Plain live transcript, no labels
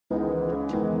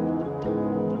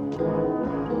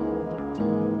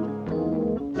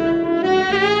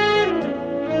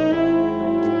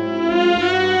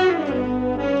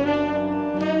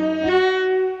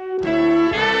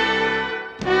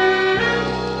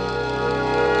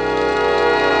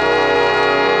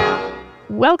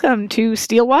Welcome to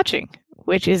Steele Watching,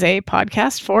 which is a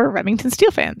podcast for Remington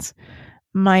Steele fans.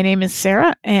 My name is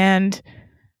Sarah, and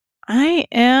I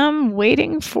am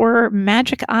waiting for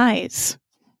Magic Eyes.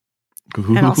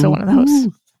 Ooh, and also one of the hosts.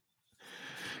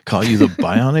 Call you the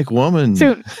Bionic Woman.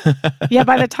 Soon. Yeah,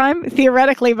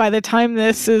 theoretically, by the time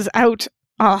this is out,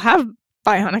 I'll have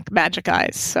bionic magic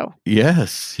eyes. So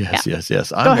Yes.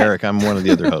 I'm Eric. I'm one of the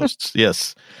other hosts.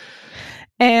 Yes.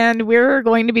 And we're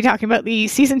going to be talking about the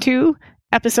Season 2,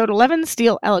 Episode 11,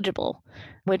 Steele Eligible,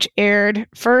 which aired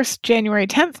first January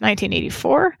 10th,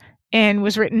 1984, and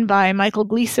was written by Michael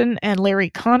Gleason and Larry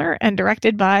Connor, and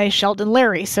directed by Sheldon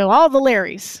Larry. So all the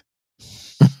Larrys.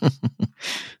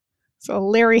 So a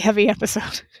Larry-heavy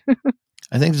episode.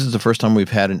 I think this is the first time we've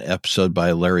had an episode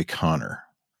by Larry Connor.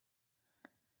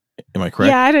 Am I correct?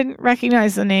 Yeah, I didn't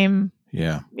recognize the name.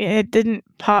 Yeah. It didn't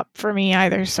pop for me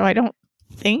either, so I don't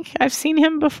think I've seen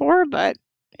him before, but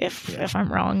if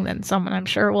I'm wrong, then someone I'm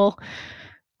sure will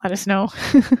let us know.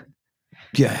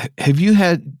 Yeah. Do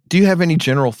you have any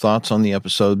general thoughts on the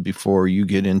episode before you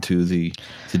get into the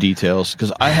details?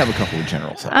 Because I have a couple of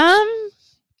general thoughts.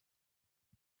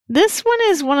 This one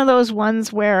is one of those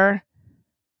ones where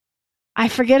I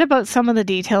forget about some of the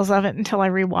details of it until I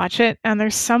rewatch it, and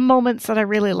there's some moments that I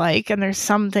really like, and there's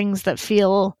some things that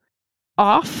feel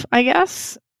off, I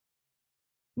guess.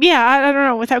 Yeah, I don't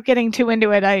know. Without getting too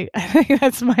into it, I think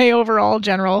that's my overall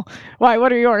general. Why?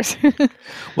 What are yours?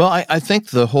 Well, I think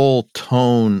the whole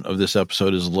tone of this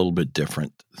episode is a little bit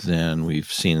different than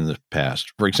we've seen in the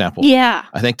past. For example, yeah,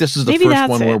 I think this is the first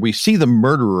one where we see the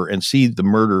murderer and see the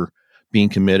murder being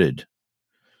committed.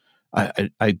 I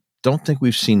don't think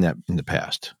we've seen that in the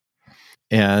past.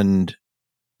 And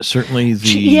certainly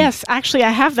Yes, actually,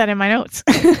 I have that in my notes.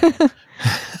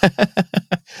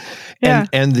 Yeah.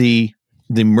 And the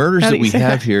murders that we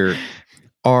have here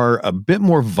are a bit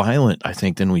more violent, I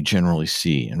think, than we generally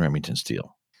see in Remington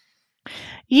Steele.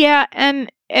 Yeah,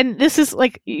 and this is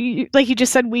like you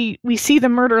just said, we see the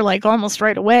murder like almost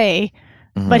right away,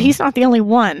 but he's not the only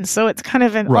one. So it's kind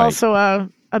of also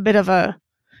a bit of a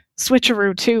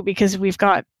switcheroo too, because we've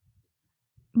got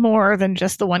more than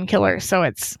just the one killer. So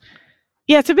it's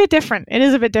a bit different. It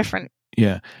is a bit different.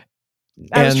 Yeah.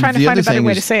 I was trying to find a better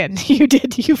way to say it. You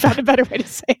did. You found a better way to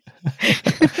say it.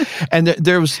 And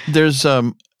there's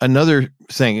another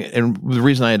thing, and the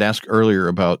reason I had asked earlier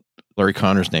about Larry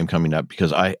Connor's name coming up,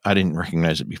 because I didn't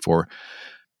recognize it before.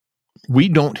 We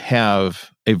don't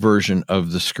have a version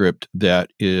of the script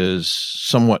that is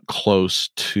somewhat close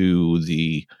to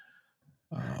the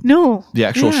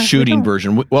actual shooting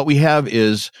version. What we have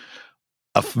is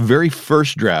a very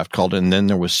first draft called "And Then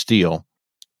There Was Steele,"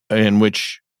 in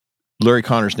which Larry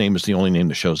Connor's name is the only name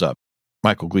that shows up.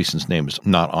 Michael Gleason's name is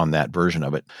not on that version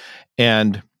of it.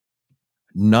 And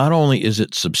not only is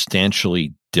it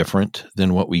substantially different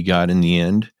than what we got in the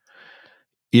end,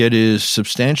 it is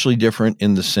substantially different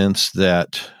in the sense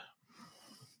that,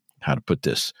 how to put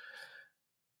this,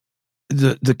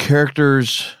 the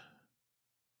characters,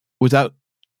 without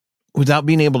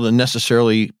being able to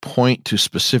necessarily point to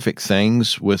specific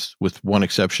things, with one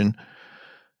exception,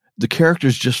 the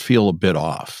characters just feel a bit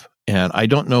off. And I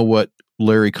don't know what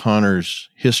Larry Connor's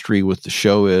history with the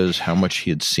show is, how much he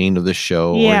had seen of this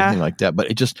show or anything like that. But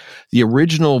the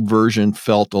original version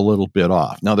felt a little bit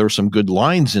off. Now, there were some good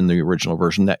lines in the original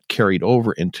version that carried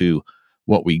over into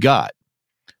what we got.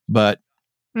 But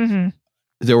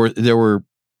there were,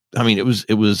 I mean, it was,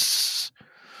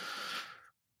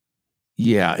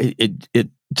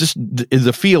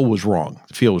 the feel was wrong.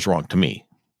 The feel was wrong to me.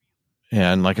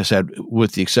 And like I said,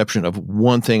 with the exception of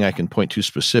one thing I can point to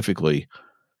specifically,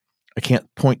 I can't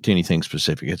point to anything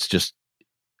specific. It's just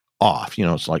off.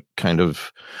 It's like kind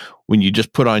of when you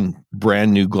just put on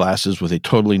brand new glasses with a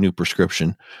totally new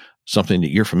prescription, something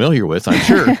that you're familiar with, I'm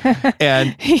sure.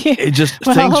 And it just,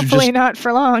 things hopefully are just not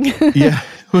for long. Yeah.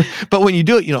 But when you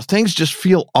do it, things just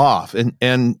feel off,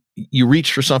 and you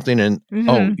reach for something and,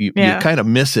 you kind of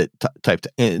miss it type.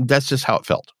 And that's just how it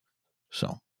felt.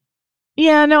 So.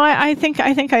 Yeah, no, I think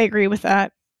I agree with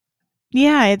that.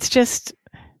 Yeah, it's just,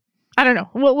 I don't know.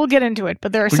 We'll get into it,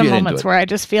 but there are some moments where I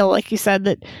just feel like you said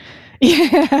that.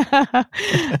 Yeah.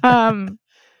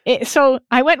 So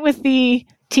I went with the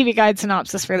TV Guide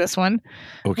synopsis for this one,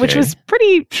 which was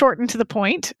pretty short and to the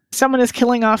point. Someone is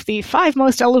killing off the 5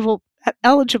 most eligible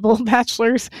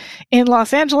bachelors in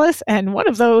Los Angeles, and one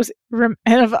of those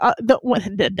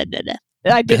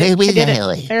I did it. I did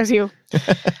Haley. it. There's you.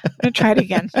 I'm going to try it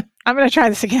again. I'm going to try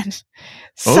this again.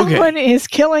 Someone is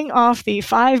killing off the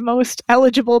 5 most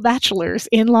eligible bachelors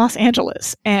in Los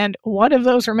Angeles, and one of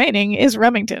those remaining is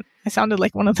Remington. I sounded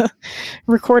like one of the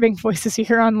recording voices you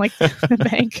hear on like the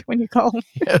bank when you call.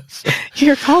 Yes.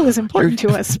 Your call is important to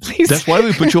us, please. That's why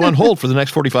we put you on hold for the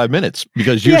next 45 minutes,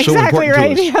 because you're so important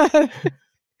right. to us. Yeah.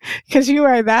 Because you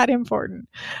are that important.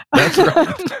 That's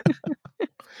right.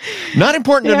 Not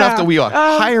important enough that we are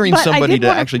hiring somebody to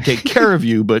actually take care of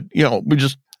you, but, we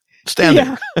just stand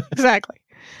there. Exactly.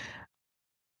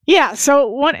 Yeah,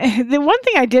 so the one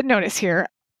thing I did notice here,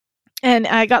 and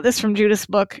I got this from Judith's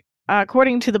book,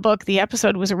 according to the book, the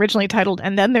episode was originally titled,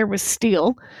 "And Then There Was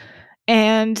Steele."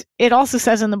 And it also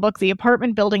says in the book, the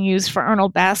apartment building used for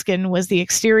Arnold Baskin was the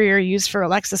exterior used for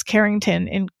Alexis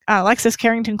Carrington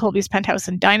Colby's penthouse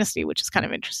in Dynasty, which is kind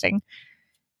of interesting,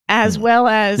 as well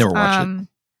as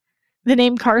the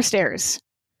name Carstairs.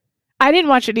 I didn't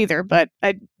watch it either, but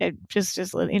it just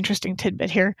an interesting tidbit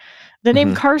here. The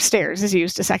name Carstairs is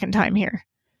used a second time here.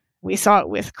 We saw it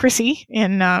with Chrissy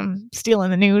in Steele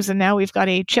in the News, and now we've got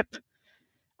a Chip.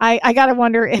 I gotta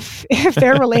wonder if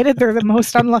they're related. They're the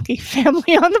most unlucky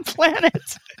family on the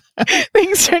planet.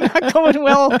 Things are not going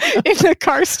well in the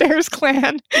Carstairs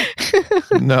clan.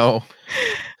 No.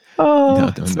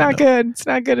 Oh, it's not good. It's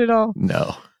not good at all.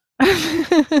 No.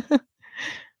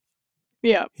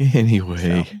 Yeah.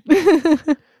 Anyway.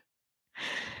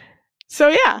 So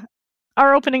yeah,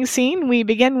 our opening scene, we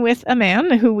begin with a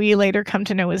man who we later come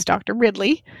to know as Dr.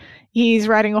 Ridley. He's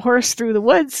riding a horse through the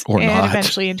woods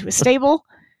eventually into a stable.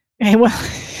 And, well,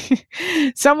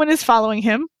 someone is following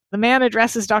him. The man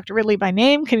addresses Dr. Ridley by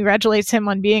name, congratulates him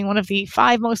on being one of the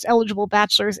 5 most eligible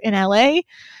bachelors in LA.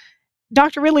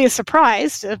 Dr. Ridley is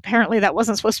surprised. Apparently that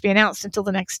wasn't supposed to be announced until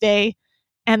the next day.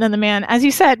 And then the man, as you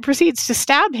said, proceeds to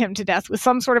stab him to death with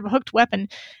some sort of a hooked weapon.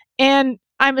 And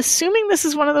I'm assuming this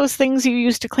is one of those things you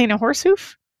use to clean a horse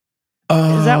hoof?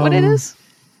 Is that what it is?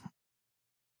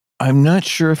 I'm not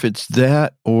sure if it's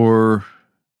that, or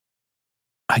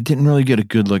I didn't really get a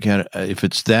good look at it. If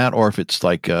it's that, or if it's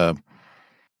like the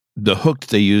hook that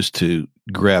they use to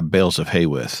grab bales of hay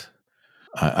with.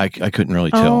 I couldn't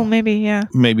really tell. Oh, maybe, yeah.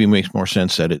 Maybe it makes more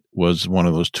sense that it was one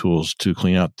of those tools to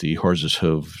clean out the horse's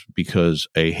hoof, because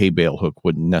a hay bale hook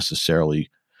wouldn't necessarily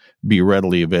be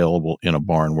readily available in a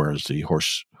barn, whereas the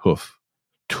horse hoof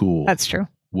tool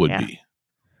would be.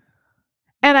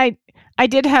 And I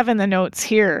did have in the notes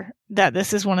here that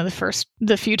this is one of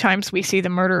the few times we see the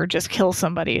murderer just kill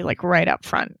somebody like right up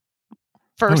front.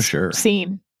 First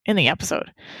scene in the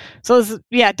episode. So it's,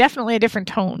 definitely a different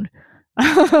tone.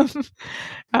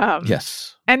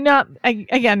 Yes. And not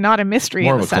a mystery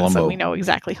more in the sense Columbo. That we know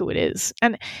exactly who it is.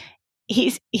 And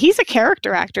he's a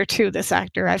character actor too, this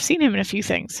actor. I've seen him in a few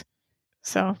things.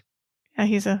 So I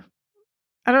don't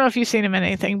know if you've seen him in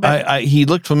anything, but he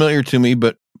looked familiar to me,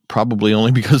 but probably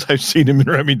only because I've seen him in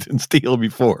Remington Steele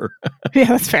before. Yeah,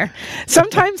 that's fair.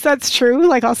 Sometimes that's true.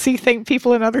 Like I'll see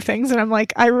people in other things and I'm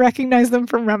like, I recognize them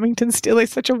from Remington Steele.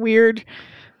 It's such a weird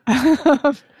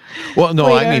well,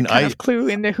 no, I mean, clue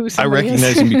into who I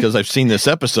recognize him because I've seen this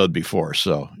episode before.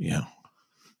 So, yeah.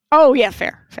 Oh, yeah,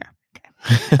 fair. Okay.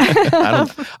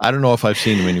 I don't know if I've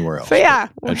seen him anywhere else. So, yeah.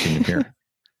 I've seen him here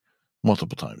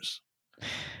multiple times.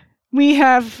 We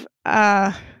have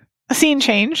a scene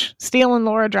change. Steele and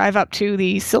Laura drive up to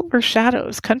the Silver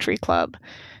Shadows Country Club,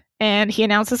 and he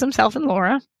announces himself and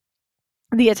Laura.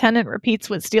 The attendant repeats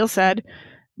what Steele said,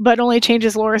 but only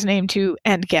changes Laura's name to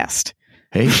 "and guest."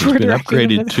 Hey, she's been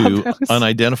upgraded to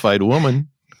unidentified woman.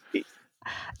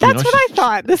 That's what I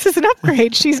thought. This is an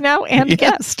upgrade. She's now and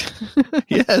guest.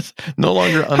 Yes, no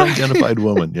longer unidentified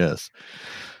woman. Yes.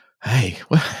 Hey,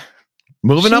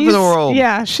 moving up in the world.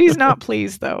 Yeah, she's not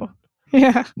pleased though.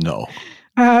 Yeah. No.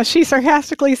 She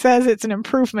sarcastically says it's an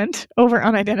improvement over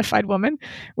unidentified woman,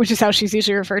 which is how she's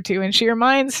usually referred to, and he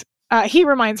reminds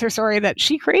her, that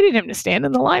she created him to stand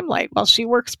in the limelight while she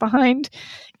works behind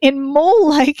in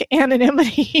mole-like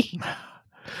anonymity.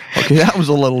 Okay, that was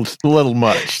a little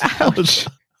much. That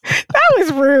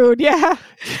was rude, yeah.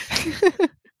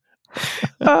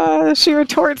 She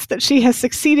retorts that she has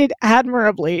succeeded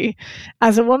admirably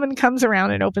as a woman comes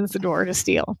around and opens the door to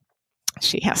Steele.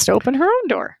 She has to open her own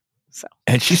door. So,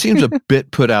 and she seems a bit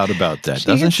put out about that,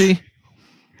 doesn't she?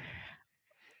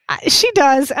 She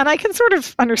does, and I can sort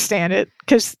of understand it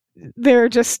because they're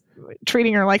just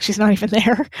treating her like she's not even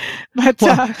there. But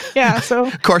so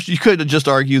of course you could just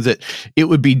argue that it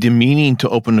would be demeaning to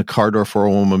open a car door for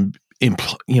a woman,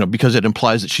 because it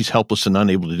implies that she's helpless and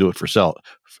unable to do it for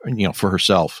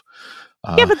herself.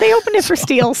 Yeah, but they opened it for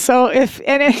Steele, so yeah,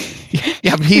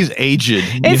 but he's aged.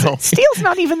 Steele's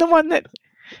not even the one that.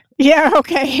 Yeah.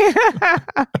 Okay.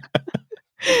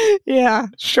 Yeah.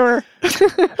 Sure.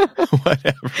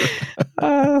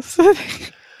 Whatever. So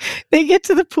they get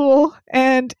to the pool,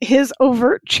 and his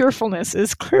overt cheerfulness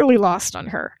is clearly lost on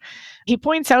her. He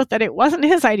points out that it wasn't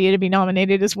his idea to be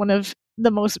nominated as one of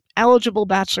the most eligible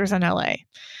bachelors in LA.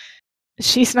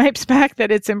 She snipes back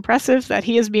that it's impressive that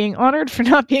he is being honored for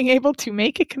not being able to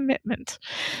make a commitment,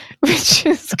 which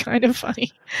is kind of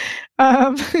funny.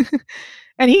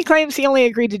 And he claims he only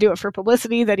agreed to do it for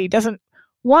publicity, that he doesn't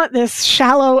want this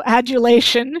shallow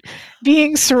adulation,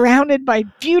 being surrounded by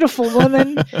beautiful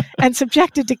women and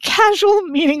subjected to casual,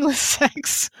 meaningless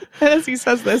sex. And as he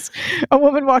says this, a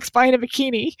woman walks by in a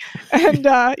bikini.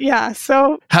 And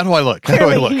so how do I look?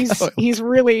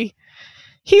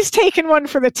 He's taken one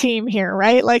for the team here,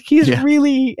 right? Like he's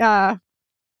really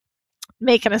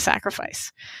making a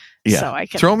sacrifice. Yeah. So I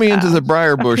can throw me into the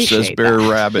briar bush, says Bear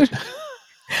Rabbit.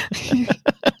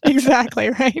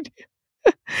 Exactly, right.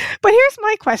 But here's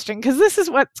my question, because this is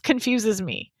what confuses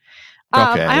me.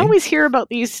 Okay. I always hear about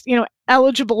these,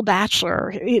 eligible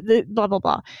bachelor, blah blah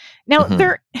blah. Now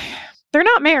they're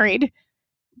not married,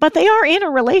 but they are in a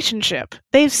relationship.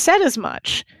 They've said as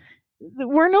much.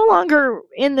 We're no longer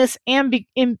in this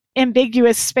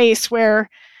ambiguous space where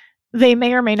they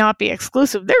may or may not be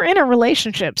exclusive. They're in a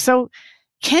relationship. So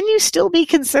can you still be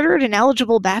considered an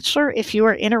eligible bachelor if you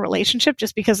are in a relationship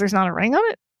just because there's not a ring on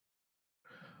it?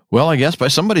 Well, I guess by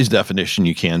somebody's definition,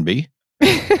 you can be.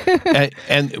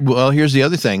 and here's the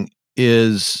other thing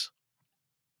is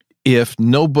if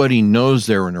nobody knows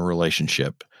they're in a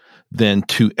relationship, then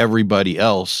to everybody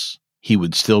else, he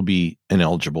would still be an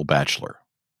eligible bachelor.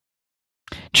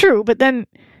 True, but then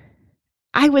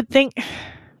I would think,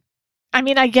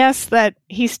 I guess that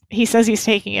he says he's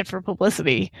taking it for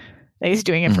publicity, that he's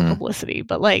doing it for publicity,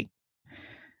 but I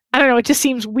don't know, it just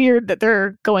seems weird that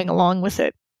they're going along with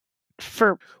it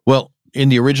in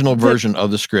the original version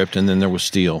of the script, and then there was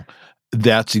Steele,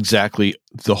 that's exactly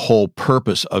the whole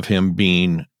purpose of him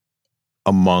being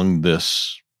among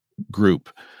this group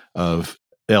of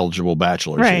eligible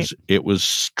bachelors. Right. It was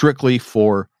strictly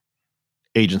for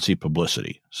agency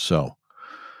publicity. So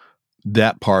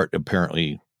that part,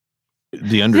 apparently,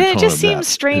 the undertone then it just of seems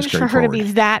strange for her to be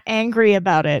that angry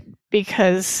about it,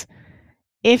 because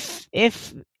if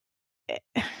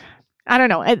I don't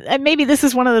know, and maybe this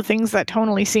is one of the things that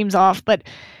tonally seems off, but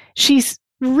she's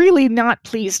really not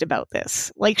pleased about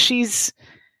this. Like, she's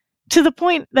to the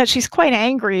point that she's quite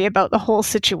angry about the whole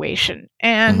situation.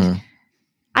 And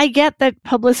I get that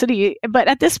publicity, but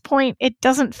at this point, it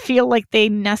doesn't feel like they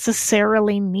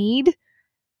necessarily need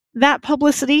that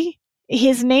publicity.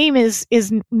 His name is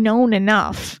known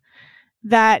enough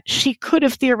that she could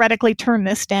have theoretically turned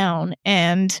this down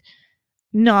and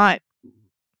not,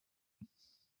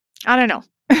 I don't know.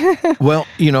 Well,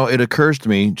 it occurs to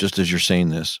me, just as you're saying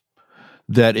this,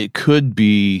 that it could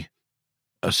be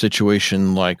a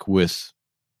situation like with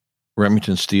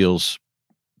Remington Steele's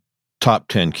top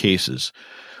 10 cases,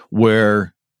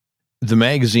 where the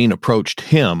magazine approached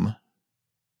him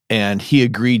and he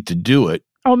agreed to do it.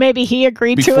 Oh, maybe he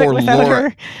agreed to it without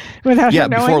her knowing.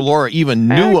 Before Laura even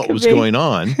knew what was going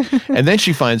on. And then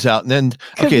she finds out, and then,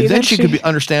 then she could be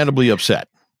understandably upset.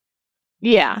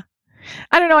 Yeah.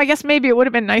 I don't know. I guess maybe it would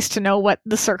have been nice to know what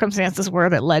the circumstances were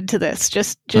that led to this,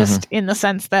 just in the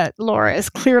sense that Laura is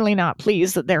clearly not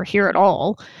pleased that they're here at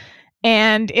all.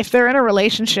 And if they're in a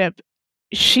relationship,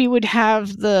 she would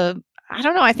have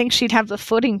I think she'd have the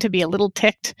footing to be a little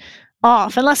ticked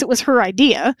off, unless it was her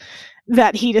idea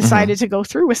that he decided to go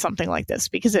through with something like this,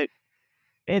 because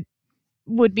it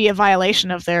would be a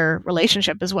violation of their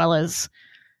relationship as well as,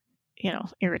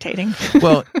 irritating.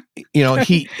 Well,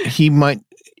 he might,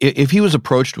 if he was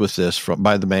approached with this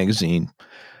by the magazine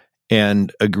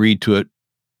and agreed to it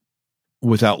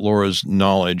without Laura's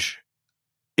knowledge,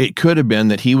 it could have been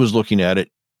that he was looking at it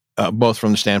both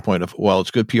from the standpoint of, well,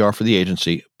 it's good PR for the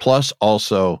agency, plus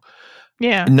also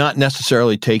not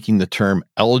necessarily taking the term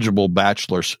eligible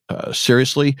bachelor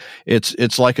seriously.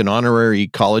 It's like an honorary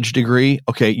college degree.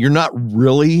 Okay, you're not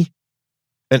really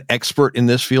an expert in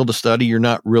this field of study. You're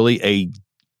not really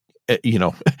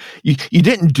you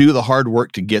didn't do the hard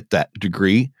work to get that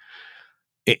degree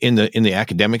in the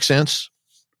academic sense.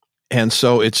 And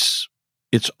so it's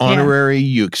honorary.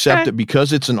 You accept it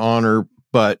because it's an honor,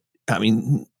 but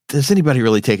does anybody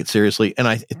really take it seriously?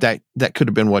 And that could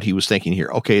have been what he was thinking here.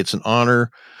 Okay, it's an honor.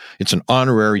 It's an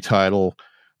honorary title.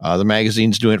 The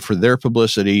magazine's doing it for their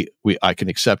publicity. I can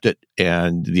accept it,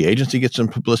 and the agency gets some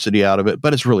publicity out of it,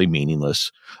 but it's really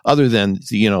meaningless. Other than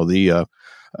the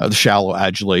the shallow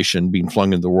adulation, being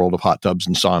flung into the world of hot tubs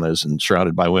and saunas and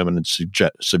surrounded by women and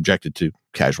subjected to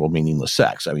casual, meaningless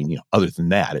sex. I mean, other than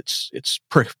that, it's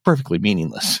perfectly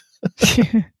meaningless.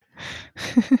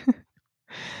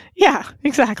 Yeah,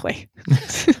 exactly.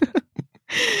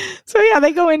 So yeah,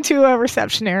 they go into a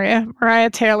reception area. Mariah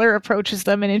Taylor approaches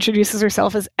them and introduces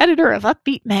herself as editor of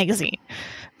Upbeat magazine.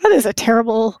 That is a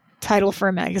terrible title for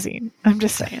a magazine. I'm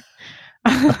just saying.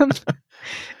 Upbeat.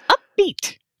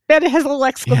 That has a little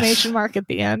exclamation mark at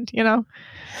the end,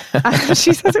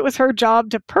 She says it was her job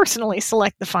to personally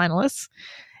select the finalists.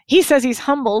 He says he's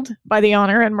humbled by the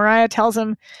honor, and Mariah tells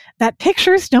him that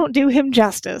pictures don't do him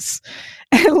justice.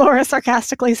 And Laura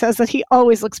sarcastically says that he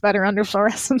always looks better under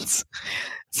fluorescence.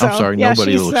 So, I'm sorry,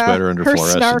 nobody looks better under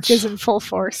fluorescence. Her snark is in full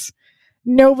force.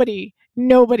 Nobody.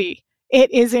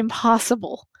 It is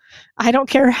impossible. I don't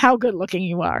care how good looking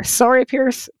you are. Sorry,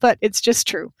 Pierce, but it's just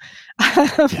true.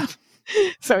 Yeah.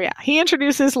 So yeah, he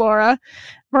introduces Laura.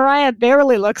 Mariah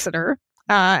barely looks at her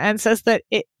and says that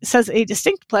it says a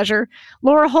distinct pleasure.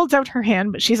 Laura holds out her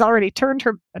hand, but she's already turned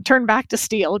back to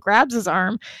Steele, grabs his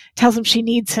arm, tells him she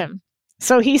needs him.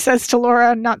 So he says to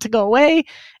Laura not to go away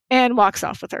and walks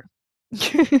off with her.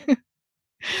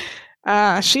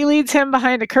 She leads him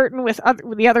behind a curtain with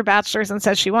the other bachelors and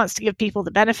says she wants to give people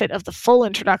the benefit of the full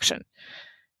introduction,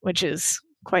 which is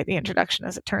quite the introduction,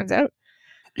 as it turns out.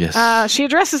 Yes. She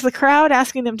addresses the crowd,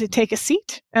 asking them to take a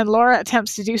seat, and Laura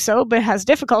attempts to do so, but has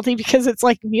difficulty because it's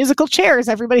like musical chairs.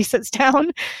 Everybody sits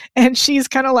down, and she's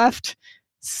kind of left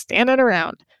standing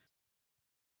around.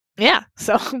 Yeah,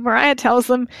 so Mariah tells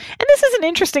them, and this is an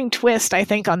interesting twist, I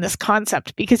think, on this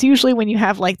concept, because usually when you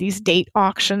have like these date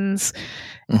auctions,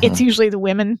 it's usually the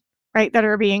women, right, that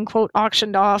are being, quote,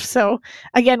 auctioned off. So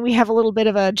again, we have a little bit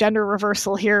of a gender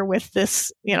reversal here with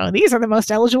this, these are the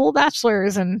most eligible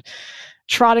bachelors and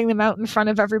trotting them out in front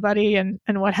of everybody and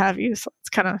what have you. So it's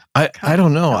kind of I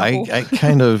don't know. I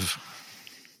kind of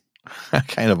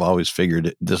always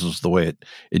figured this was the way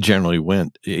it generally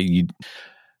went.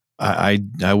 I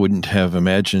wouldn't have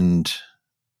imagined,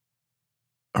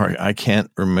 or I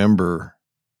can't remember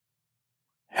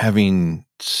having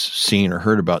seen or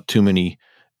heard about too many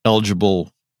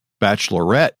eligible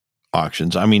bachelorette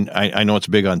auctions. I mean, I know it's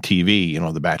big on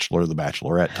TV, the Bachelor, the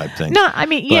Bachelorette type thing. No, I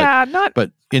mean,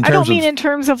 but in terms in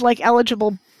terms of like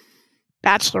eligible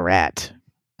bachelorette,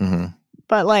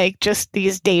 but like just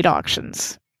these date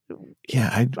auctions.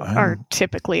 Yeah, are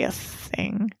typically a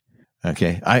thing.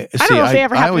 Okay, I don't know if they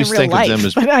ever happen in real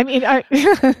life, but I mean,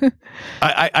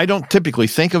 I don't typically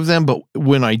think of them, but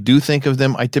when I do think of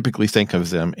them, I typically think of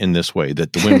them in this way,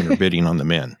 that the women are bidding on the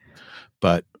men.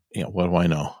 But what do I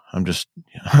know? I'm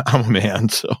a man,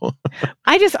 so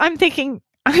I'm thinking.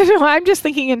 I don't know. I'm just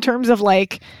thinking in terms of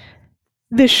like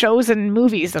the shows and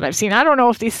movies that I've seen. I don't know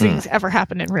if these things ever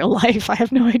happen in real life. I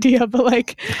have no idea. But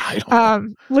like,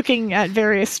 looking at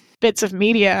various bits of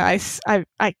media,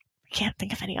 I can't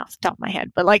think of any off the top of my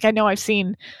head. But like, I know I've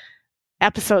seen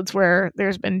episodes where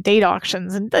there's been date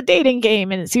auctions and the dating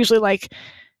game, and it's usually like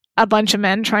a bunch of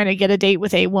men trying to get a date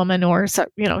with a woman, or 2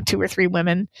 or 3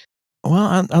 women.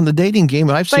 Well, on the dating game,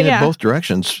 I've seen it both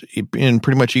directions in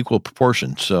pretty much equal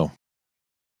proportion. So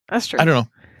that's true. I don't know.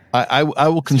 I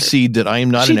will concede that I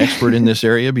am not an expert in this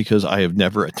area because I have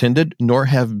never attended nor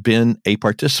have been a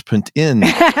participant in.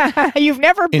 You've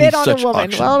never bid on a woman.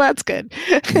 Auction. Well, that's good.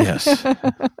 Yes.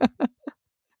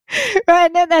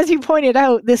 And then, as you pointed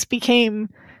out, this became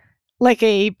like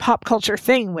a pop culture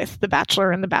thing with The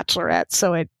Bachelor and The Bachelorette.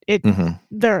 So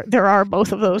there are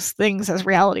both of those things as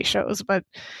reality shows. But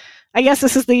I guess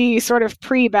this is the sort of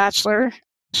pre-Bachelor.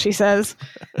 She says,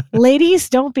 ladies,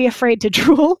 don't be afraid to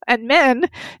drool, and men,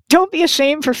 don't be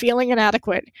ashamed for feeling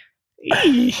inadequate.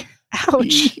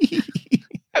 Ouch.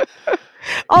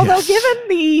 Although, given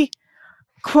the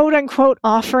quote-unquote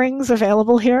offerings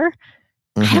available here,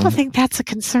 I don't think that's a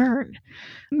concern.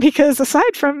 Because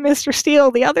aside from Mr.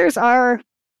 Steele, the others are,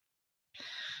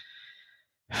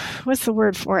 what's the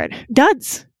word for it?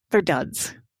 Duds. They're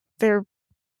duds.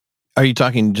 Are you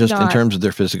talking just in terms of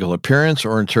their physical appearance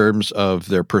or in terms of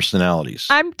their personalities?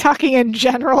 I'm talking in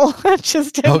general.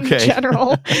 Just in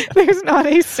general. There's not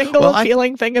a single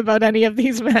appealing thing about any of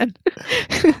these men.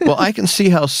 Well, I can see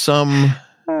how some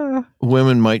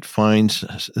women might find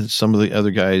some of the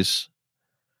other guys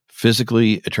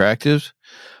physically attractive,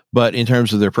 but in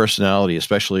terms of their personality,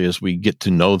 especially as we get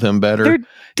to know them better,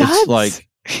 it's like...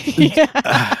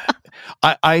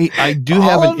 I do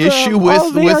have an issue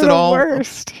with it all.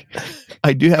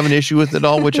 I do have an issue with it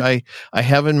all, which I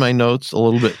have in my notes a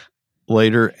little bit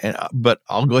later, but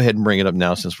I'll go ahead and bring it up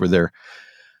now since we're there.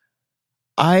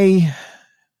 I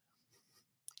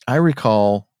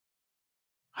recall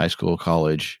high school,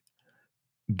 college,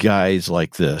 guys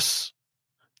like this,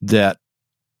 that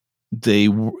they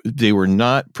were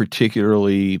not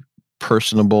particularly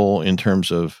personable in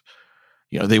terms of,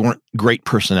 they weren't great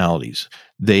personalities.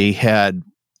 They had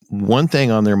one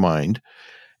thing on their mind,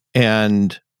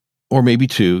 or maybe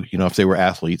two, if they were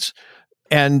athletes.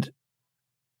 And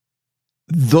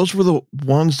those were the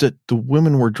ones that the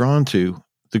women were drawn to,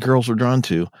 the girls were drawn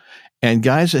to. And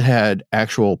guys that had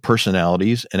actual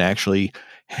personalities and actually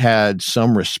had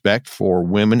some respect for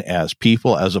women as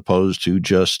people, as opposed to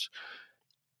just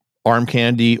arm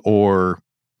candy or,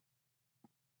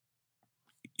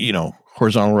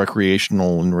 horizontal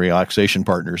recreational and relaxation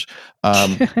partners.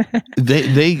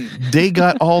 They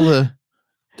got all the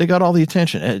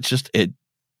attention. And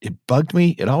it bugged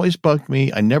me. It always bugged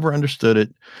me. I never understood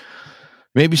it.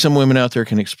 Maybe some women out there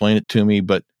can explain it to me,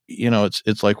 but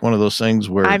it's like one of those things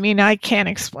where, I mean, I can't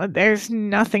explain. There's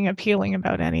nothing appealing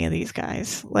about any of these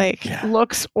guys,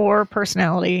 looks or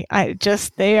personality.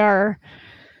 They are.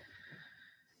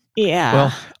 Yeah.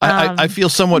 Well, I feel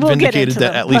somewhat vindicated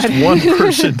that at least one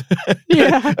person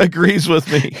agrees with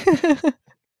me.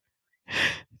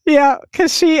 Yeah,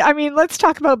 because let's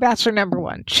talk about Bachelor number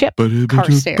 1, Chip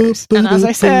Carstairs. And as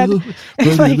I said,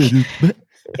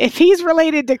 if he's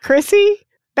related to Chrissy,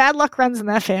 bad luck runs in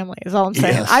that family, is all I'm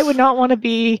saying. Yes. I would not want to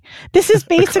be. This is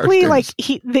basically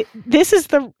this is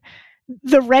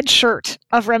the red shirt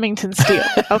of Remington Steele.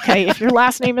 Okay, if your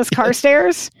last name is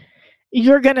Carstairs,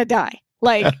 you're gonna die.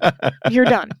 You're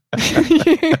done.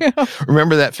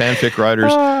 Remember that fanfic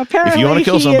writers? If you want to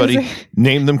kill somebody,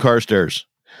 name them Carstairs.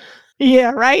 Yeah,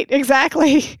 right.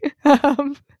 Exactly.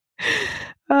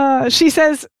 She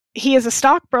says he is a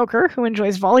stockbroker who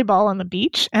enjoys volleyball on the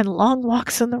beach and long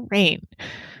walks in the rain.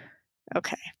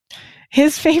 Okay.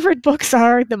 His favorite books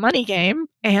are The Money Game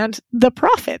and The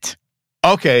Prophet.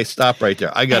 Okay, stop right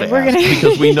there. I got to ask,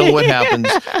 because we know what happens.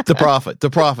 The Prophet.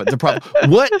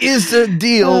 What is the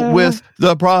deal with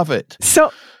The Prophet?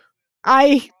 So,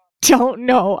 I don't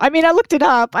know. I looked it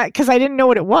up because I didn't know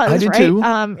what it was. I did too.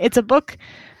 It's a book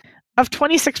of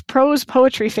 26 prose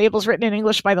poetry fables written in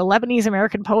English by the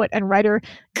Lebanese-American poet and writer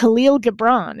Khalil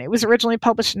Gibran. It was originally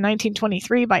published in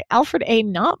 1923 by Alfred A.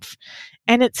 Knopf,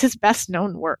 and it's his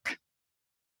best-known work.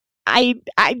 I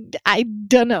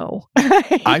don't know.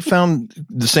 I found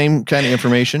the same kind of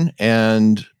information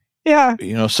and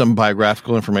some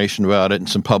biographical information about it and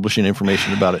some publishing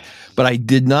information about it. But I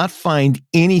did not find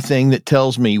anything that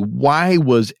tells me why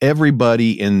was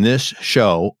everybody in this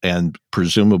show, and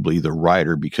presumably the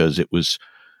writer, because it was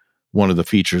one of the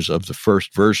features of the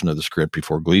first version of the script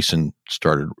before Gleason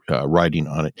started writing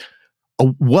on it.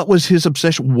 What was his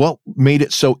obsession? What made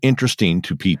it so interesting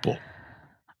to people?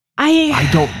 I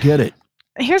don't get it.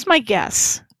 Here's my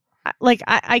guess.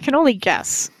 I can only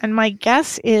guess. And my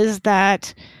guess is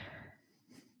that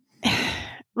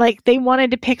they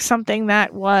wanted to pick something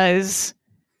that was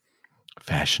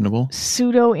fashionable,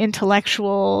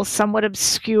 pseudo-intellectual, somewhat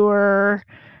obscure.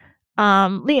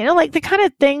 The kind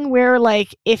of thing where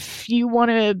if you want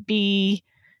to be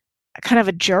kind of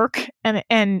a jerk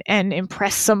and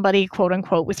impress somebody, quote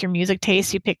unquote, with your music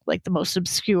taste, you pick the most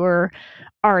obscure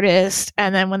artist,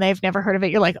 and then when they've never heard of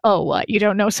it, you're like, oh, what, you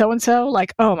don't know so and so?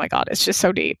 Oh my god, it's just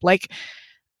so deep.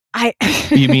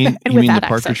 You mean the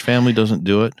Partridge Family doesn't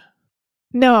do it?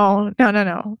 No.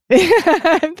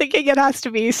 I'm thinking it has to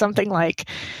be something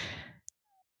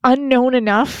unknown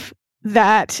enough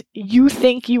that you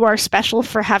think you are special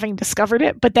for having discovered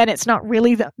it, but then it's not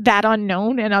really that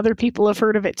unknown, and other people have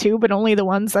heard of it too, but only the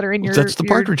ones that are in that's the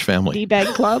Partridge Family D-bag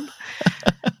club.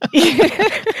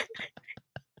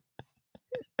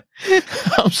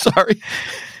 I'm sorry.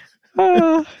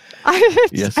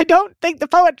 Yes. I don't think the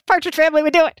Partridge Family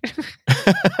would do it.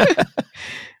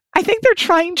 I think they're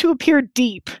trying to appear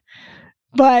deep,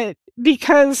 but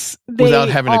because they without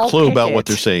having a clue about what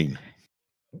they're saying.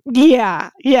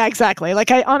 Yeah, exactly.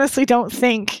 I honestly don't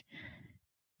think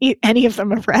any of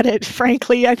them have read it,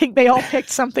 frankly. I think they all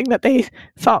picked something that they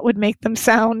thought would make them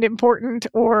sound important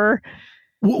or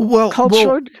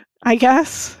cultured, I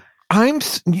guess.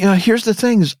 Here's the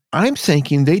thing is, I'm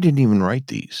thinking they didn't even write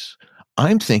these.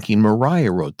 I'm thinking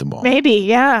Mariah wrote them all. Maybe,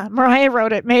 yeah. Mariah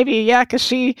wrote it. Maybe, yeah, because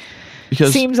she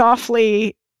seems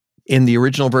awfully... In the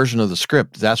original version of the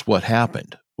script, that's what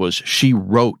happened, was she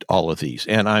wrote all of these.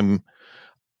 And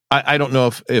I don't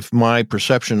know if my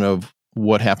perception of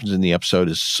what happens in the episode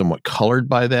is somewhat colored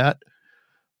by that,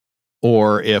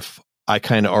 or if I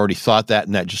kind of already thought that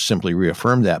and that just simply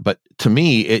reaffirmed that. But to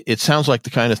me, it sounds like the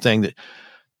kind of thing that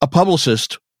a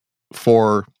publicist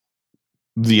for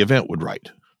the event would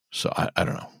write. So I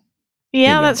don't know.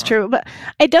 Yeah, I'm that's wrong. true. But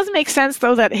it does make sense,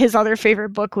 though, that his other favorite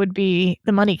book would be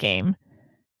The Money Game,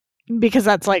 because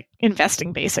that's like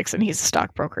investing basics and he's a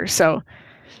stockbroker. So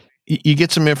You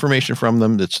get some information from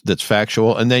them that's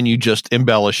factual, and then you just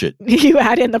embellish it. you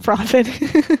add in the profit.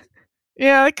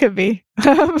 Yeah, it could be.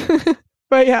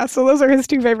 But yeah, so those are his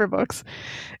two favorite books.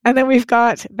 And then we've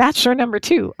got Bachelor number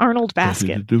 2, Arnold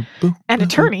Baskin. An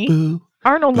attorney,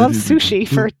 Arnold loves sushi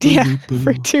for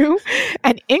 2,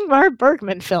 and Ingmar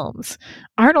Bergman films.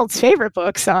 Arnold's favorite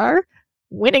books are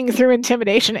Winning Through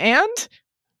Intimidation and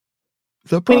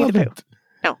The Winnie the Prophet. Pooh.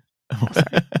 No,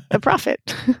 sorry. The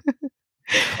Prophet.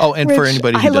 Oh, and for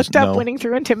anybody who I looked doesn't up know, Winning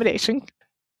Through Intimidation.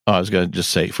 I was going to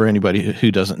just say, for anybody who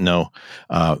doesn't know,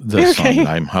 the song that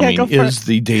I'm humming is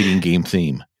the dating game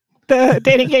theme. The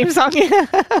dating game song.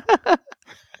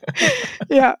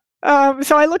 Yeah.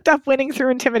 So I looked up Winning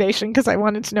Through Intimidation because I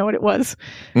wanted to know what it was.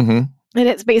 Mm-hmm. And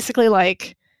it's basically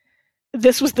like,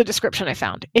 this was the description I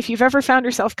found. If you've ever found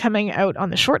yourself coming out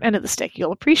on the short end of the stick,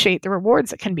 you'll appreciate the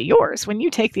rewards that can be yours when you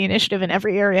take the initiative in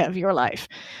every area of your life.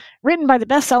 Written by the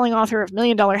best-selling author of $1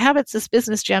 Million Habits, this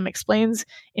business gem explains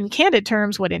in candid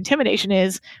terms what intimidation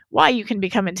is, why you can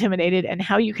become intimidated, and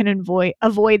how you can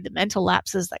avoid the mental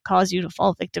lapses that cause you to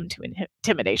fall victim to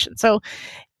intimidation. So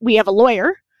we have a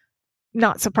lawyer.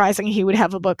 Not surprising he would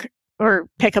have a book or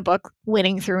pick a book,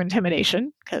 Winning Through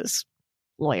Intimidation, because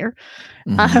lawyer.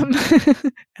 Mm-hmm.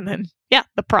 And then, yeah,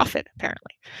 the prophet,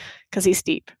 apparently, because he's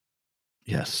deep.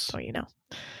 Yes. So, you know.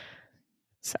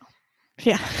 So,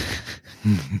 yeah.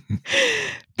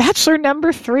 Bachelor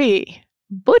number 3,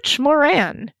 Butch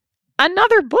Moran.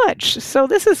 Another Butch. So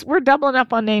we're doubling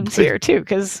up on names here, too,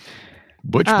 because...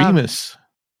 Butch Bemis.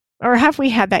 Or have we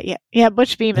had that yet? Yeah,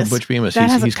 Butch Bemis. Butch Bemis. That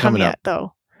hasn't he's come coming yet, up.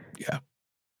 though. Yeah.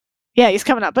 Yeah, he's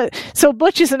coming up. But so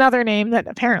Butch is another name that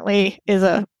apparently is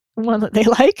one that they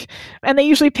like, and they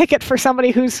usually pick it for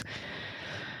somebody who's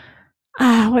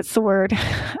what's the word?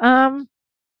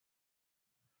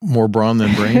 More brawn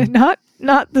than brain.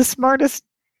 not the smartest.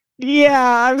 Yeah,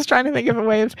 I was trying to think of a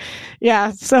way of.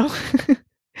 Yeah, so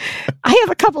I have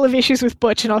a couple of issues with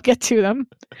Butch, and I'll get to them.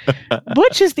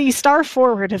 Butch is the star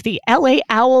forward of the LA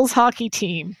Owls hockey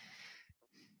team.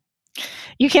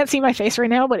 You can't see my face right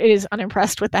now, but it is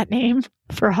unimpressed with that name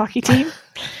for a hockey team.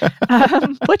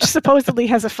 Butch supposedly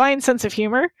has a fine sense of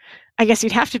humor. I guess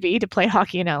you'd have to be to play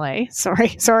hockey in LA.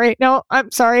 Sorry. No, I'm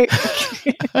sorry.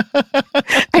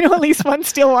 I know at least one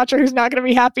Steele watcher who's not going to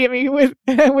be happy at me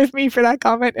with me for that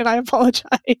comment, and I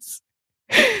apologize.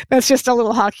 That's just a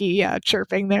little hockey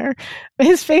chirping there.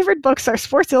 His favorite books are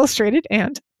Sports Illustrated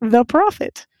and The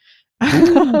Prophet.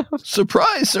 Ooh,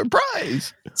 surprise.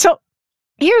 So,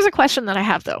 here's a question that I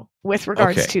have, though, with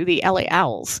regards to the LA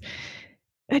Owls.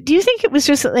 Do you think it was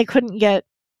just that they couldn't get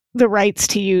the rights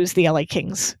to use the LA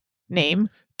Kings name?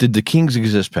 Did the Kings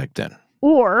exist back then?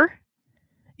 Or,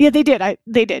 yeah, they did.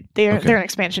 They did. They're an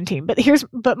expansion team.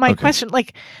 But my question,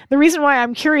 like, the reason why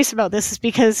I'm curious about this is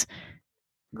because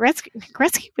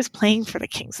Gretzky was playing for the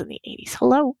Kings in the 80s.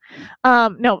 Hello?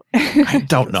 No. I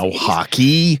don't know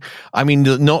hockey. I mean,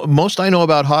 most I know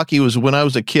about hockey was when I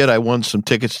was a kid, I won some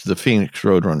tickets to the Phoenix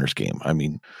Roadrunners game. I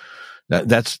mean,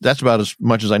 that's about as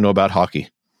much as I know about hockey.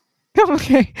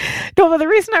 Okay. No, but the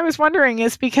reason I was wondering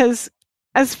is because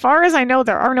as far as I know,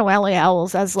 there are no LA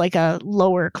Owls as like a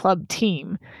lower club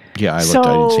team. Yeah, I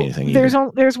didn't see anything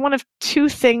either. There's one of two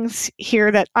things here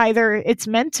that either it's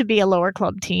meant to be a lower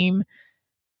club team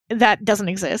that doesn't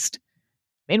exist,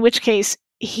 in which case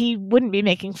he wouldn't be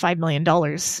making $5 million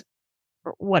or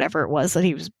whatever it was that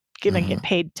he was going to get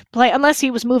paid to play unless he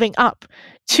was moving up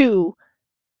to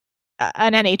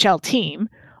an NHL team.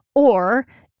 Or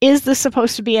is this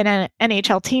supposed to be an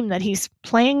NHL team that he's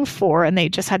playing for and they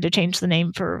just had to change the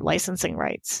name for licensing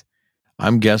rights?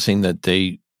 I'm guessing that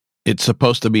it's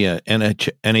supposed to be an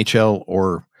NHL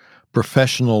or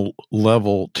professional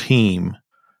level team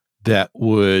that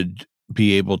would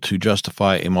be able to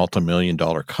justify a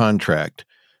multi-million-dollar contract,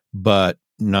 but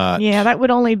not... Yeah, that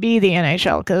would only be the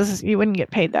NHL because you wouldn't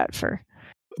get paid that for...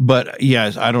 But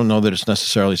yes, I don't know that it's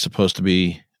necessarily supposed to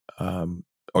be,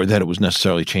 or that it was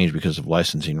necessarily changed because of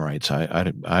licensing rights.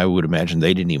 I would imagine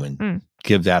they didn't even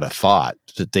give that a thought,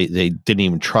 that they didn't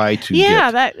even try to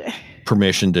get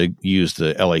permission to use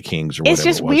the LA Kings or whatever. It's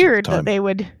just weird that they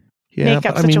would make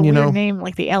up such a weird name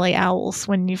like the LA Owls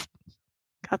when you've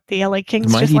got the LA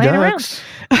Kings just laying around.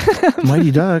 Mighty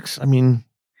Ducks. I mean,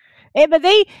 but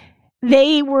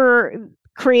they were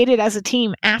created as a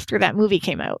team after that movie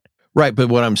came out, right? But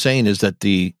what I'm saying is that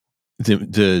the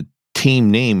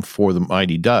team name for the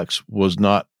Mighty Ducks was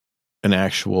not an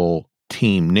actual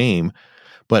team name,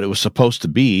 but it was supposed to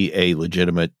be a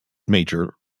legitimate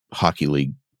major hockey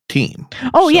league team.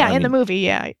 Oh, so, in the movie,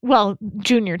 yeah. Well,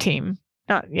 junior team.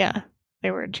 They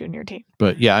were a junior team.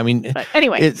 But yeah, But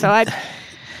anyway,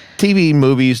 TV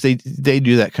movies, they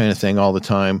do that kind of thing all the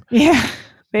time. Yeah,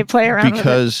 they play around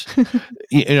because, with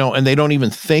it. And they don't even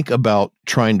think about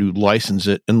trying to license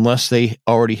it unless they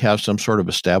already have some sort of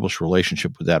established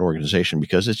relationship with that organization,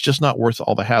 because it's just not worth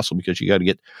all the hassle, because you got to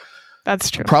get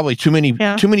That's true. Probably too many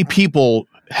people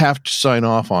have to sign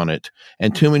off on it,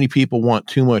 and too many people want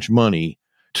too much money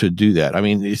to do that. I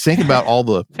mean, think about all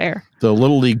the the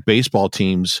Little League baseball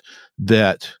teams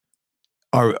that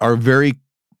are very,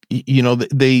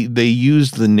 they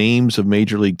use the names of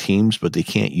major league teams, but they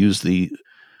can't use the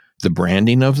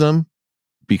branding of them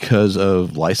because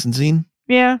of licensing.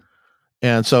 Yeah.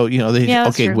 And so,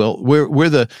 true. well, we're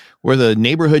the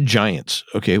neighborhood Giants.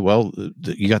 Okay, well,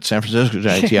 you got San Francisco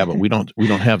Giants, yeah, but we don't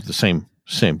have the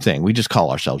same thing. We just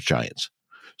call ourselves Giants.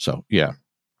 So, yeah,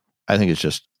 I think it's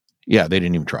just, they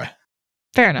didn't even try.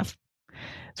 Fair enough.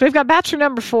 So we've got Bachelor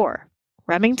number 4,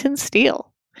 Remington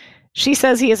Steele. She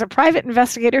says he is a private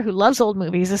investigator who loves old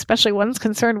movies, especially ones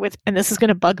concerned with, and this is going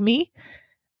to bug me,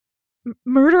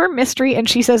 murder, mystery, and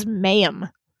she says mayhem.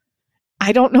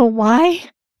 I don't know why,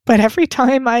 but every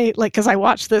time because I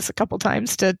watched this a couple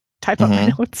times to type up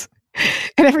my notes,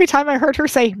 and every time I heard her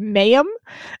say mayhem,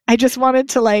 I just wanted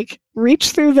to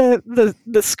reach through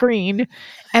the screen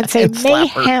and say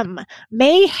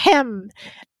mayhem.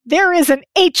 There is an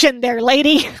H in there,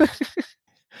 lady.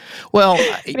 Well,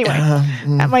 anyway,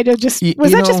 that might have just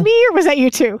was that just me, or was that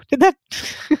you too? Did that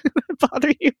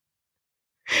bother you?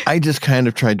 I just kind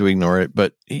of tried to ignore it,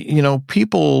 but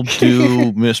people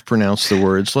do mispronounce the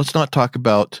words. Let's not talk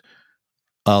about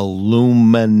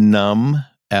aluminum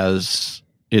as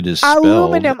it is spelled.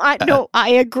 Aluminum. I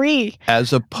agree.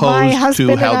 As opposed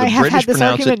to how the British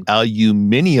pronounce it,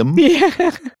 aluminium.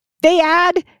 Yeah.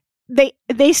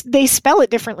 They spell it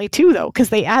differently too, though, because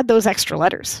they add those extra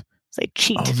letters. They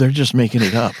cheat. Oh, they're just making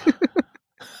it up.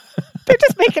 They're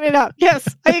just making it up. Yes,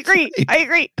 I agree. I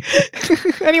agree.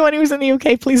 Anyone who's in the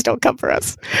UK, please don't come for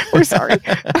us. We're sorry.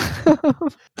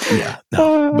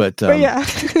 But yeah.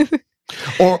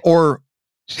 or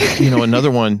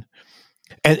another one,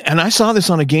 and I saw this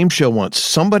on a game show once.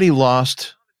 Somebody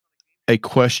lost a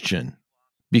question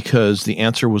because the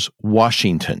answer was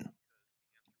Washington.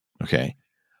 Okay,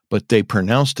 but they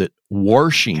pronounced it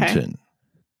Washington. Okay.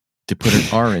 To put an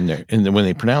R in there, and then when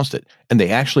they pronounced it, and they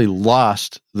actually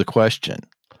lost the question.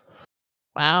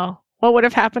 Wow. What would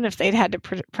have happened if they'd had to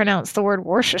pronounce the word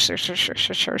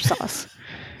Worcestershire sauce?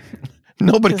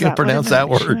 Nobody can pronounce that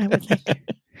word.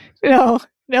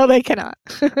 No, they cannot.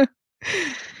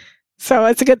 So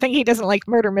it's a good thing he doesn't like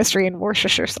murder mystery and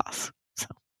Worcestershire sauce. So.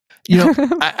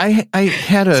 I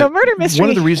had a... So murder mystery one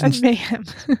of the reasons, and mayhem.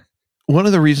 One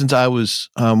of the reasons I was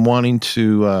wanting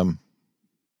to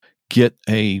get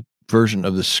a version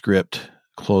of the script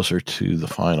closer to the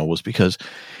final was because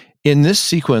in this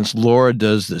sequence, Laura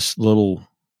does this little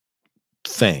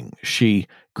thing. She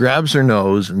grabs her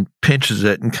nose and pinches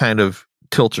it and kind of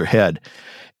tilts her head.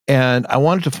 And I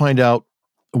wanted to find out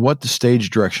what the stage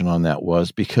direction on that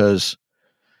was, because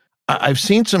I've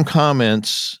seen some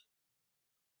comments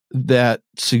that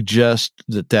suggest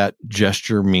that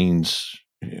gesture means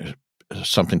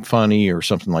something funny or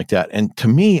something like that. And to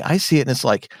me, I see it and it's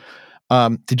like,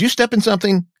 did you step in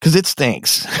something? Because it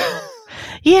stinks.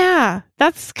 Yeah,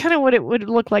 that's kind of what it would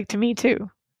look like to me too.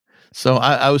 So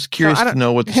I was curious to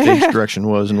know what the stage direction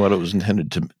was and what it was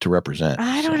intended to represent.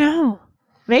 I don't know.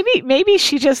 Maybe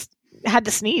she just had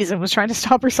to sneeze and was trying to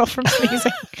stop herself from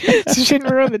sneezing, so she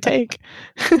didn't ruin the take.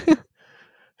 You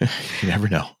never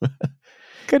know.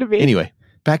 Could have been. Anyway,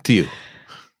 back to you.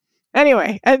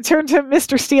 Anyway, in terms of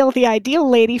Mr. Steele, the ideal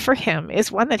lady for him is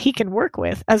one that he can work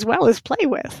with as well as play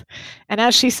with. And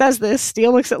as she says this,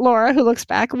 Steele looks at Laura, who looks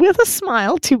back with a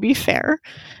smile, to be fair.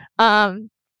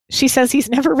 She says he's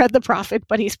never read The Prophet,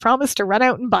 but he's promised to run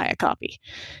out and buy a copy.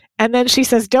 And then she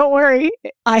says, don't worry,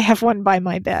 I have one by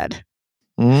my bed.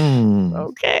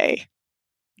 Okay.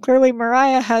 Clearly,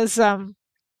 Mariah has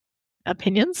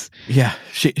opinions. Yeah,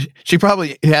 she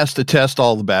probably has to test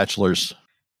all the bachelors.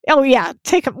 Oh, yeah.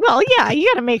 Take them. Well, yeah, you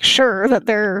got to make sure that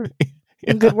they're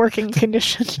in good working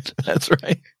condition. That's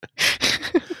right.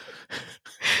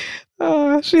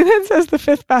 She then says the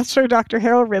 5th bachelor, Dr.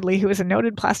 Harold Ridley, who is a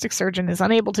noted plastic surgeon, is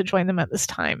unable to join them at this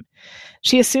time.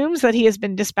 She assumes that he has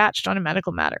been dispatched on a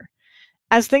medical matter.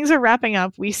 As things are wrapping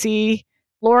up, we see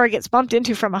Laura gets bumped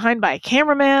into from behind by a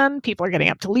cameraman. People are getting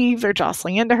up to leave. They're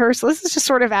jostling into her. So this is just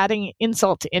sort of adding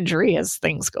insult to injury as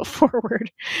things go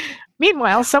forward.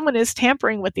 Meanwhile, someone is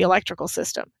tampering with the electrical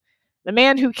system. The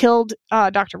man who killed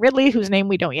Dr. Ridley, whose name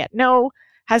we don't yet know,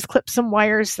 has clipped some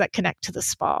wires that connect to the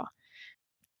spa.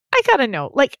 I gotta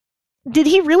know, like, did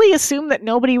he really assume that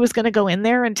nobody was going to go in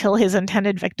there until his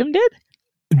intended victim did?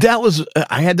 That was,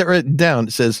 I had that written down.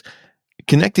 It says,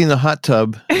 connecting the hot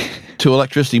tub to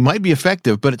electricity might be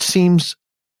effective, but it seems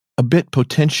a bit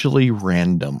potentially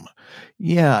random.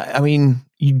 Yeah, I mean,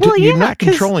 you're not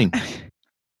controlling.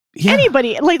 Yeah.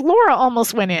 Anybody, like Laura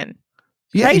almost went in.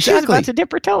 Yeah, right? Exactly. She was about to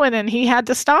dip her toe in and he had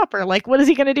to stop her. Like, what is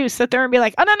he going to do? Sit there and be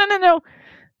like, oh, no.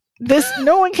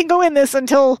 No one can go in this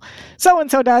until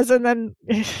so-and-so does. And then,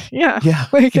 yeah.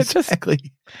 Like,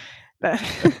 exactly. Yeah.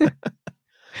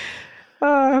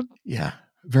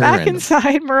 Very back random.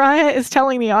 inside, Mariah is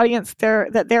telling the audience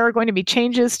that there are going to be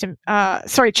chances to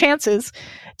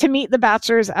meet the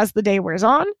bachelors as the day wears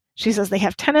on. She says they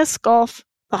have tennis, golf,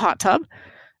 the hot tub,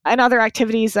 and other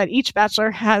activities that each bachelor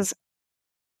has,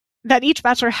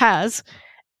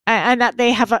 and that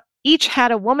they have each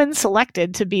had a woman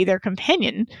selected to be their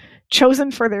companion, chosen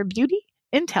for their beauty,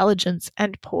 intelligence,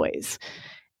 and poise.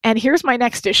 And here's my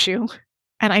next issue,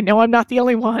 and I know I'm not the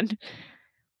only one.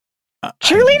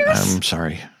 Cheerleaders? I'm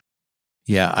sorry.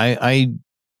 Yeah,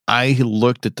 I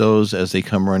looked at those as they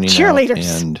come running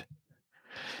cheerleaders. out,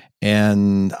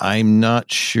 and I'm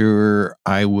not sure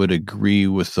I would agree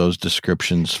with those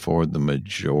descriptions for the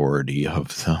majority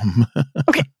of them.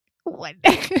 Okay. What?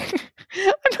 I'm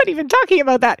not even talking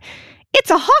about that. It's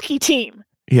a hockey team.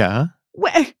 Yeah.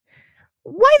 Why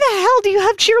the hell do you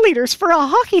have cheerleaders for a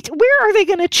hockey team? Where are they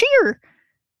going to cheer?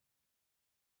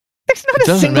 There's not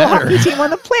a single hockey team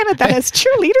on the planet that has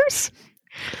cheerleaders.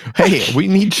 Hey, we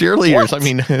need cheerleaders. What? I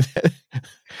mean,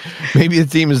 maybe the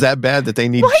team is that bad that they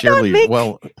need cheerleaders.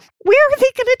 Where are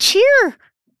they going to cheer?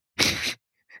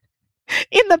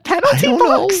 In the penalty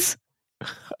box?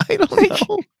 I don't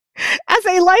know. As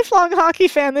a lifelong hockey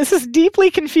fan, this is deeply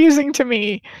confusing to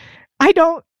me. Why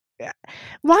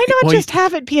not just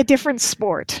have it be a different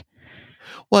sport?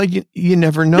 Well, you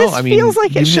never know. This feels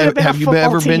like it should have been a football team.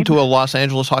 Have you ever been to a Los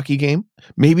Angeles hockey game?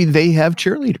 Maybe they have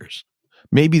cheerleaders.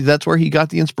 Maybe that's where he got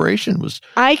the inspiration.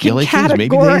 I can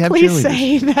categorically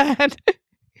say that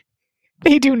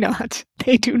they do not.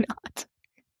 They do not.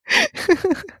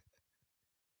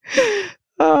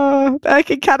 I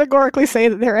can categorically say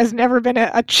that there has never been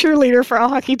a cheerleader for a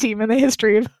hockey team in the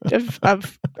history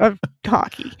of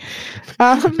hockey.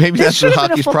 Maybe that's what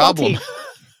hockey's problem.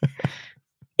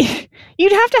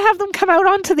 You'd have to have them come out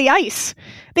onto the ice.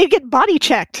 They'd get body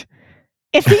checked.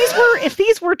 If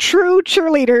these were true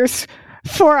cheerleaders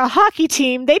for a hockey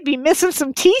team, they'd be missing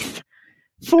some teeth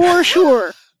for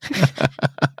sure.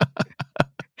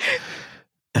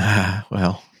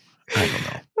 Well, I don't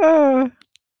know.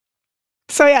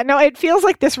 So yeah, no, it feels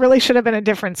like this really should have been a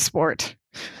different sport,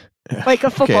 like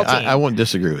a football team. I won't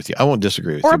disagree with you. Or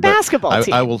a basketball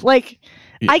team. I will.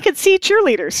 I could see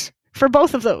cheerleaders for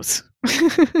both of those.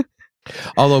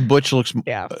 Although Butch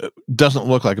doesn't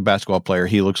look like a basketball player,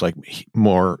 he looks like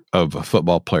more of a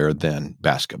football player than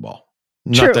basketball.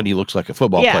 True. Not that he looks like a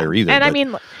football player either. And I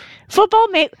mean, football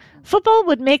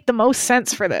would make the most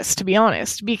sense for this, to be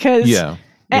honest, because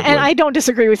and I don't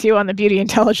disagree with you on the beauty,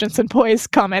 intelligence, and poise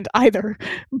comment either,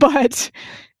 but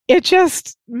it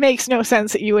just makes no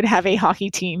sense that you would have a hockey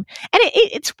team. And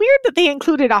it's weird that they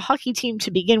included a hockey team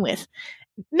to begin with.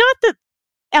 Not that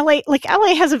LA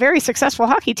has a very successful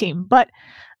hockey team, but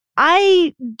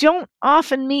I don't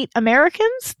often meet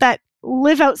Americans that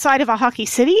live outside of a hockey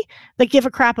city that give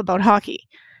a crap about hockey.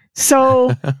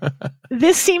 So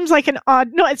this seems like an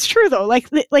odd. No, it's true though.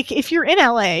 Like if you're in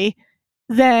LA,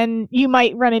 then you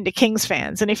might run into Kings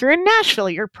fans, and if you're in Nashville,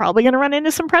 you're probably going to run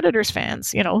into some Predators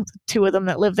fans. You know, two of them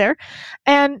that live there,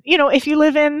 and you know if you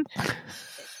live in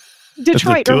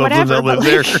Detroit or whatever.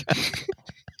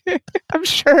 I'm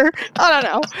sure. I don't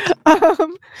know.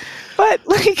 But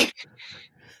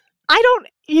I don't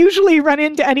usually run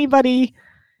into anybody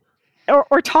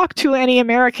or talk to any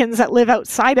Americans that live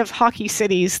outside of hockey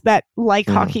cities that like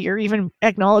hockey or even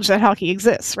acknowledge that hockey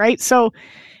exists, right? So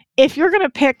if you're going to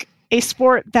pick a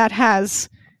sport that has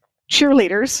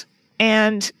cheerleaders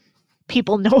and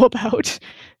people know about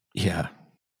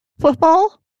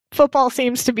football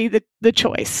seems to be the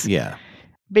choice. Yeah.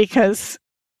 Because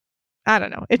I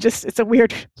don't know. It's a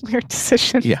weird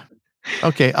decision. Yeah.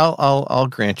 Okay. I'll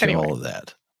grant you all of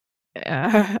that.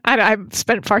 I've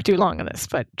spent far too long on this,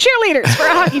 but cheerleaders for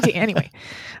a hockey team anyway.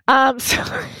 So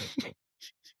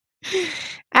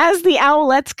as the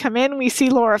Owlettes come in, we see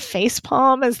Laura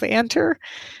facepalm as they enter,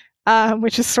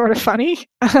 which is sort of funny.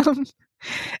 And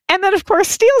then, of course,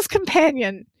 Steele's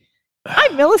companion.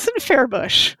 I'm Millicent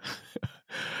Fairbush.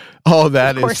 Oh,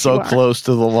 that is so close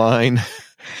to the line.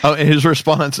 Oh, and his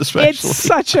response especially. It's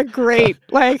such a great,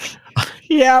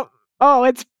 yeah, Oh,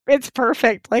 it's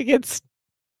perfect. Like, it's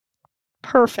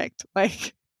perfect.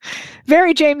 Like,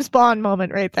 very James Bond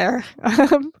moment right there.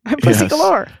 I'm Pussy Yes.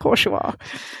 galore, of course you are.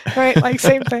 Right, like,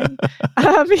 same thing.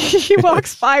 He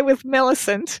walks by with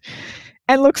Millicent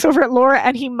and looks over at Laura,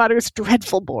 and he mutters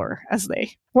 "dreadful bore" as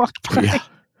they walk by. Yeah.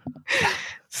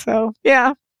 So,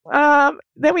 yeah.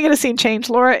 Then we get a scene change.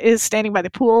 Laura is standing by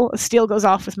the pool. Steele goes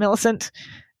off with Millicent.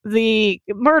 The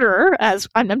murderer, as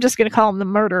I'm just going to call him the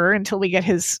murderer until we get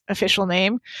his official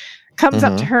name, comes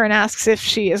up to her and asks if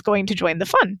she is going to join the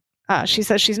fun. She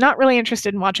says she's not really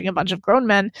interested in watching a bunch of grown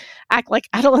men act like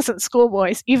adolescent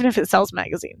schoolboys, even if it sells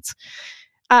magazines.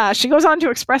 She goes on to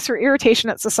express her irritation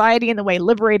at society and the way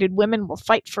liberated women will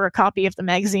fight for a copy of the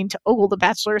magazine to ogle the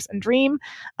bachelors and dream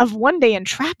of one day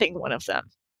entrapping one of them,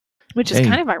 which is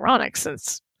kind of ironic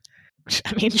since,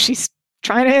 I mean, she's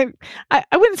trying to,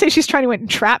 I wouldn't say she's trying to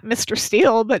entrap Mr.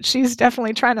 Steele, but she's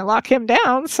definitely trying to lock him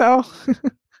down. So,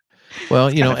 well,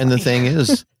 and the thing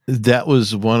is, that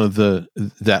was one of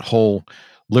that whole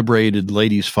liberated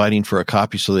ladies fighting for a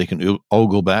copy so they can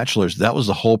ogle bachelors. That was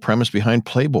the whole premise behind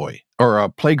Playboy or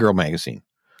Playgirl magazine.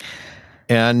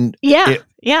 And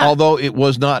although it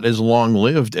was not as long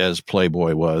lived as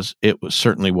Playboy was, it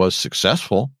certainly was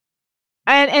successful.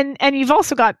 And you've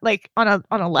also got, like, on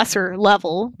a lesser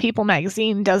level, People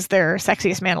magazine does their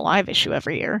Sexiest Man Alive issue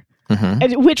every year,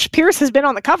 which Pierce has been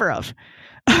on the cover of.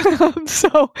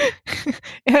 So,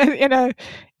 in a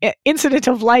incident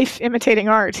of life imitating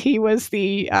art, he was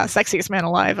the Sexiest Man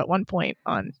Alive at one point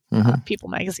on People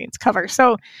magazine's cover.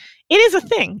 So it is a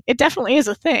thing. It definitely is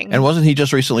a thing. And wasn't he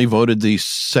just recently voted the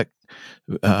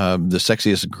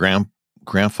sexiest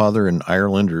grandfather in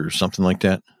Ireland or something like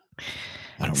that?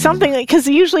 Something like, because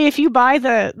usually if you buy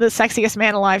the Sexiest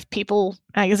Man Alive People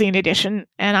magazine edition,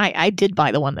 and I did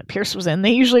buy the one that Pierce was in, they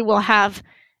usually will have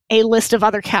a list of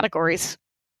other categories,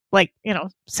 like,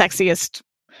 sexiest,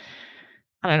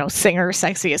 I don't know, singer,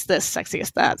 sexiest this,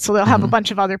 sexiest that. So they'll have a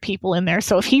bunch of other people in there.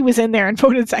 So if he was in there and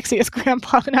voted sexiest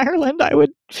grandpa in Ireland, I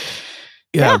would.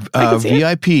 Yeah,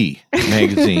 VIP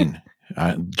magazine.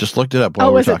 I just looked it up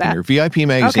while we're talking here. VIP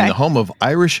magazine, the home of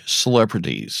Irish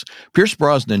celebrities. Pierce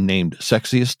Brosnan named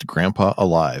sexiest grandpa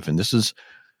alive. And this is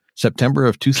September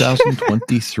of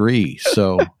 2023.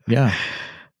 So, yeah.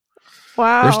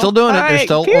 Wow. They're still doing it. They're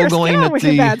still ogling at with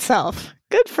your bad self.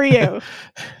 Good for you.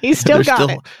 He's still got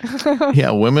it.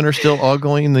 Yeah, women are still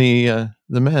ogling the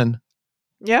men.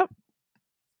 Yep.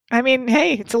 I mean,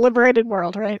 hey, it's a liberated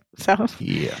world, right? So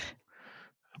yeah.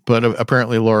 But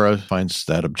apparently Laura finds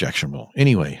that objectionable.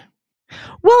 Anyway.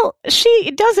 Well,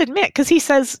 she does admit, because he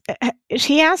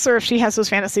asks her if she has those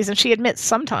fantasies, and she admits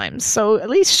sometimes. So at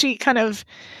least she kind of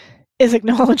is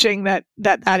acknowledging that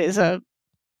is a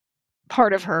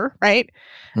part of her, right?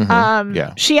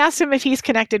 Yeah. She asks him if he's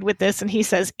connected with this, and he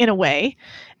says, in a way.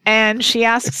 And she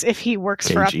asks if he works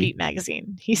for Upbeat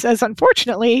magazine. He says,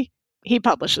 unfortunately, he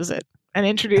publishes it and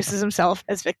introduces himself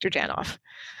as Victor Janoff.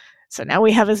 So now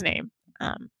we have his name.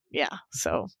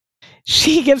 So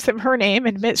she gives him her name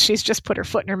and admits she's just put her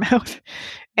foot in her mouth.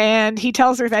 And he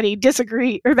tells her that he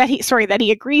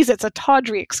agrees it's a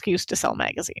tawdry excuse to sell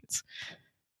magazines.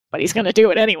 But he's going to do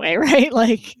it anyway, right?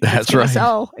 Like, that's right.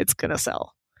 It's going to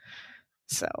sell.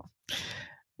 So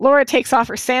Laura takes off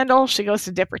her sandal. She goes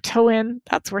to dip her toe in.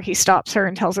 That's where he stops her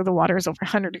and tells her the water is over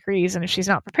 100 degrees. And if she's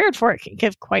not prepared for it, it can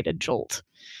give quite a jolt.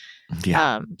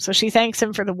 Yeah. So she thanks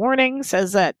him for the warning,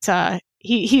 says that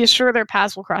he is sure their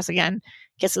paths will cross again,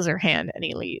 kisses her hand, and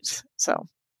he leaves. So,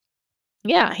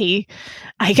 yeah, he,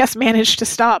 I guess, managed to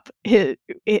stop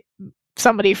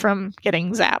somebody from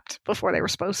getting zapped before they were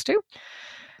supposed to.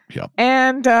 Yep.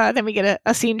 And then we get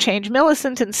a scene change.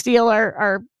 Millicent and Steele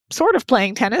are sort of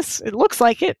playing tennis. It looks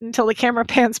like it until the camera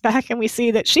pans back and we see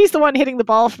that she's the one hitting the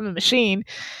ball from the machine.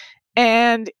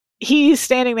 And he's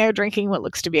standing there drinking what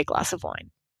looks to be a glass of wine.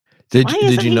 Did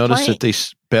you notice that they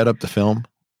sped up the film?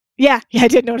 Yeah, I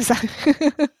did notice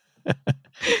that.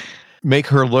 Make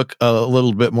her look a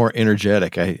little bit more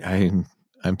energetic. I'm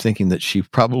thinking that she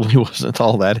probably wasn't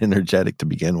all that energetic to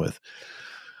begin with.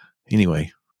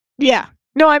 Anyway. Yeah.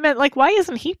 No, I meant, like, why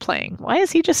isn't he playing? Why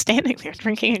is he just standing there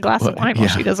drinking a glass of wine while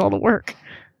she does all the work?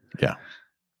 Yeah.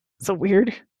 It's a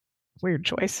weird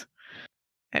choice.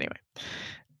 Anyway.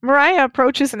 Mariah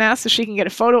approaches and asks if she can get a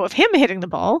photo of him hitting the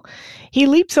ball. He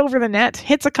leaps over the net,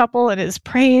 hits a couple, and is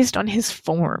praised on his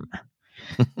form.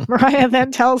 Mariah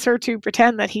then tells her to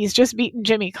pretend that he's just beaten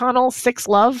Jimmy Connell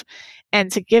 6-love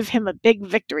and to give him a big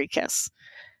victory kiss.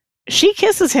 She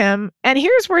kisses him, and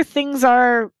here's where things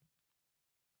are...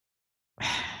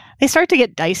 They start to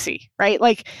get dicey, right?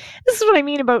 Like, this is what I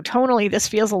mean about tonally this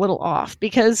feels a little off,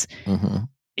 because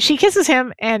she kisses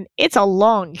him, and it's a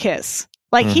long kiss.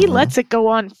 Like, he lets it go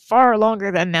on far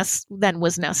longer than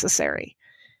was necessary.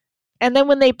 And then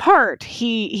when they part,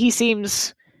 he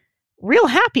seems real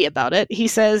happy about it. He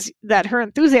says that her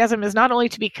enthusiasm is not only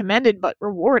to be commended, but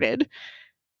rewarded.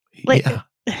 Like,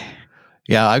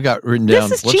 yeah, I've got written down,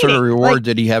 what cheating. sort of reward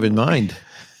did he have in mind?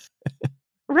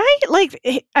 Right? Like,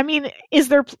 I mean,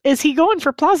 is he going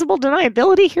for plausible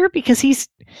deniability here? Because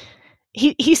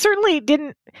he certainly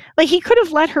didn't, like, he could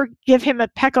have let her give him a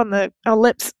peck on the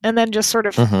lips and then just sort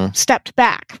of stepped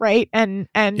back, right? And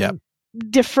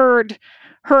deferred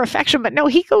her affection. But no,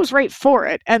 he goes right for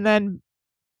it and then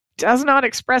does not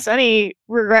express any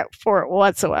regret for it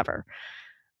whatsoever.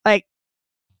 Like,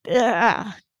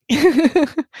 I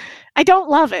don't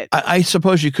love it. I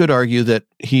suppose you could argue that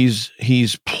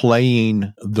he's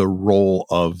playing the role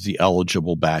of the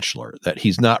eligible bachelor, that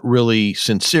he's not really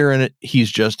sincere in it.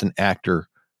 He's just an actor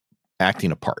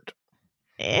acting a part.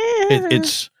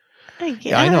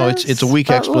 I know it's a weak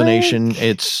explanation.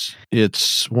 Like,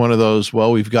 it's one of those,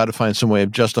 well, we've got to find some way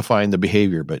of justifying the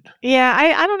behavior, but yeah,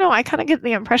 I don't know. I kind of get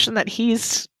the impression that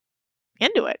he's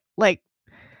into it. Like,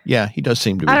 yeah, he does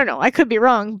seem to be. I don't know. I could be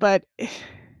wrong, but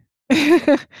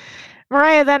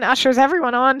Mariah then ushers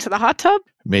everyone on to the hot tub.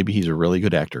 Maybe he's a really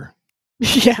good actor.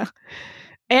 Yeah.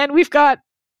 And we've got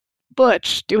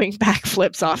Butch doing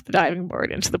backflips off the diving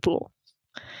board into the pool.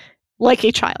 Like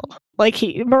a child.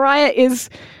 Mariah is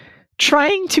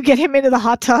trying to get him into the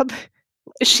hot tub.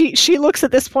 She looks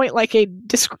at this point like a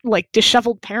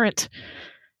disheveled parent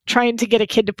trying to get a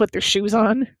kid to put their shoes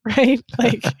on, right?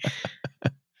 Like,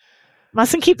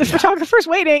 mustn't keep the photographers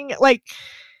waiting. Like,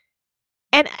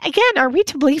 and again, are we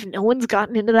to believe no one's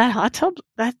gotten into that hot tub?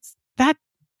 I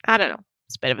don't know.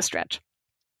 It's a bit of a stretch.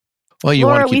 Well, you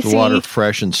want to keep the water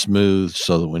fresh and smooth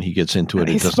so that when he gets into it,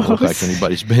 it doesn't look like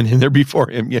anybody's been in there before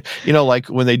him. You know, like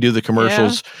when they do the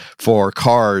commercials for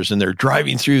cars and they're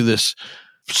driving through this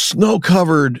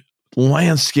snow-covered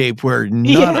landscape where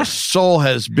not a soul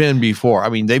has been before. I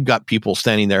mean, they've got people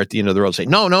standing there at the end of the road saying,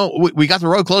 no, we got the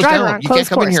road closed down. You can't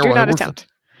come in here. Do not attempt.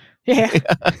 Yeah.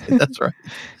 That's right.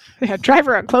 Yeah,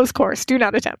 driver on closed course. Do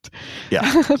not attempt.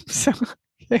 Yeah.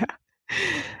 Yeah.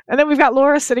 And then we've got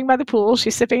Laura sitting by the pool.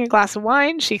 She's sipping a glass of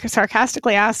wine. She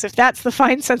sarcastically asks if that's the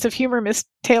fine sense of humor Miss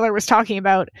Taylor was talking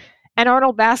about. And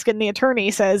Arnold Baskin, the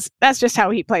attorney, says that's just how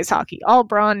he plays hockey. All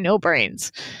brawn, no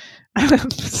brains.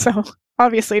 So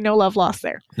obviously no love lost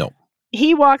there. No.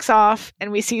 He walks off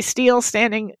and we see Steele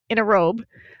standing in a robe.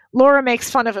 Laura makes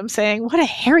fun of him, saying, "What a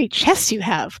hairy chest you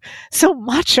have. So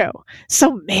macho,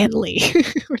 so manly,"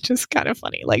 which is kind of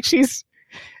funny. Like, she's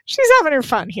having her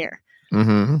fun here.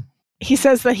 Mm-hmm. He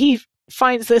says that he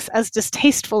finds this as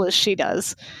distasteful as she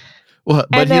does. Well,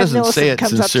 but he doesn't say it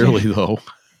sincerely, though.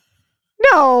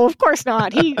 No, of course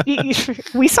not.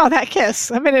 We saw that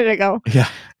kiss a minute ago. Yeah.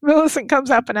 Millicent comes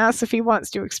up and asks if he wants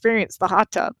to experience the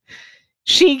hot tub.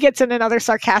 She gets in another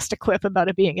sarcastic quip about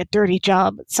it being a dirty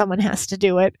job, but someone has to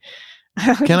do it.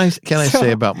 Can I say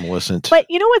about Millicent? But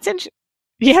you know what's interesting?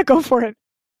 Yeah, go for it.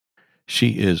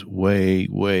 She is way,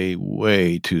 way,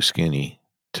 way too skinny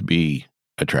to be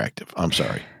attractive. I'm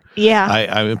sorry. Yeah.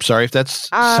 I'm sorry if that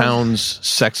sounds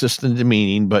sexist and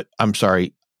demeaning, but I'm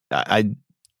sorry.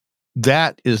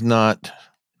 That is not.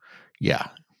 Yeah.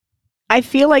 I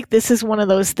feel like this is one of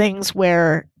those things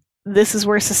where this is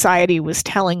where society was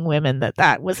telling women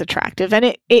that was attractive.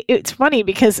 And it's funny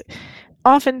because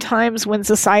oftentimes when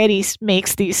society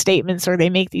makes these statements, or they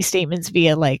make these statements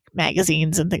via like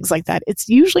magazines and things like that, it's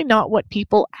usually not what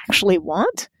people actually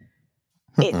want.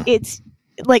 It's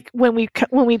like when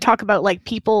we talk about like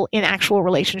people in actual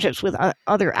relationships with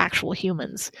other actual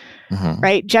humans,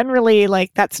 right? Generally,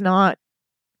 like that's not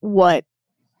what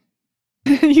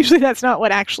usually that's not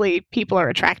what actually people are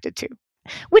attracted to.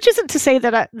 Which isn't to say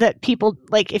that people,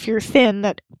 like, if you're thin,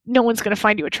 that no one's going to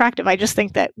find you attractive. I just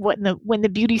think that when the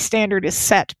beauty standard is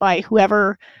set by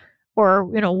whoever, or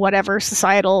whatever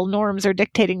societal norms are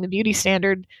dictating the beauty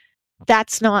standard,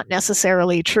 that's not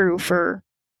necessarily true for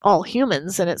all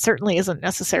humans, and it certainly isn't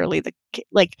necessarily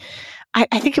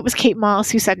I think it was Kate Moss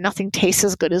who said nothing tastes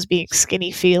as good as being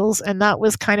skinny feels, and that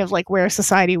was kind of like where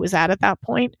society was at that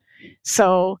point.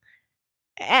 So.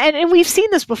 And we've seen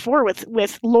this before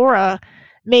with Laura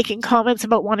making comments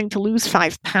about wanting to lose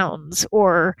 5 pounds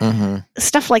or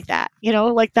stuff like that.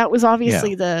 Like that was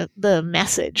obviously the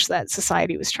message that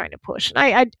society was trying to push.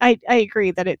 And I agree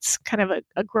that it's kind of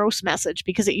a gross message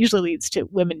because it usually leads to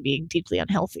women being deeply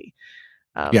unhealthy.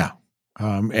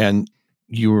 And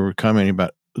you were commenting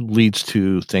about leads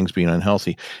to things being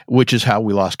unhealthy, which is how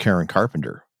we lost Karen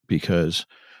Carpenter, because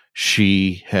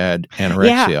she had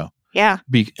anorexia. Yeah.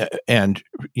 And,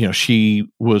 she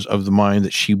was of the mind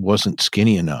that she wasn't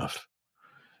skinny enough.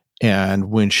 And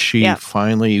when she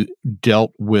finally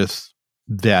dealt with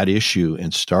that issue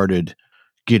and started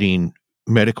getting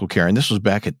medical care, and this was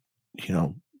back at,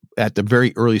 at the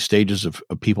very early stages of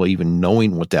people even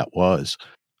knowing what that was,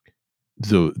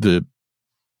 the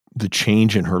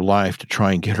change in her life to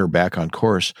try and get her back on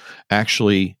course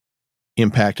actually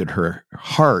impacted her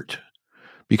heart,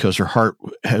 because her heart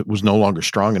was no longer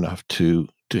strong enough to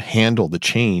handle the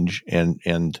change,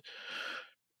 and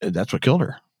that's what killed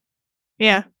her.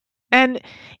 Yeah. And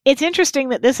it's interesting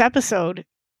that this episode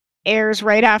airs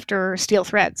right after Steel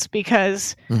Threads,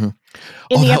 because in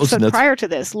the episode prior to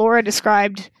this, Laura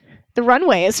described the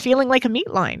runway as feeling like a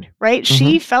meat line, right?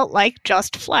 She felt like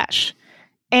just flesh.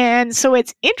 And so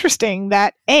it's interesting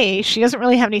that she doesn't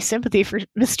really have any sympathy for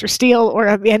Mr. Steele or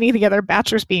any of the other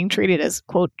bachelors being treated as,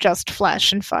 quote, just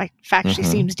flesh. In fact, she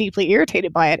seems deeply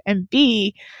irritated by it. And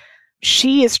B,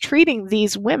 she is treating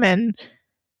these women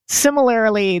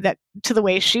similarly to the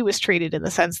way she was treated, in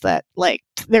the sense that, like,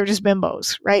 they're just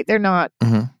bimbos, right? They're not.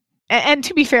 And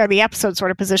to be fair, the episode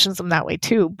sort of positions them that way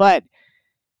too. But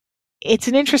it's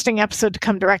an interesting episode to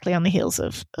come directly on the heels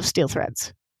of Steel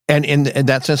Threads. And in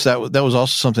that sense, that was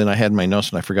also something I had in my notes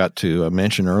and I forgot to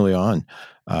mention early on,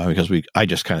 because I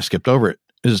just kind of skipped over it,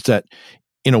 is that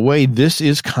in a way, this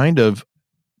is kind of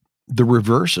the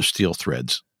reverse of Steel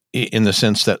Threads, in the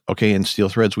sense that, okay, in Steel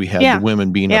Threads, we had the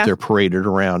women being up there paraded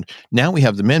around. Now we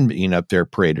have the men being up there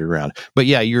paraded around. But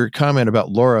yeah, your comment about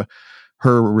Laura,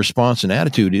 her response and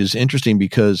attitude is interesting,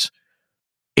 because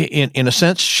in a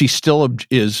sense, she still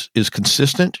is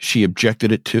consistent. She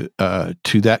objected it to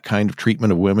that kind of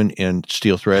treatment of women in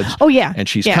Steel Threads. Oh yeah, and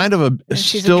she's kind of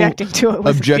still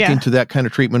objecting to that kind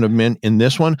of treatment of men in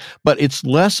this one. But it's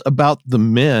less about the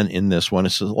men in this one.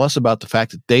 It's less about the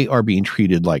fact that they are being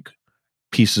treated like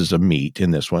pieces of meat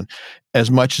in this one, as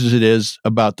much as it is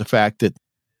about the fact that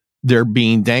they're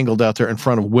being dangled out there in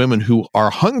front of women who are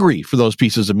hungry for those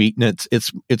pieces of meat. And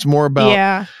it's more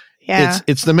about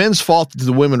it's the men's fault that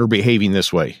the women are behaving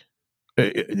this way.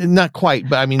 Not quite,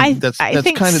 but I mean, that's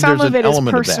think kind of, some there's of an it is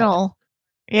element personal. of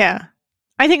that. Yeah.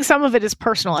 I think some of it is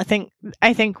personal.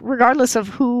 I think regardless of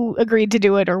who agreed to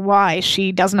do it or why,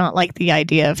 she does not like the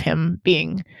idea of him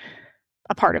being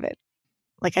a part of it.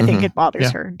 Like, I think it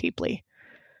bothers her deeply.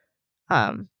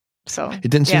 So it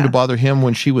didn't seem to bother him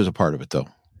when she was a part of it, though.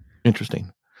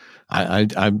 Interesting.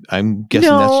 I'm guessing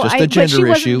that's just a gender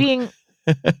issue.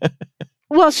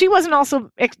 Well, she wasn't also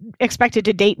expected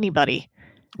to date anybody.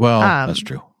 Well, that's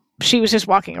true. She was just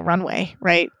walking a runway,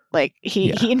 right? Like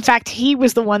he in fact, he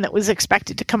was the one that was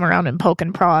expected to come around and poke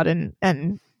and prod and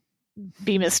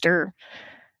be Mr.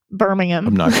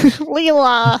 Birmingham.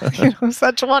 Leela,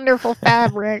 such wonderful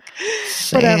fabric.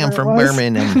 Sam from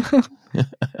Birmingham.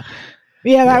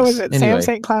 Yeah, that was it. Anyway. Sam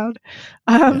St. Cloud.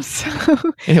 So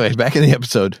anyway, back in the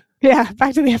episode. Yeah,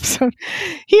 back to the episode.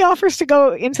 He offers to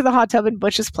go into the hot tub in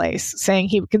Butch's place, saying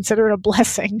he would consider it a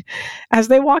blessing. As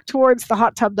they walk towards the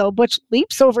hot tub, though, Butch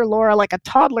leaps over Laura like a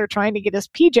toddler trying to get his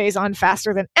PJs on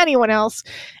faster than anyone else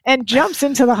and jumps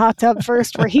into the hot tub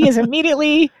first, where he is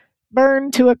immediately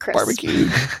burned to a crisp.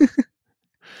 Barbecued.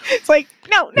 It's like,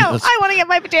 no, I want to get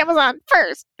my pajamas on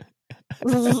first.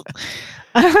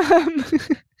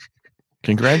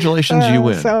 Congratulations, you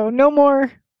win. So no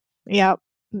more. Yep.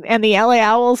 And the LA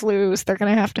Owls lose. They're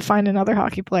going to have to find another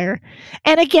hockey player.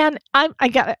 And again, I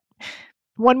got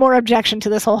one more objection to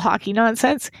this whole hockey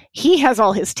nonsense. He has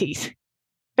all his teeth.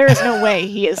 There is no way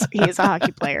he is a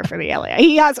hockey player for the LA.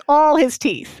 He has all his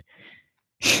teeth.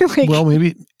 Well,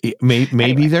 maybe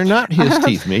anyway. They're not his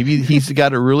teeth. Maybe he's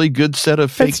got a really good set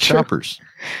of fake choppers.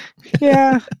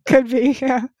 Yeah, could be.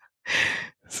 Yeah.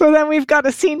 So then we've got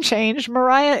a scene change.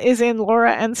 Mariah is in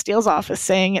Laura and Steele's office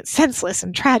saying it's senseless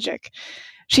and tragic.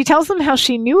 She tells them how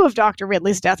she knew of Dr.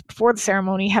 Ridley's death before the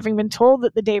ceremony, having been told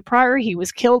that the day prior he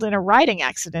was killed in a riding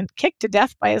accident, kicked to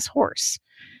death by his horse.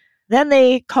 Then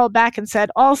they called back and said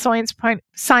all signs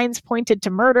pointed to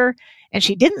murder, and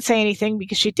she didn't say anything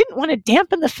because she didn't want to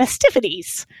dampen the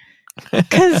festivities.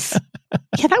 Because,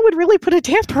 that would really put a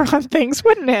damper on things,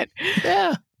 wouldn't it?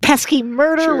 Yeah. Pesky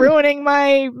murder ruining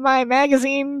my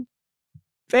magazine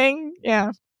thing.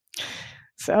 Yeah.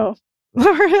 So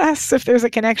Laura asks if there's a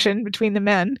connection between the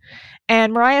men,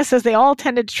 and Mariah says they all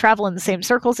tended to travel in the same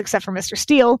circles except for Mr.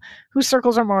 Steele, whose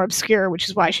circles are more obscure, which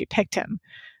is why she picked him.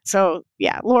 So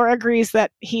yeah, Laura agrees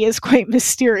that he is quite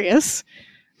mysterious.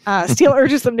 Steele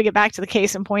urges them to get back to the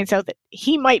case and points out that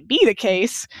he might be the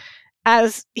case,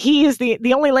 as he is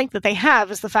the only link that they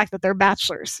have is the fact that they're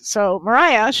bachelors. So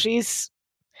Mariah, she's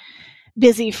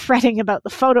busy fretting about the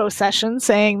photo session,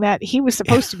 saying that he was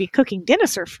supposed to be cooking dinner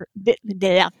for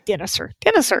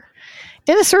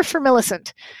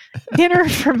Millicent. Dinner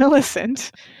for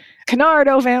Millicent. Canard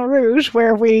au Vin Rouge,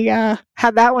 where we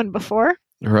had that one before.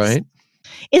 Right.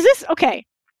 Is this okay?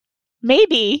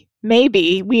 Maybe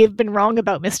we have been wrong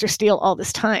about Mr. Steele all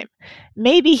this time.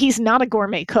 Maybe he's not a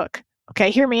gourmet cook.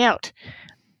 Okay, hear me out.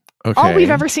 Okay. All we've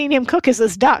ever seen him cook is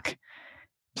this duck,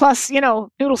 plus,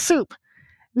 noodle soup.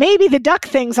 Maybe the duck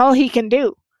thing's all he can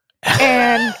do.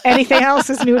 And anything else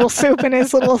is noodle soup in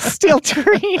his little steel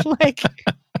tureen. Like,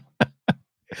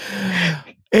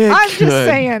 I'm just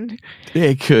saying.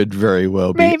 It could very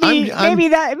well be.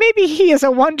 Maybe he is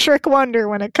a one-trick wonder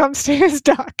when it comes to his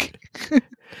duck.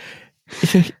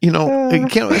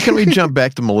 Can we jump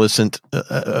back to Millicent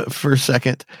for a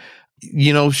second?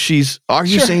 Are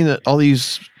you saying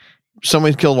that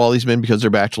someone killed all these men because they're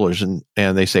bachelors, and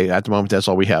they say at the moment that's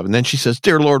all we have, and then she says,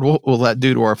 "Dear Lord, what will that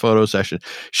do to our photo session?"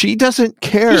 She doesn't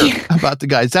care about the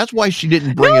guys. That's why she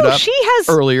didn't bring it up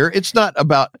earlier. It's not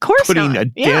about putting a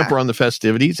damper on the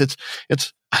festivities. It's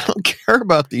I don't care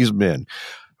about these men.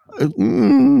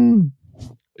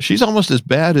 She's almost as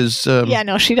bad as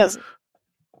no, she doesn't.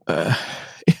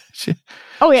 She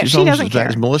doesn't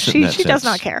care. She does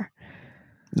not care.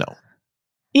 No.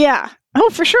 Yeah. Oh,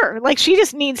 for sure. Like, she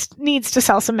just needs to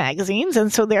sell some magazines,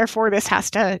 and so therefore this has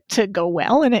to go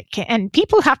well, and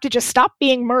people have to just stop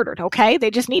being murdered. Okay, they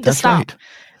just need to stop. Right.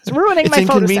 It's ruining my photo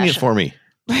session. It's inconvenient for me.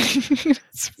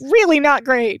 It's really not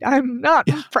great. I'm not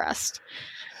impressed.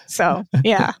 So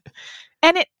yeah,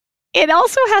 and it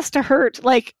also has to hurt.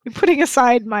 Like, putting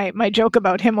aside my joke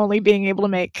about him only being able to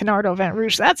make Canard au Vin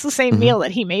Rouge, that's the same meal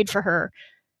that he made for her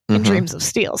in Dreams of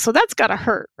Steel. So that's gotta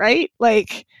hurt, right?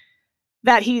 Like,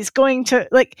 that he's going to,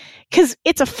 like, because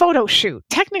it's a photo shoot.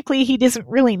 Technically, he doesn't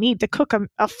really need to cook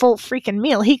a full freaking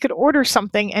meal. He could order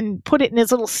something and put it in his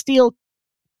little steel,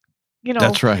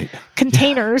 that's right,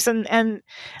 containers, and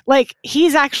like,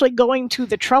 he's actually going to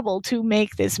the trouble to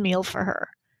make this meal for her.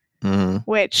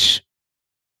 Which,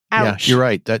 ouch. Yeah, you're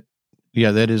right. That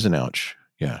is an ouch.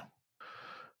 Yeah,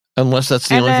 unless that's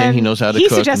the only thing he knows how to cook.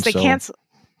 He suggests they cancel.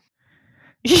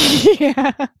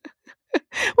 Yeah.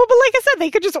 Well, but like I said,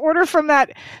 they could just order from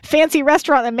that fancy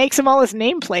restaurant that makes him all his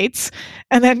nameplates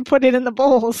and then put it in the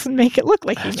bowls and make it look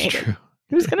like he made it.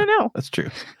 Who's going to know? That's true.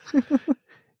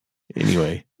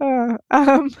 Anyway.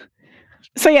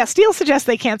 So yeah, Steele suggests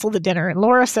they cancel the dinner, and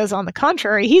Laura says, on the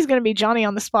contrary, he's going to be Johnny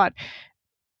on the spot.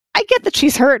 I get that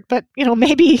she's hurt, but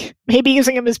maybe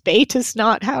using him as bait is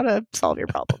not how to solve your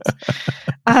problems.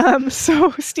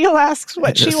 So Steele asks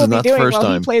what she will be doing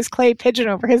while he plays clay pigeon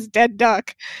over his dead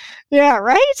duck. Yeah,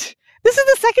 right? This is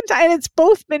the second time, and it's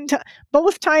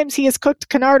both times he has cooked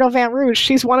Canard au Vin Rouge.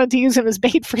 She's wanted to use him as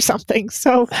bait for something.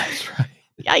 So that's right.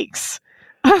 Yikes.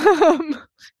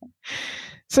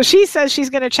 So she says she's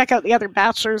going to check out the other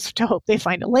bachelors to hope they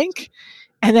find a link.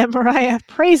 And then Mariah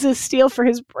praises Steele for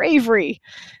his bravery,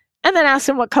 and then asks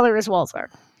him what color his walls are.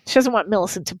 She doesn't want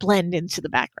Millicent to blend into the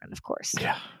background, of course.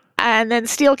 Yeah. And then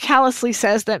Steele callously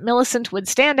says that Millicent would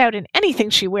stand out in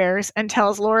anything she wears, and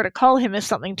tells Laura to call him if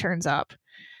something turns up.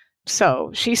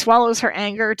 So she swallows her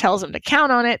anger, tells him to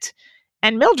count on it,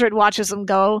 and Mildred watches them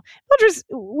go.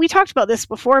 We talked about this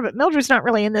before, but Mildred's not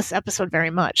really in this episode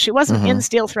very much. She wasn't in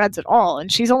Steel Threads at all,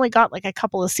 and she's only got like a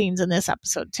couple of scenes in this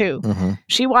episode too.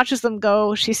 She watches them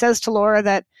go. She says to Laura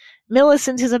that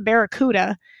Millicent is a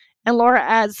barracuda, and Laura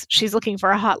adds she's looking for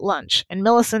a hot lunch. And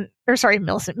Mildred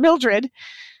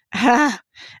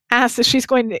asks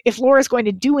if Laura's going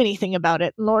to do anything about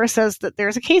it, and Laura says that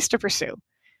there's a case to pursue.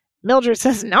 Mildred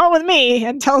says, "Not with me,"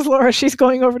 and tells Laura she's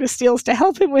going over to Steele's to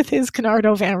help him with his Canard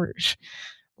au Vin Rouge.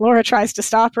 Laura tries to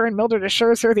stop her, and Mildred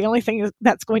assures her the only thing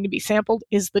that's going to be sampled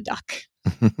is the duck.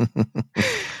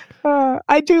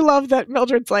 I do love that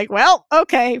Mildred's like, well,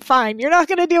 okay, fine. You're not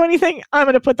going to do anything. I'm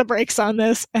going to put the brakes on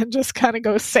this, and just kind of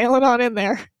go sailing on in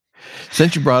there.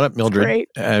 Since you brought up Mildred,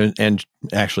 and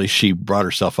actually she brought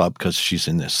herself up because she's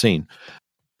in this scene,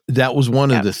 that was one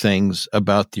of the things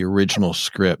about the original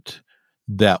script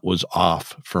that was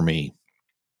off for me.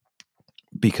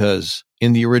 Because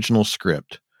in the original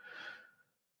script,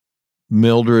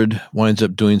 Mildred winds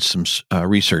up doing some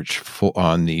research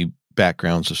on the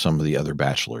backgrounds of some of the other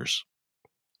bachelors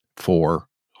for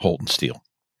Holt and Steele.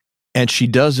 And she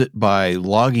does it by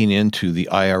logging into the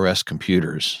IRS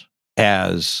computers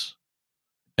as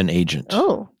an agent.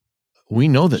 Oh. We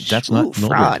know that that's not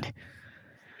fraud.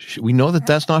 We know that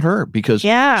that's not her, because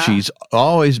she's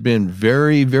always been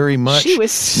very, very much. She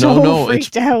was so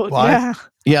freaked out.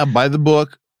 By the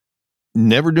book,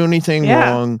 never do anything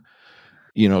wrong,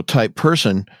 type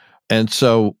person. And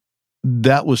so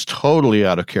that was totally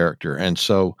out of character. And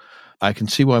so I can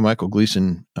see why Michael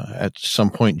Gleason at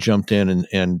some point jumped in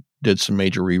and did some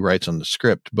major rewrites on the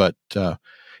script. But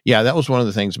Yeah, that was one of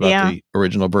the things about the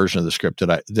original version of the script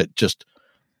that just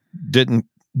didn't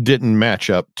match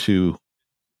up to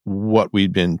what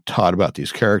we'd been taught about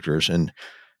these characters. And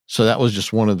so that was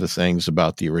just one of the things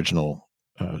about the original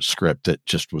script that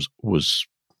just was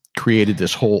created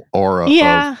this whole aura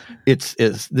of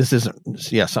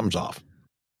something's off.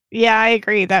 Yeah, I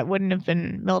agree. That wouldn't have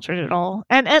been Mildred at all.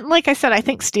 And like I said, I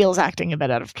think Steele's acting a bit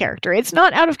out of character. It's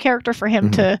not out of character for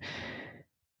him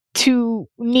to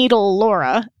needle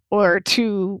Laura or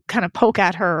to kind of poke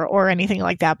at her or anything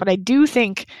like that. But I do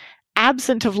think,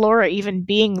 absent of Laura even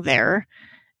being there,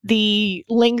 the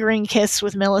lingering kiss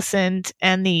with Millicent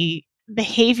and the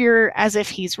behavior as if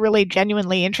he's really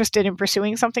genuinely interested in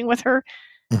pursuing something with her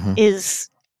is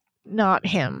not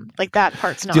him. Like, that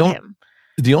part's not him.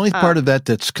 The only part of that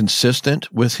that's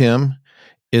consistent with him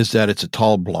is that it's a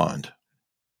tall blonde.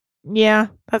 Yeah,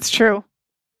 that's true.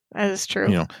 That is true.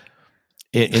 You know,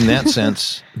 in that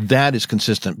sense, that is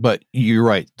consistent. But you're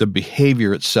right. The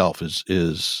behavior itself is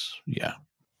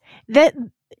that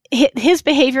his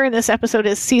behavior in this episode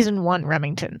is season 1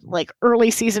 Remington, like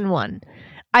early season 1.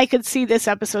 I could see this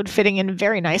episode fitting in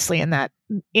very nicely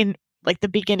in like the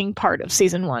beginning part of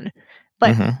season 1.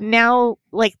 But now,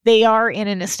 like, they are in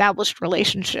an established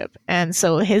relationship, and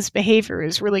so his behavior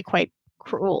is really quite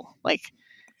cruel. Like,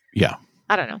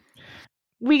 I don't know.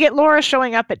 We get Laura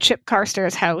showing up at Chip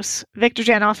Carstairs' house. Victor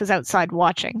Janoff is outside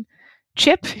watching.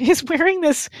 Chip is wearing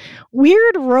this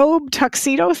weird robe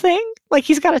tuxedo thing. Like,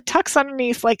 he's got a tux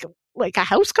underneath, like a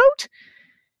house coat.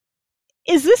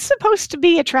 Is this supposed to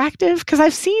be attractive? Because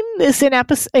I've seen this in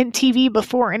TV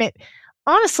before, and it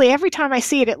honestly, every time I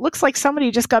see it, it looks like somebody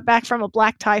just got back from a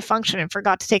black tie function and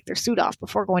forgot to take their suit off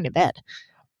before going to bed.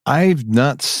 I've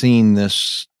not seen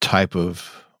this type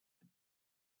of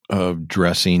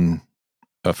dressing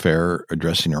affair, or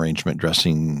dressing arrangement,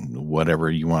 dressing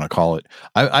whatever you want to call it.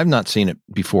 I've not seen it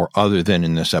before, other than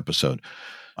in this episode.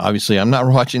 Obviously, I'm not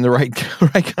watching the right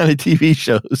kind of TV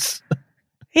shows.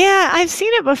 Yeah, I've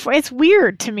seen it before. It's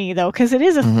weird to me, though, because it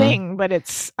is a thing, but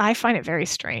I find it very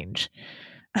strange.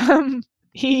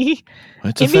 He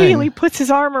immediately puts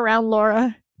his arm around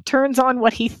Laura, turns on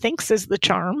what he thinks is the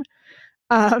charm.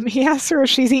 He asks her if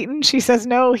she's eaten. She says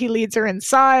no. He leads her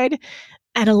inside.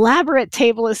 An elaborate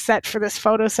table is set for this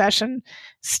photo session.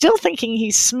 Still thinking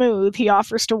he's smooth, he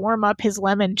offers to warm up his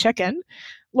lemon chicken.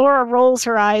 Laura rolls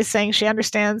her eyes, saying she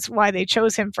understands why they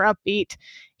chose him for Upbeat.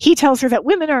 He tells her that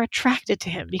women are attracted to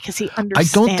him because he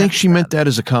understands. I don't think she meant that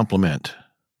as a compliment.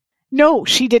 No,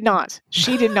 she did not.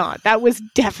 She did not. That was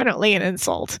definitely an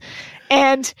insult.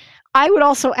 And I would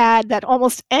also add that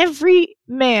almost every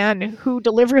man who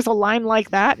delivers a line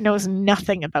like that knows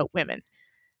nothing about women.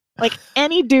 Like,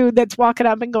 any dude that's walking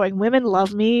up and going, women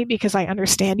love me because I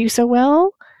understand you so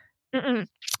well.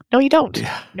 No, you don't.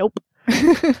 Yeah. Nope.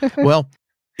 Well,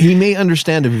 he may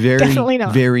understand a very,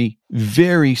 very,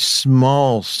 very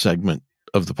small segment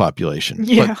of the population.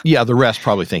 Yeah. But the rest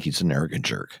probably think he's an arrogant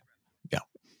jerk.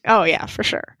 Oh, yeah, for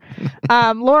sure.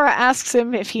 Laura asks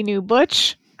him if he knew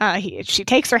Butch. She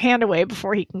takes her hand away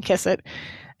before he can kiss it.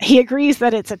 He agrees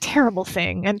that it's a terrible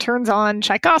thing and turns on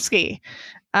Tchaikovsky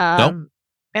and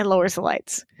lowers the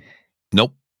lights.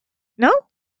 Nope. No?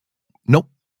 Nope.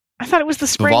 I thought it was the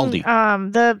spring. Vivaldi.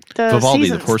 The Vivaldi,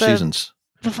 seasons, the Four Seasons.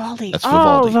 Vivaldi. That's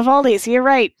Vivaldi. Oh, Vivaldi's. You're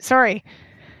right. Sorry.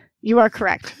 You are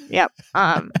correct. Yep.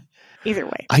 Either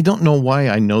way. I don't know why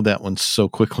I know that one so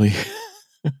quickly.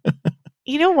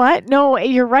 You know what? No,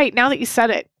 you're right. Now that you said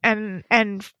it,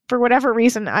 and for whatever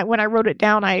reason, when I wrote it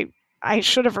down, I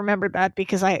should have remembered that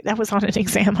because that was on an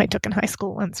exam I took in high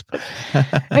school once. But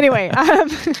anyway,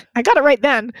 I got it right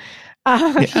then.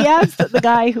 He adds that the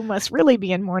guy who must really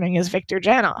be in mourning is Victor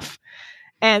Janoff,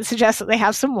 and suggests that they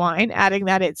have some wine, adding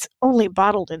that it's only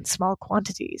bottled in small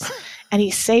quantities, and he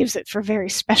saves it for very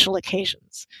special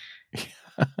occasions.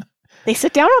 They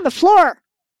sit down on the floor.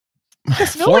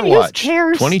 Because no one used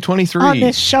chairs 2023 on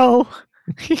this show.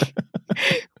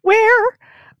 Where?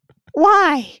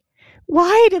 Why?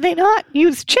 Why do they not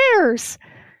use chairs?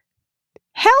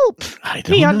 Help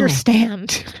me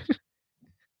understand.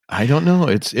 I don't know.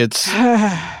 It's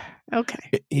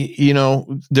okay. You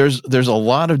know, there's a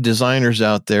lot of designers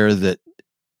out there that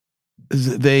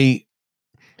they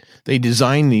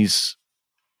design these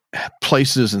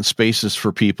places and spaces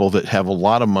for people that have a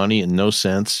lot of money and no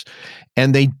sense,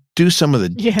 and they do some of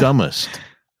the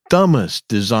dumbest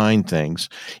design things,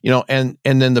 you know, and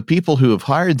then the people who have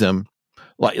hired them,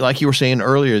 like you were saying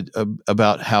earlier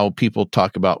about how people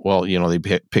talk about, well, you know, they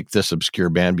pick this obscure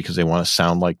band because they want to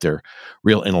sound like they're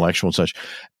real intellectual and such.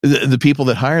 The people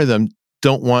that hire them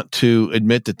don't want to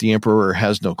admit that the emperor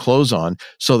has no clothes on.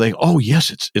 So they, oh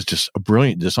yes, it's just a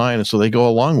brilliant design. And so they go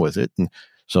along with it. And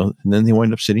So and then they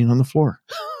wind up sitting on the floor.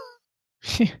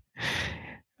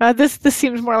 This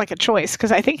seems more like a choice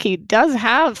because I think he does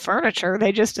have furniture.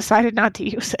 They just decided not to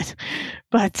use it.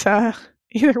 But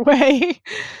either way,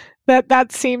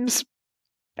 that seems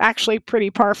actually pretty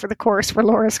par for the course where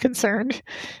Laura's concerned.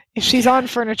 If she's on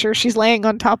furniture, she's laying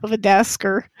on top of a desk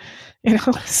or,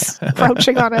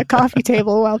 crouching on a coffee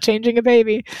table while changing a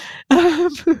baby.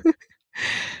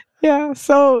 Yeah,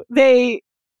 so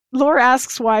Laura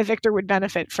asks why Victor would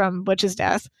benefit from Butch's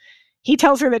death. He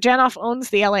tells her that Janoff owns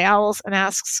the LA Owls and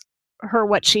asks her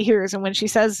what she hears. And when she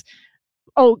says,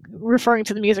 referring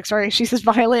to the music, she says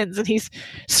violins, and he's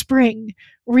spring,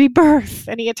 rebirth,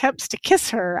 and he attempts to kiss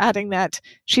her, adding that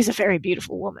she's a very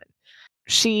beautiful woman.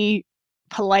 She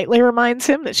politely reminds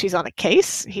him that she's on a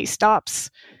case. He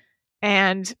stops,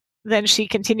 and then she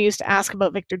continues to ask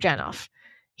about Victor Janoff.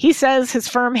 He says his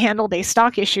firm handled a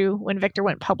stock issue when Victor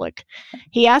went public.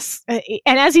 He asks, and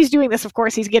as he's doing this, of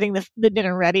course, he's getting the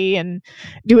dinner ready and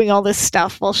doing all this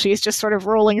stuff while she's just sort of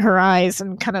rolling her eyes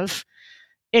and kind of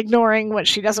ignoring what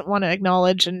she doesn't want to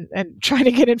acknowledge and trying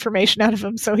to get information out of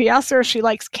him. So he asks her if she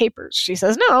likes capers. She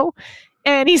says no,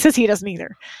 and he says he doesn't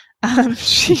either.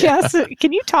 She asks,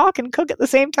 can you talk and cook at the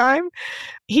same time?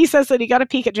 He says that he got a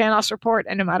peek at Janoff's report,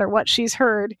 and no matter what she's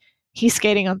heard, he's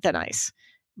skating on thin ice.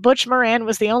 Butch Moran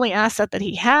was the only asset that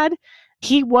he had.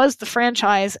 He was the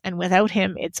franchise, and without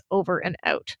him, it's over and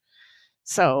out.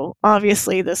 So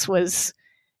obviously this was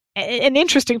an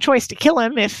interesting choice to kill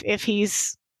him if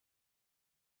he's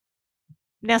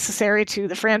necessary to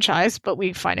the franchise, but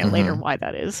we find out later why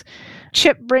that is.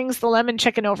 Chip brings the lemon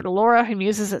chicken over to Laura, who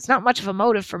muses it's not much of a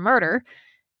motive for murder.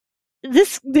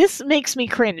 This makes me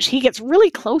cringe. He gets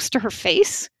really close to her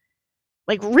face,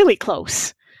 like really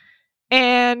close,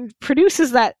 and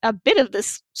produces a bit of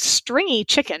this stringy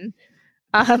chicken,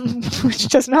 which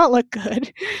does not look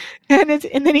good. And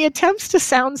then he attempts to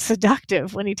sound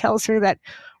seductive when he tells her that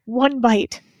one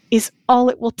bite is all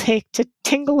it will take to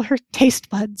tingle her taste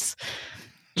buds.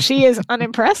 She is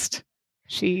unimpressed.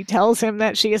 She tells him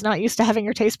that she is not used to having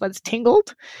her taste buds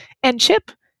tingled. And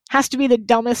Chip has to be the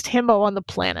dumbest himbo on the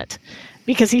planet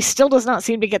because he still does not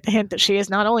seem to get the hint that she is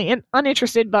not only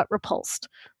uninterested but repulsed.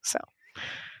 So,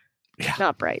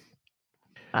 not bright.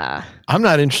 I'm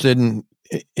not interested in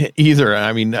either.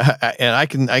 I mean, and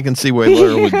I can see why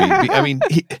Laura would be. I mean,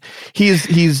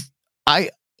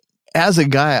 as a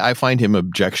guy, I find him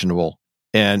objectionable,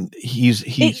 and he's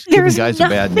giving guys a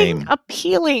bad name.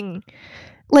 Appealing,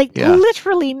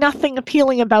 literally nothing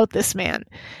appealing about this man.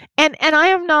 And I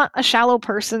am not a shallow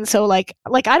person, so like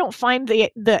I don't find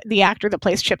the actor that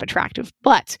plays Chip attractive,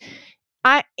 but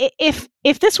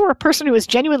if this were a person who was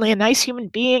genuinely a nice human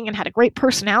being and had a great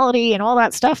personality and all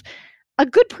that stuff, a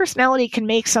good personality can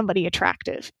make somebody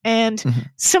attractive. And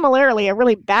similarly, a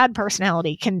really bad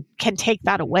personality can take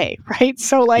that away, right?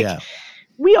 So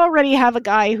we already have a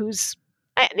guy he's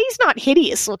not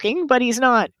hideous looking, but he's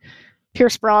not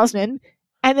Pierce Brosnan.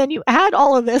 And then you add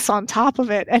all of this on top of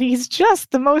it, and he's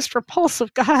just the most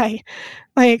repulsive guy.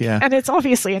 And it's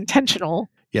obviously intentional.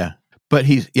 Yeah. But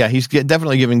he's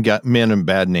definitely giving men a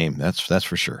bad name. That's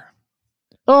for sure.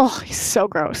 Oh, he's so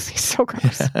gross. He's so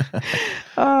gross.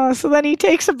 So then he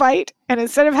takes a bite, and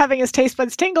instead of having his taste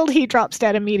buds tingled, he drops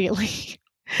dead immediately.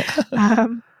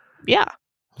 Yeah.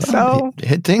 So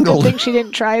it tingled. I think she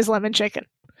didn't try his lemon chicken.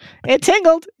 It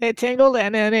tingled,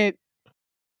 and then it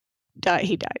died.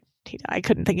 He died. I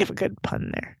couldn't think of a good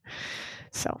pun there.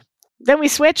 So then we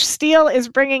switch. Steele is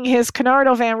bringing his Canard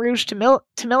au Vin Rouge to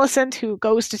Millicent, who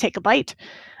goes to take a bite.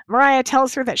 Mariah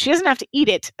tells her that she doesn't have to eat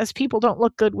it, as people don't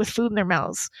look good with food in their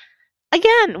mouths.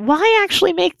 Again, why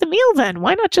actually make the meal then?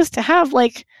 Why not just to have,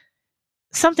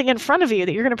 something in front of you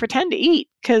that you're going to pretend to eat?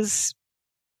 Because,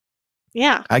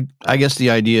 yeah. I guess the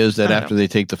idea is that after they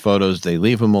take the photos, they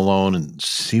leave him alone and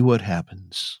see what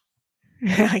happens.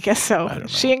 I guess so.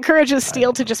 She encourages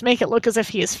Steele to just make it look as if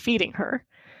he is feeding her.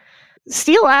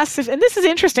 Steele asks and this is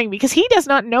interesting because he does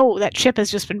not know that Chip has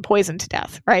just been poisoned to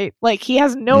death, right? He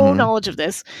has no knowledge of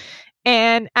this,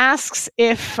 and asks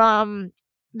if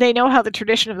they know how the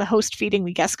tradition of the host feeding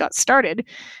the guest got started,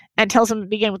 and tells him to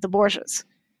begin with the Borgias.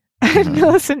 And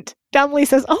Millicent dumbly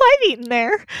says, "Oh, I've eaten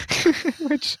there,"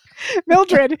 which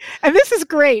Mildred, and this is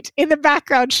great, in the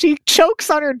background, she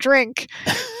chokes on her drink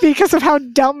because of how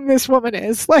dumb this woman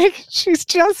is. She's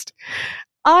just...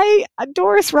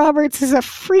 Doris Roberts is a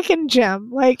freaking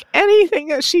gem. Anything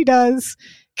that she does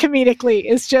comedically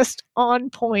is just on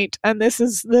point, and this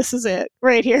is it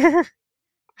right here.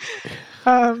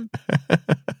 Do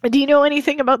you know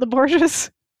anything about the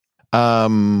Borgias?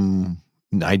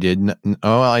 I didn't.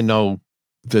 Oh, I know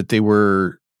that they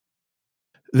were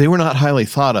not highly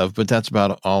thought of, but that's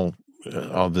about all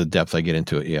all the depth I get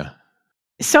into it. Yeah.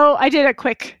 So I did a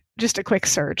quick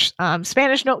search.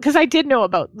 Spanish note, because I did know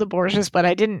about the Borgias, but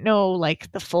I didn't know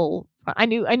like the full. I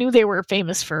knew they were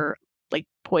famous for like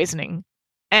poisoning,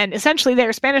 and essentially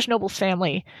they're a Spanish noble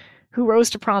family who rose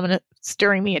to prominence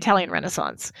during the Italian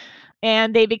Renaissance,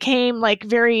 and they became like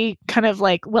very kind of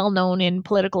like well known in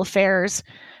political affairs,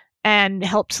 and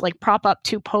helped like prop up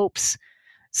 2 popes.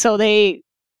 So they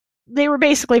were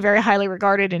basically very highly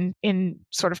regarded in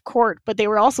sort of court, but they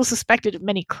were also suspected of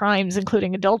many crimes,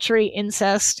 including adultery,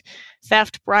 incest,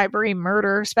 theft, bribery,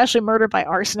 murder, especially murder by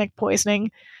arsenic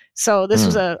poisoning. So this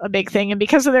was a big thing. And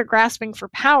because of their grasping for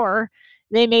power,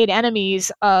 they made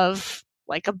enemies of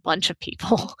like a bunch of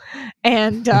people.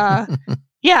 And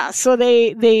yeah, so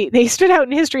they stood out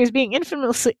in history as being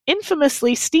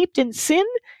infamously steeped in sin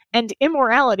and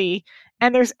immorality.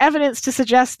 And there's evidence to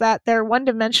suggest that their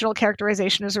one-dimensional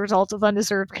characterization is a result of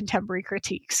undeserved contemporary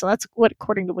critique. So that's what,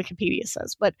 according to Wikipedia,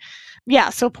 says. But yeah,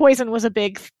 so poison was a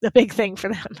big thing for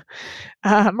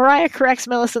them. Mariah corrects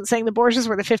Millicent, saying the Borgias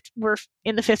were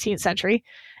in the 15th century,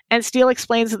 and Steele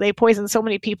explains that they poisoned so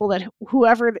many people that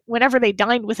whenever they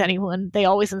dined with anyone, they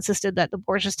always insisted that the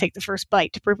Borgias take the first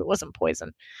bite to prove it wasn't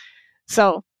poison.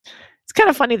 So it's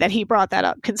kind of funny that he brought that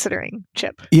up, considering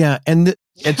Chip. Yeah, and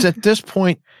it's at this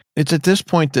point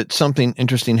that something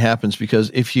interesting happens, because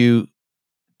if you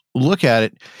look at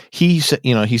it, he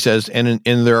says, and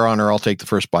in their honor, I'll take the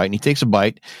first bite, and he takes a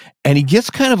bite, and he gets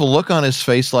kind of a look on his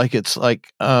face like it's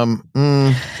like, okay,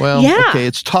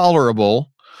 it's tolerable.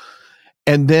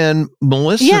 And then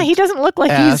Melissa, he doesn't look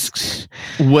like asks,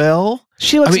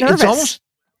 she looks nervous.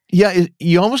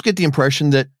 You almost get the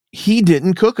impression that he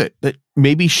didn't cook it, that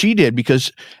maybe she did,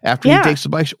 because after he takes the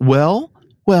bite, well,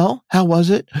 how was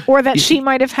it? Or that she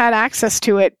might have had access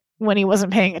to it when he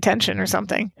wasn't paying attention or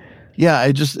something. Yeah,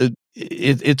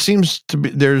 it seems to be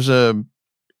there's a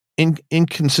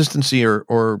inconsistency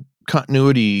or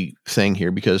continuity thing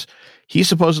here, because he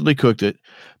supposedly cooked it,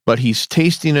 but he's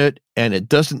tasting it and it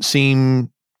doesn't seem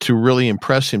to really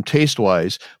impress him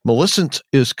taste-wise. Millicent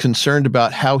is concerned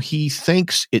about how he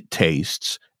thinks it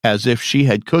tastes, as if she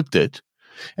had cooked it.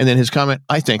 And then his comment,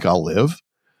 I think I'll live.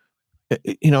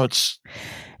 It's...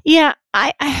 Yeah,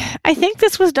 I think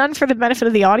this was done for the benefit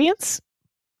of the audience,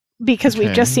 because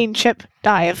we've just seen Chip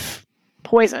die of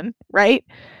poison, right?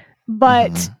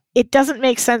 But it doesn't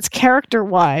make sense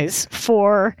character-wise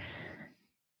for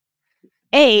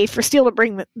Steele to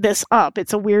bring this up.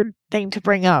 It's a weird thing to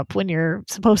bring up when you're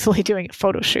supposedly doing a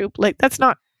photo shoot. Like, that's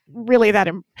not really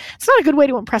it's not a good way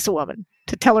to impress a woman,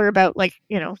 to tell her about, like,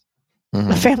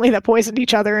 a family that poisoned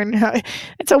each other. And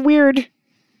it's a weird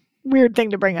thing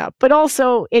to bring up. But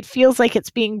also, it feels like it's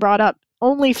being brought up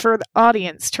only for the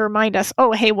audience to remind us,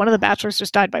 oh, hey, one of the bachelors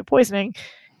just died by poisoning,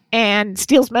 and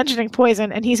Steele's mentioning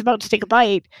poison, and he's about to take a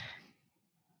bite.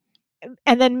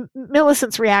 And then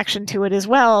Millicent's reaction to it as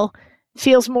well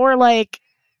feels more like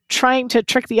trying to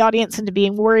trick the audience into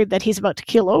being worried that he's about to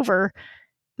keel over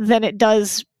than it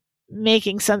does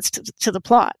making sense to the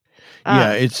plot.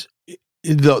 It's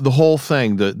the whole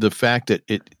thing, the fact that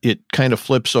it kind of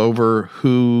flips over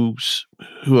who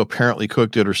apparently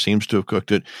cooked it or seems to have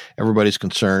cooked it. Everybody's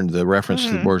concerned. The reference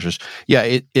to the Borgias.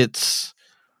 Yeah, it's.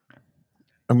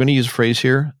 I'm going to use a phrase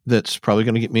here that's probably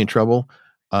going to get me in trouble,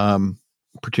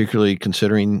 particularly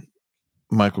considering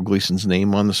Michael Gleason's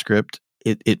name on the script.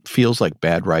 It feels like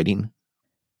bad writing.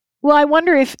 Well, I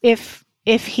wonder if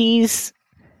he's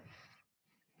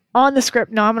on the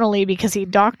script nominally because he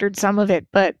doctored some of it,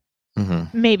 but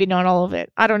maybe not all of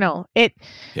it. I don't know.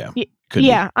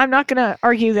 I'm not going to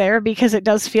argue there, because it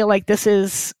does feel like this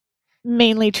is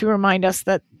mainly to remind us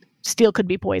that Steele could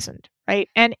be poisoned, right?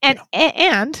 And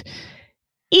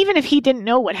even if he didn't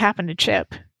know what happened to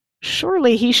Chip,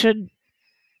 surely he should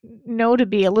know to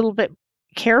be a little bit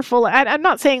careful. I'm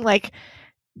not saying like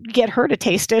get her to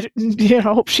taste it,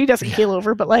 hope she doesn't keel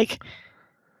over, but like,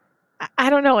 I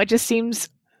don't know. It just seems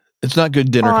it's not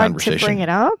good dinner conversation to bring it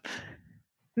up.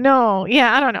 No,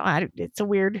 I don't know. It's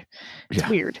weird.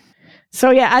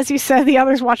 So as you said, the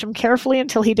others watch him carefully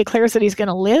until he declares that he's going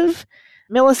to live.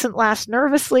 Millicent laughs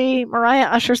nervously. Mariah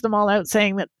ushers them all out,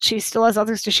 saying that she still has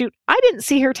others to shoot. I didn't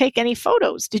see her take any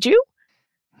photos. Did you?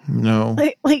 No.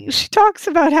 Like she talks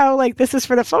about how like this is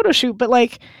for the photo shoot, but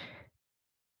like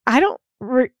I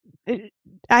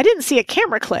didn't see a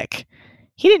camera click.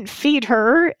 He didn't feed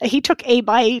her. He took a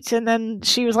bite, and then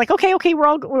she was like, "Okay,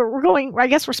 we're going." I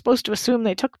guess we're supposed to assume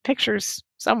they took pictures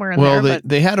somewhere in there. Well,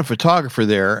 they had a photographer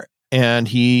there, and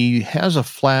he has a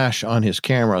flash on his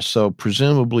camera, so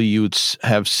presumably you would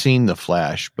have seen the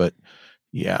flash. But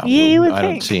I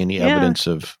don't see any evidence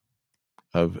of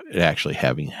it actually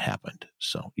having happened.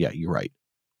 So you're right.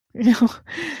 You know,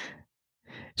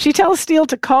 she tells Steele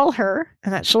to call her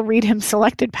and that she'll read him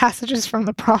selected passages from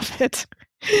the prophet.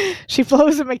 She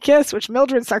blows him a kiss, which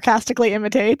Mildred sarcastically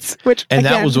imitates. And again,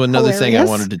 that was another thing I hilarious.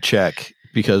 wanted to check,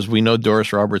 because we know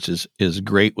Doris Roberts is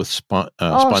great with she's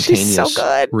spontaneous so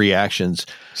good. reactions.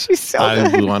 She's so I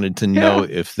good. wanted to know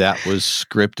if that was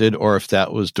scripted or if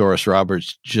that was Doris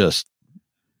Roberts just,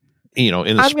 in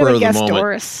the spur of the moment,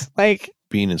 Doris,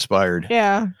 being inspired.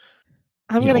 Yeah,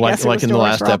 I'm gonna guess it was in the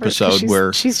Doris last Roberts, episode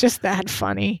where she's just that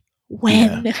funny.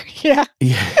 Yeah,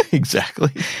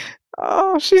 exactly.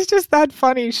 Oh, she's just that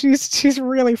funny. She's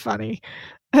really funny.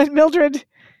 And Mildred,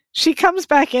 she comes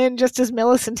back in just as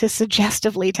Millicent is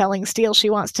suggestively telling Steele she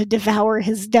wants to devour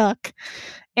his duck,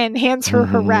 and hands her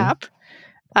her wrap.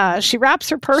 She wraps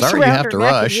her purse Sorry, around her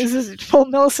neck and uses it to pull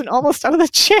Millicent almost out of the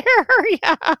chair.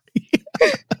 Yeah.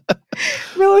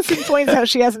 Millicent points out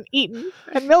she hasn't eaten,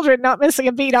 and Mildred, not missing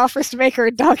a beat, offers to make her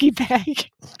a doggy bag.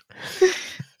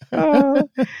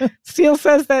 Steele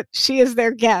says that she is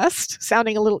their guest,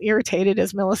 sounding a little irritated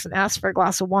as Millicent asks for a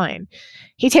glass of wine.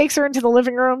 He takes her into the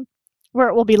living room, where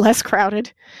it will be less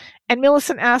crowded, and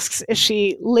Millicent asks if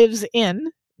she lives in,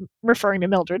 referring to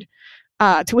Mildred,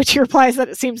 to which he replies that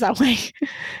it seems that way.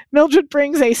 Mildred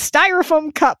brings a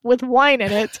styrofoam cup with wine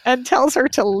in it and tells her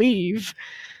to leave.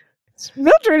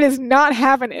 Mildred is not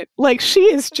having it. She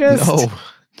is just...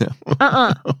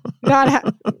 No.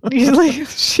 Usually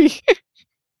she...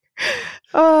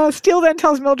 Steele then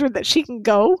tells Mildred that she can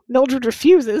go. Mildred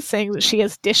refuses, saying that she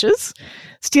has dishes.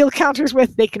 Steele counters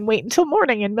with, they can wait until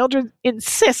morning, and Mildred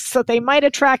insists that they might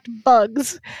attract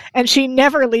bugs, and she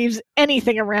never leaves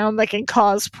anything around that can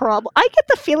cause problems. I get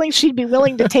the feeling she'd be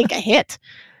willing to take a hit.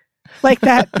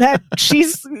 That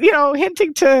she's,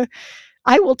 hinting to,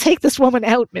 I will take this woman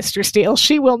out, Mr. Steele.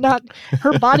 She will not,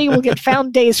 her body will get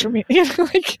found days from me.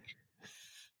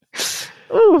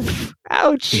 Oof,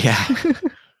 ouch. Yeah.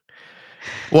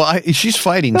 Well, she's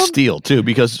fighting Steele too,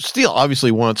 because Steele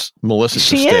obviously wants Melissa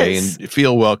to stay and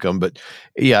feel welcome. But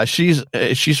yeah, she's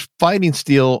fighting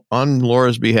Steele on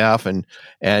Laura's behalf, and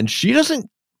she doesn't.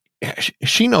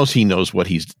 She knows he knows what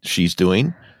she's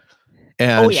doing,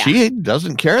 and she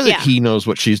doesn't care that he knows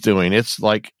what she's doing. It's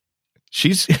like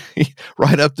she's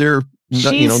right up there,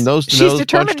 nose to nose,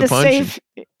 punch to punch.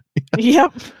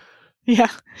 Yep. Yeah.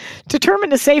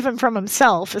 Determined to save him from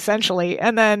himself, essentially,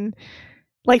 and then.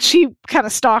 She kind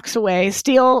of stalks away.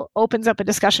 Steele opens up a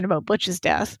discussion about Butch's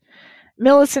death.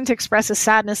 Millicent expresses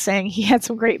sadness, saying he had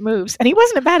some great moves, and he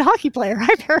wasn't a bad hockey player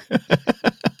either. Which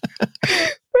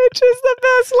is the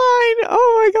best line.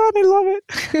 Oh my god, I love it.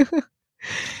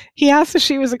 He asks if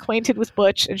she was acquainted with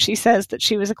Butch, and she says that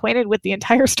she was acquainted with the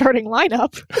entire starting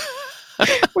lineup,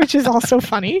 which is also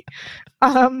funny.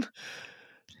 But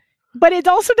it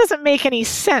also doesn't make any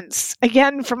sense,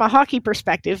 again, from a hockey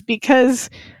perspective, because...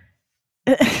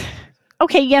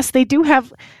 okay, yes, they do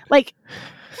have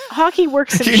hockey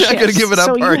works in shifts. You're not going to give it up,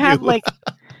 so are you have you?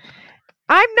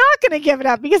 I'm not going to give it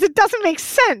up because it doesn't make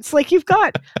sense. You've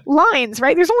got lines,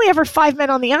 right? There's only ever 5 men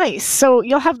on the ice, so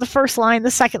you'll have the first line, the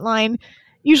second line.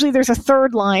 Usually, there's a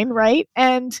third line, right?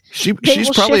 And she's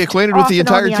probably acquainted with the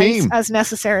entire team as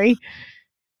necessary.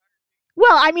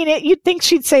 Well, I mean, you'd think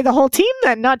she'd say the whole team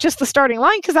then, not just the starting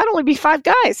line, because that'd only be 5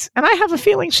 guys. And I have a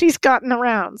feeling she's gotten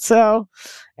around. So,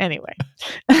 anyway.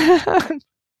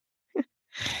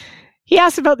 He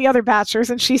asks about the other bachelors,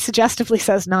 and she suggestively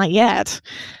says, not yet.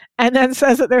 And then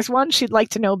says that there's one she'd like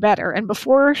to know better. And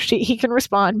before he can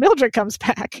respond, Mildred comes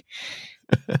back.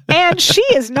 And she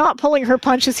is not pulling her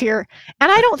punches here.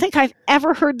 And I don't think I've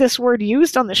ever heard this word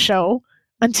used on the show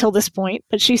until this point,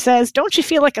 but she says, don't you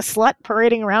feel like a slut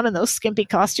parading around in those skimpy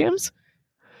costumes?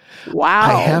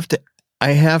 Wow.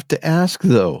 I have to ask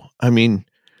though. I mean,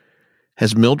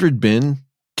 has Mildred been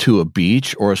to a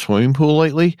beach or a swimming pool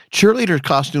lately? Cheerleader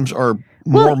costumes are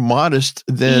more modest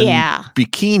than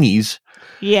bikinis.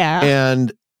 Yeah.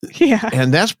 And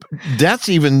that's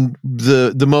even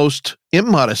the most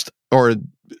immodest, or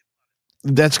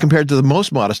that's compared to the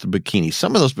most modest of bikinis.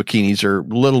 Some of those bikinis are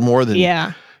little more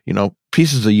than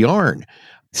pieces of yarn.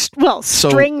 Well,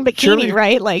 string bikini,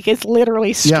 right? It's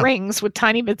literally strings with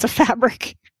tiny bits of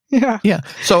fabric. Yeah. Yeah.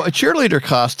 So a cheerleader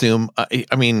costume, I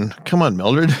mean, come on,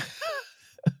 Mildred.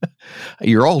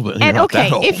 You're old, but you're not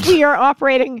that old. If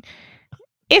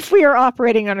we are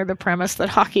operating under the premise that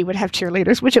hockey would have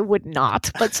cheerleaders, which it would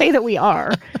not, but say that we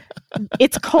are,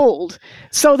 it's cold.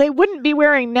 So they wouldn't be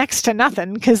wearing next to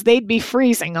nothing because they'd be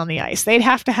freezing on the ice. They'd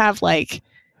have to have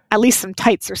at least some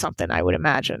tights or something, I would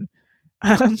imagine.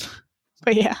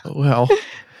 But yeah. Well,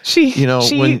 when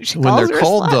they're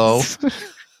cold, though,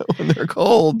 when they're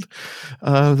cold,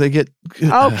 they get...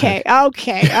 Okay.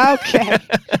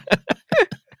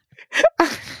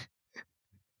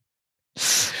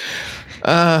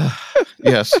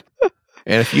 Yes.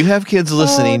 And if you have kids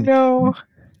listening, Oh,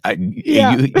 no. you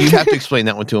have to explain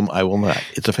that one to them. I will not.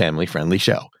 It's a family-friendly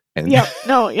show. And Yep.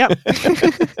 No, yep.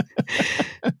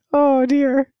 Oh,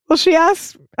 dear. Well, she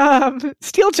asks,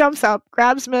 Steele jumps up,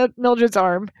 grabs Mildred's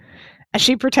arm as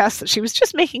she protests that she was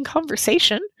just making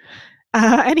conversation.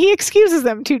 And he excuses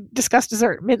them to discuss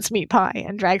dessert, mincemeat pie,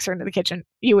 and drags her into the kitchen.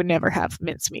 You would never have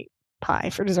mincemeat pie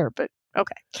for dessert, but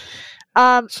okay.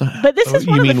 But this is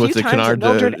one of the few times that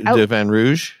Mildred de Vin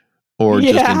Rouge, or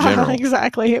just in general?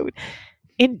 Exactly.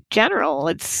 In general,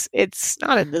 it's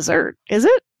not a dessert, is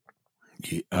it?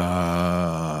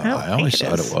 I always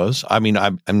thought it was. I mean,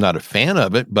 I'm not a fan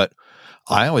of it, but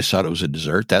I always thought it was a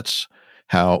dessert. That's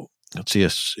how. Let's see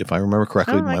if I remember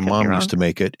correctly. My mom used to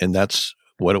make it, and that's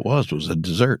what it was a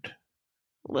dessert.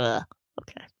 Ugh,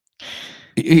 okay.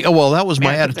 Well, that was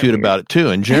my attitude about it too,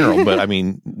 in general. But I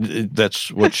mean,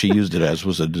 that's what she used it as,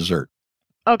 was a dessert.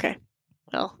 Okay.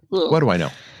 Well, what do I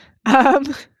know?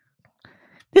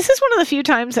 This is one of the few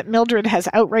times that Mildred has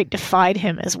outright defied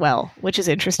him as well, which is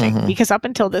interesting because up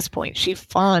until this point, she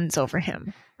fawns over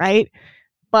him, right?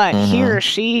 But here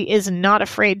she is not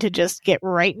afraid to just get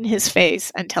right in his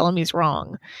face and tell him he's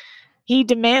wrong. He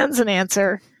demands an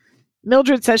answer.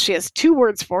 Mildred says she has 2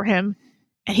 words for him,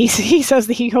 and he says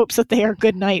that he hopes that they are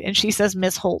good night, and she says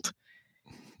Miss Holt.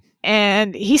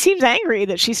 And he seems angry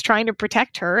that she's trying to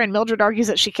protect her, and Mildred argues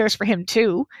that she cares for him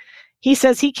too. He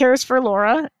says he cares for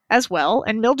Laura as well,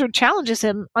 and Mildred challenges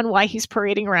him on why he's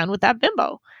parading around with that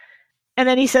bimbo. And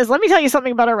then he says, let me tell you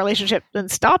something about our relationship, then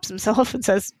stops himself and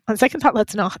says, on second thought,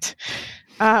 let's not.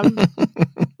 I'm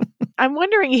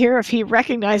wondering here if he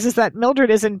recognizes that Mildred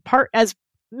is in part, as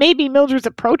maybe Mildred's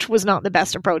approach was not the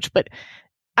best approach, but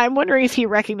I'm wondering if he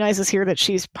recognizes here that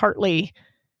she's partly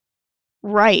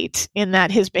right in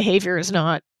that his behavior is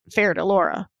not fair to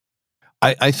Laura.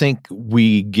 I think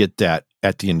we get that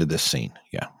at the end of this scene.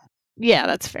 Yeah. Yeah,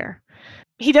 that's fair.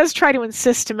 He does try to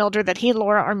insist to Mildred that he and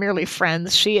Laura are merely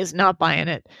friends. She is not buying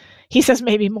it. He says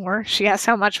maybe more. She asks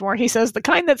how much more. He says the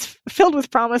kind that's filled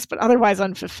with promise but otherwise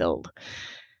unfulfilled.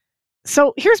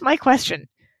 So here's my question.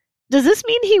 Does this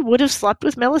mean he would have slept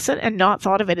with Millicent and not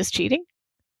thought of it as cheating?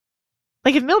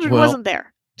 Like if Mildred wasn't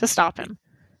there to stop him.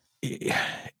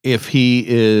 If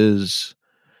he's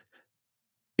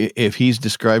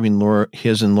describing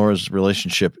his and Laura's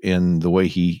relationship in the way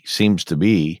he seems to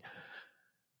be,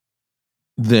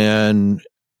 then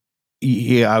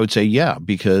I would say yeah,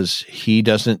 because he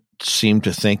doesn't seem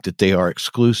to think that they are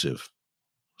exclusive.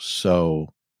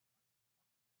 So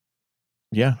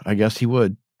yeah, I guess he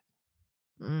would.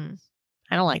 I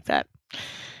don't like that.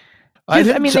 I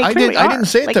didn't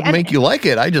say it to make you like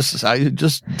it. I just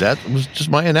that was just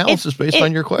my analysis based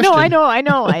on your question. No, I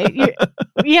know.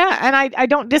 Yeah, and I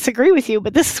don't disagree with you,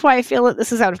 but this is why I feel that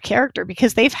this is out of character,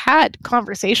 because they've had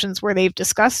conversations where they've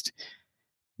discussed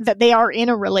that they are in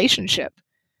a relationship.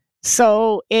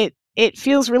 So it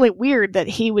feels really weird that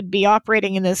he would be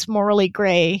operating in this morally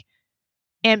gray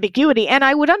ambiguity. And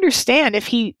I would understand if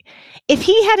he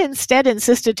had instead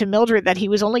insisted to Mildred that he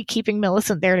was only keeping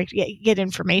Millicent there to get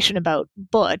information about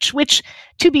Butch, which,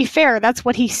 to be fair, that's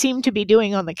what he seemed to be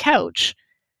doing on the couch.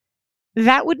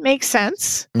 That would make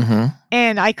sense.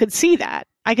 And I could see that.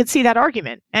 I could see that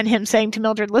argument, and him saying to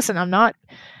Mildred, listen, I'm not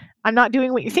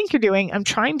doing what you think you're doing. I'm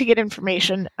trying to get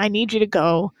information. I need you to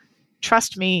go.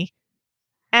 Trust me.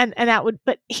 And that would,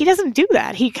 but he doesn't do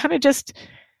that. He kind of just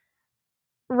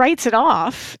writes it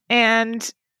off. And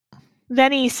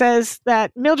then he says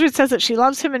that Mildred says that she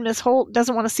loves him and Miss Holt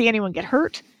doesn't want to see anyone get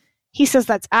hurt. He says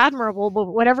that's admirable,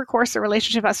 but whatever course the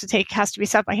relationship has to take has to be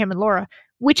set by him and Laura,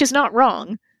 which is not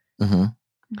wrong.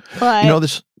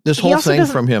 But this whole thing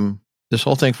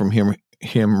from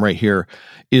him right here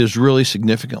is really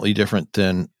significantly different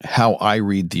than how I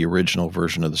read the original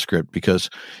version of the script, because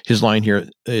his line here,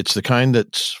 it's the kind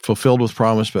that's fulfilled with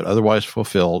promise but otherwise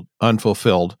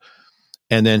unfulfilled.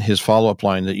 And then his follow-up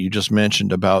line that you just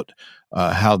mentioned about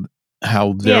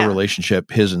how their relationship,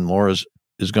 his and Laura's,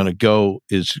 is going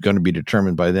to be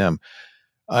determined by them.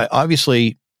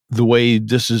 Obviously, the way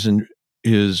this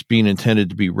is being intended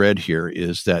to be read here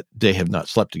is that they have not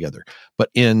slept together. But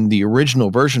in the original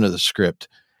version of the script,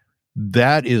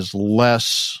 that is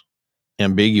less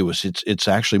ambiguous. It's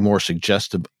actually more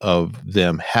suggestive of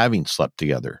them having slept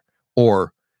together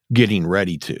or getting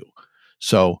ready to.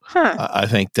 So I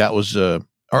think that was, or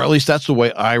at least that's the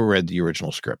way I read the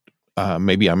original script.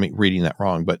 Maybe I'm reading that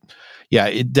wrong, but yeah,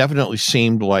 it definitely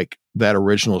seemed like that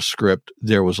original script,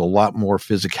 there was a lot more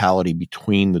physicality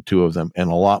between the two of them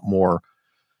and a lot more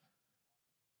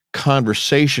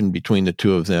conversation between the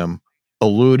two of them,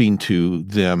 alluding to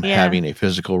them having a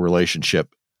physical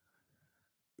relationship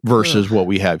versus what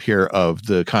we have here of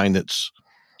the kind that's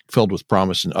filled with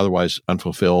promise and otherwise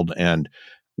unfulfilled, and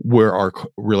where our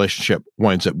relationship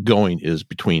winds up going is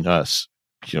between us,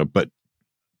 but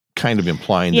kind of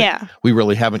implying that we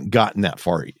really haven't gotten that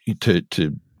far to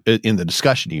in the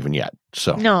discussion even yet.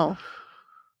 So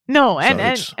no,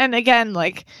 and again,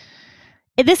 like,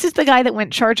 this is the guy that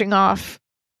went charging off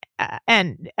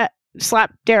and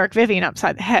slapped Derek Vivian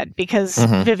upside the head because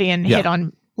Vivian hit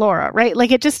on Laura, right?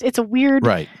 Like, it's a weird,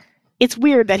 right. It's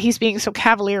weird that he's being so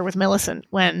cavalier with Millicent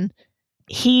when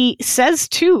he says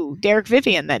to Derek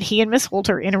Vivian that he and Miss Holt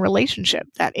are in a relationship,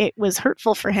 that it was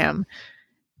hurtful for him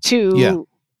to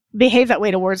behave that way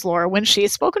towards Laura when she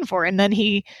is spoken for. And then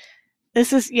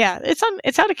it's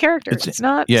out of character. It's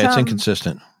not. Yeah, it's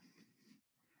inconsistent.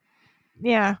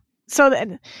 Yeah. So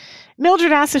then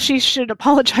Mildred asks if she should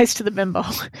apologize to the bimbo,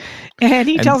 and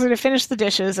he tells her to finish the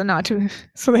dishes and not to,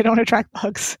 so they don't attract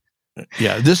bugs.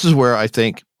 Yeah, this is where I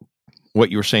think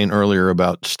what you were saying earlier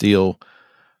about Steele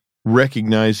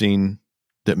recognizing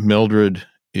that Mildred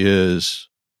is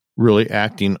really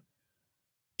acting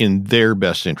in their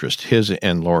best interest, his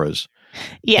and Laura's.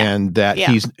 Yeah. And that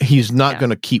he's not going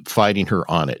to keep fighting her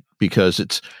on it because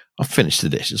I'll finish the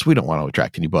dishes. We don't want to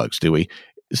attract any bugs, do we?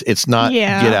 It's not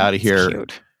get out of here.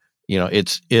 Cute.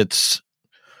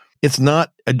 It's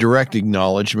not a direct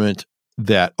acknowledgement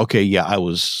that, okay, yeah, I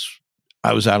was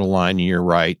out of line and you're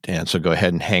right. And so go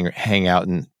ahead and hang out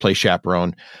and play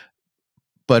chaperone.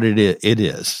 But it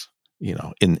is,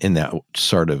 in that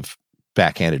sort of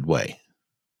backhanded way.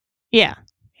 Yeah.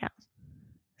 Yeah.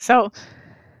 So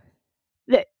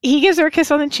he gives her a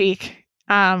kiss on the cheek.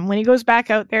 When he goes back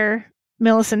out there,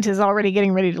 Millicent is already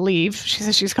getting ready to leave. She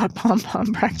says she's got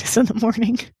pom-pom practice in the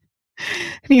morning.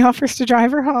 And he offers to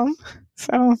drive her home.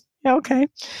 So, yeah, okay.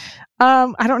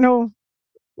 I don't know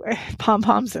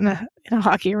pom-poms in a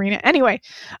hockey arena. Anyway,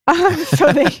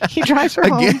 so he drives her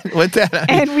home. What's that?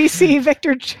 And we see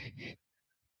Victor.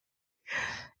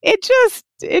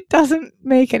 It doesn't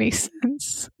make any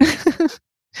sense.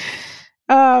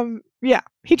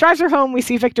 He drives her home. We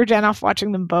see Victor Janoff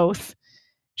watching them both.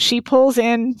 She pulls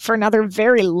in for another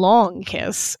very long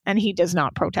kiss, and he does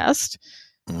not protest,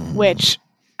 which,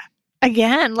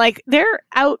 again, like, they're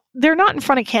not in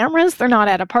front of cameras. They're not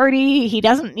at a party. He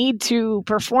doesn't need to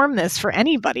perform this for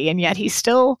anybody, and yet he's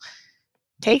still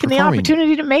taking the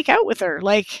opportunity to make out with her.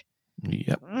 Like,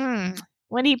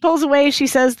 when he pulls away, she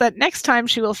says that next time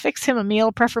she will fix him a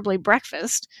meal, preferably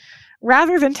breakfast.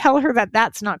 Rather than tell her that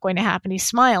that's not going to happen, he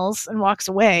smiles and walks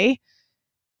away.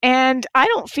 And I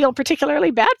don't feel particularly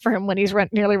bad for him when he's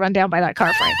nearly run down by that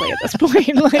car, frankly, at this point.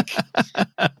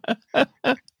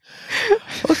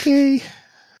 Okay.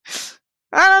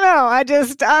 I don't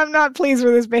know. I'm not pleased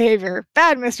with his behavior.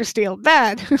 Bad, Mr. Steele.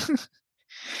 Bad.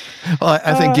 Well,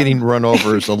 I think getting run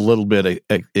over is a little bit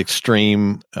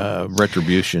extreme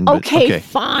retribution. But okay,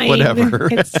 fine. Whatever.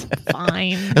 It's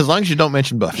fine. As long as you don't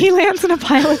mention Buffy. He lands in a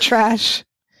pile of trash.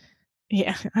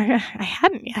 Yeah, I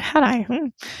hadn't yet, had I?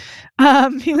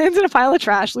 He lands in a pile of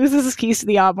trash, loses his keys to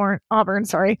the Auburn,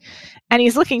 and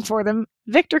he's looking for them.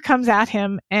 Victor comes at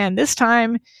him, and this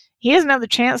time he doesn't have the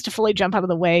chance to fully jump out of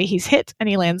the way. He's hit, and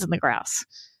he lands in the grass.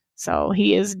 So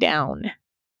he is down.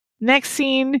 Next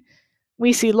scene,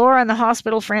 we see Laura in the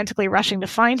hospital frantically rushing to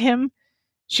find him.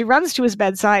 She runs to his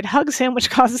bedside, hugs him, which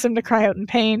causes him to cry out in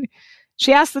pain.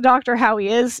 She asks the doctor how he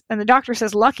is, and the doctor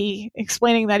says lucky,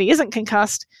 explaining that he isn't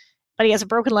concussed, but he has a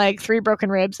broken leg, 3 broken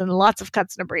ribs, and lots of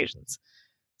cuts and abrasions.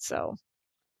 So,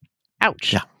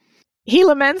 ouch. Yeah. He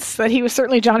laments that he was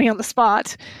certainly Johnny on the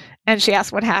spot, and she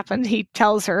asks what happened. He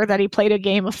tells her that he played a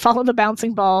game of follow the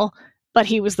bouncing ball, but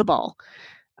he was the ball.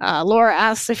 Laura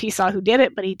asks if he saw who did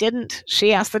it, but he didn't.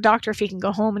 She asks the doctor if he can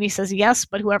go home, and he says yes,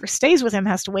 but whoever stays with him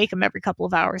has to wake him every couple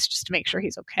of hours just to make sure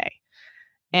he's okay.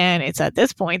 And it's at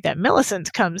this point that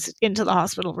Millicent comes into the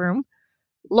hospital room.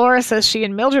 Laura says she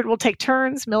and Mildred will take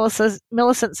turns.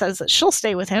 Millicent says that she'll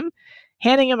stay with him,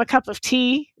 handing him a cup of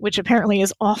tea, which apparently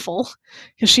is awful,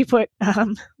 because she put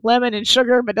lemon and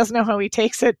sugar, but doesn't know how he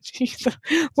takes it. The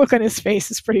look on his face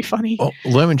is pretty funny. Oh,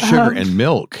 lemon, sugar, and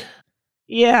milk.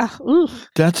 Yeah. Ooh.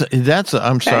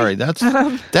 I'm sorry.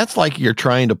 That's like you're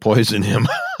trying to poison him.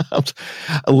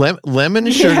 Lemon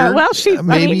and sugar. Yeah, well,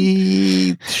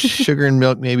 maybe sugar and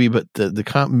milk, maybe, but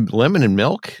the lemon and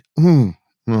milk.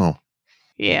 No.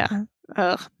 Yeah.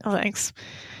 No thanks.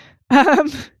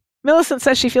 Millicent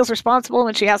says she feels responsible.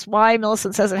 When she asks why,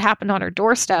 Millicent says it happened on her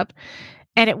doorstep,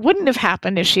 and it wouldn't have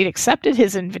happened if she'd accepted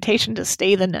his invitation to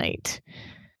stay the night.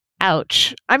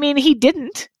 Ouch. I mean, he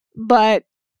didn't, but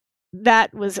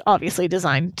that was obviously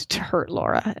designed to hurt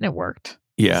Laura, and it worked.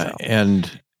 Yeah, so.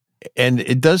 and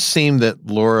it does seem that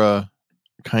Laura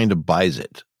kind of buys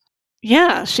it.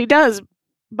 Yeah, she does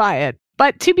buy it.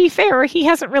 But to be fair, he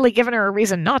hasn't really given her a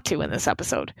reason not to in this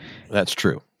episode. That's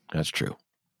true. That's true.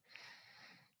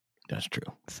 That's true.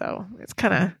 So it's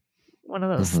kind of one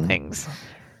of those things.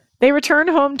 They return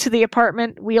home to the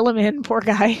apartment, wheel him in, poor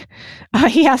guy.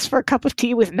 He asks for a cup of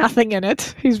tea with nothing in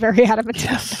it. He's very adamant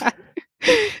about that.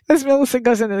 As Millicent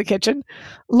goes into the kitchen,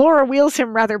 Laura wheels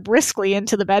him rather briskly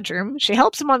into the bedroom. She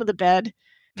helps him onto the bed.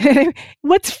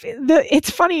 It's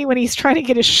funny when he's trying to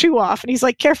get his shoe off, and he's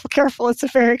like, "Careful, careful! It's a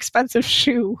very expensive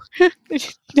shoe." He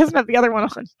doesn't have the other one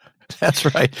on. That's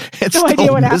right. It's no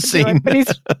idea what missing. happened to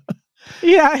it, but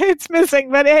it's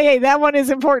missing. But hey, that one is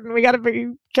important. We got to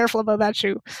be careful about that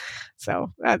shoe.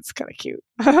 So that's kind of cute.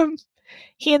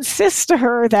 He insists to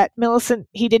her that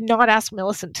he did not ask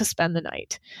Millicent to spend the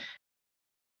night.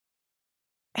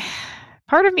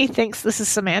 Part of me thinks this is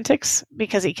semantics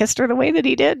because he kissed her the way that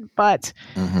he did, but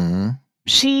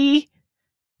she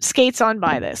skates on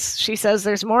by this. She says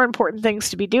there's more important things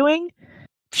to be doing.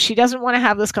 She doesn't want to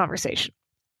have this conversation.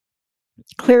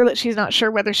 Clear that she's not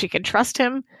sure whether she can trust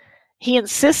him. He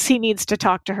insists he needs to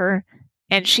talk to her,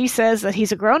 and she says that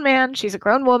he's a grown man, she's a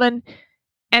grown woman,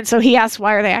 and so he asks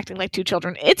why are they acting like two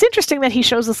children. It's interesting that he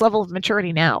shows this level of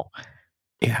maturity now.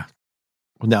 Yeah.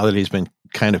 Well, now that he's been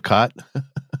kind of caught.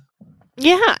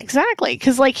 Yeah, exactly.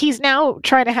 Because he's now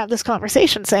trying to have this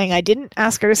conversation saying, I didn't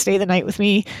ask her to stay the night with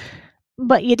me,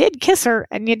 but you did kiss her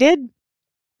and you did,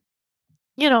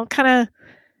 kind of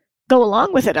go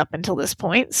along with it up until this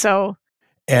point. So.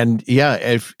 And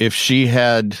yeah, if she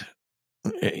had,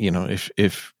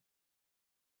 if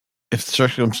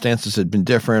circumstances had been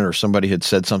different or somebody had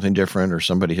said something different or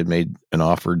somebody had made an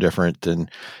offer different, then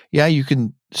yeah, you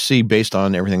can see based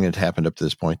on everything that happened up to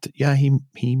this point that yeah,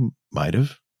 he might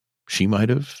have. She might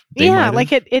have. Yeah,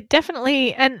 it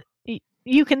definitely, and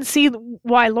you can see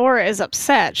why Laura is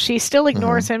upset. She still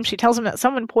ignores him. She tells him that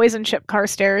someone poisoned Chip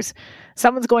Carstairs.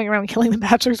 Someone's going around killing the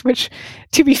bachelors, which,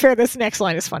 to be fair, this next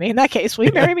line is funny. In that case, will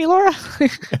you marry me, Laura?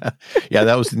 Yeah,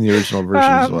 that was in the original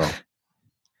version as well.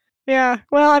 Yeah,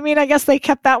 well, I mean, I guess they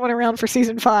kept that one around for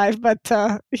season 5, but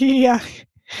she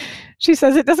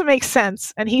says it doesn't make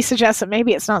sense, and he suggests that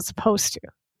maybe it's not supposed to.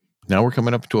 Now we're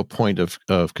coming up to a point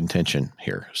of contention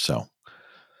here. So,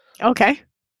 okay,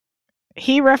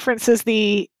 he references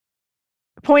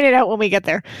point it out when we get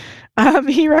there.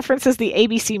 He references the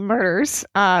ABC murders,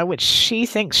 which she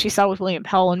thinks she saw with William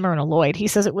Powell and Myrna Lloyd. He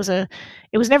says it was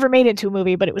never made into a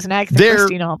movie, but it was an Agatha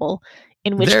Christie novel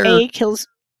in which A kills.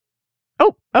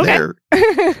 Oh, okay.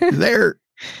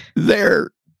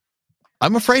 There.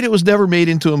 I'm afraid it was never made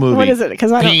into a movie. What is it?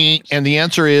 Because I don't. And the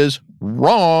answer is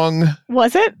wrong.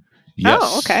 Was it? Yes.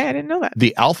 Oh, okay. I didn't know that.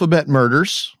 The Alphabet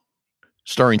Murders,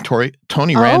 starring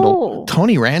Tony Randall. Oh.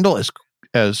 Tony Randall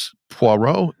as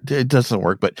Poirot. It doesn't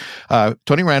work, but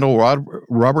Tony Randall,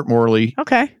 Robert Morley,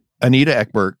 okay, Anita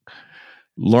Ekberg,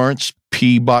 Lawrence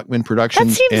P. Bachman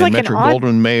Productions, and like Metro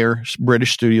Goldwyn Mayer,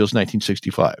 British Studios,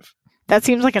 1965. That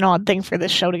seems like an odd thing for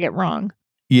this show to get wrong.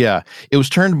 Yeah, it was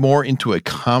turned more into a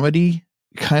comedy,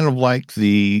 kind of like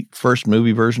the first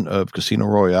movie version of Casino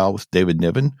Royale with David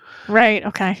Niven. Right,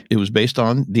 okay. It was based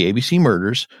on the ABC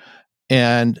murders.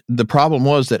 And the problem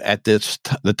was that at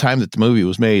the time that the movie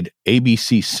was made,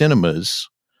 ABC Cinemas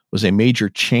was a major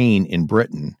chain in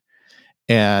Britain.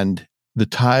 And the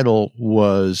title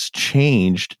was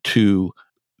changed to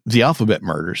The Alphabet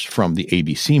Murders from the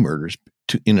ABC murders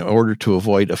in order to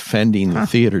avoid offending the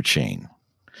theater chain,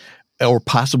 or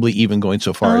possibly even going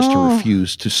so far as to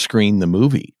refuse to screen the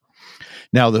movie.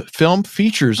 Now, the film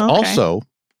features also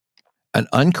an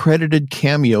uncredited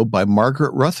cameo by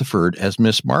Margaret Rutherford as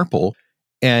Miss Marple,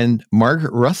 and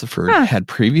Margaret Rutherford had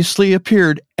previously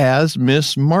appeared as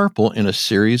Miss Marple in a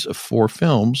series of 4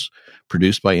 films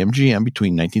produced by MGM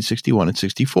between 1961 and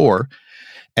 64.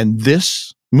 And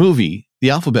this movie, The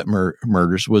Alphabet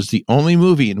Murders, was the only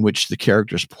movie in which the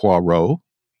characters Poirot,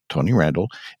 Tony Randall,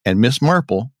 and Miss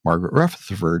Marple, Margaret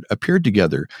Rutherford, appeared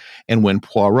together. And when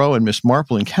Poirot and Miss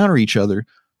Marple encounter each other,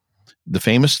 the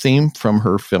famous theme from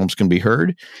her films can be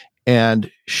heard. And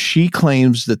she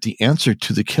claims that the answer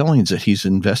to the killings that he's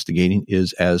investigating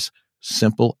is as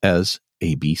simple as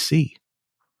ABC,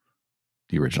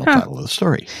 the original title of the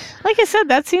story. Like I said,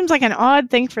 that seems like an odd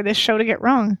thing for this show to get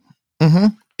wrong. Mm-hmm.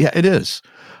 Yeah, it is.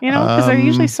 Because they're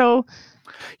usually so...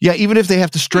 Yeah, even if they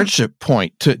have to stretch a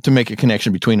point to make a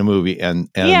connection between a movie and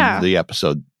the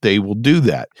episode, they will do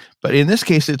that. But in this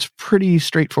case, it's pretty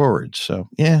straightforward. So,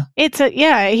 yeah.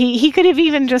 He could have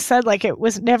even just said, like, it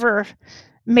was never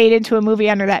made into a movie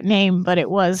under that name, but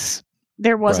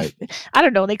right. I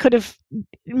don't know, they could have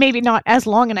maybe not as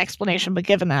long an explanation, but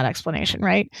given that explanation,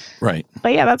 right? Right.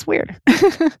 But yeah, that's weird.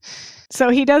 So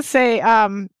he does say,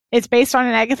 It's based on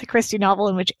an Agatha Christie novel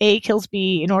in which A kills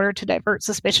B in order to divert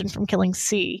suspicion from killing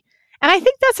C. And I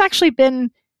think that's actually been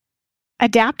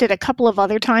adapted a couple of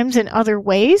other times in other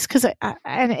ways, because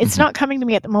and it's not coming to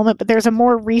me at the moment, but there's a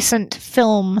more recent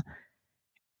film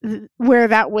where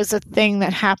that was a thing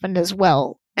that happened as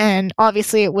well. And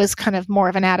obviously it was kind of more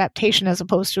of an adaptation as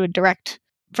opposed to a direct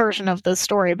version of the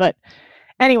story. But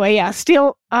anyway, yeah,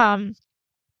 Steele,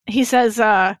 he says,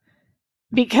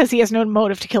 because he has no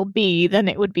motive to kill B, then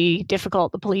it would be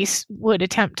difficult. The police would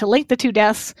attempt to link the two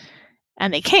deaths,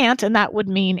 and they can't, and that would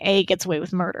mean A gets away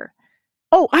with murder.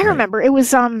 Oh, I remember. It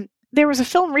was there was a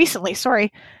film recently,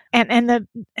 sorry, and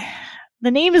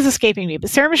the name is escaping me, but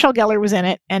Sarah Michelle Gellar was in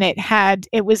it, and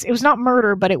it was not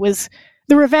murder, but it was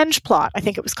The Revenge Plot, I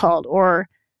think it was called, or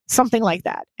something like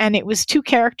that. And it was two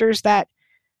characters that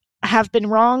have been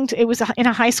wronged. It was in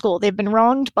a high school. They've been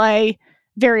wronged by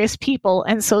various people,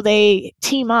 and so they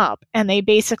team up and they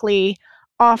basically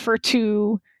offer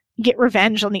to get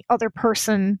revenge on the other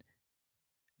person,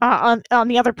 on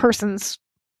the other person's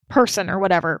person or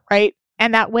whatever, right?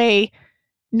 And that way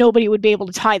nobody would be able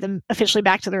to tie them officially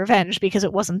back to the revenge because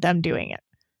it wasn't them doing it.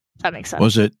 If that makes sense.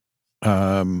 Was it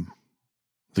The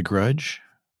Grudge?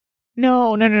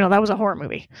 No, that was a horror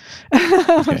movie.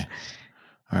 Okay.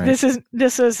 All right. This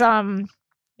is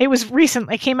it was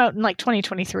recent. It came out in like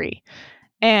 2023.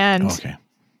 And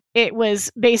it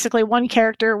was basically one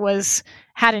character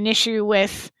had an issue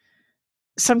with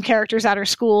some characters at her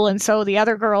school, and so the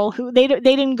other girl, who they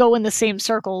didn't go in the same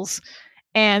circles,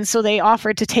 and so they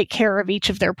offered to take care of each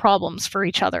of their problems for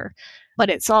each other. But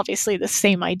it's obviously the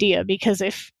same idea, because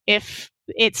if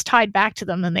it's tied back to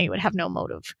them, then they would have no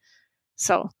motive.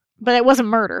 So, but it wasn't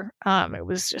murder. It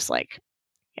was just like,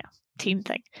 team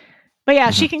thing. But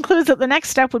yeah, she concludes that the next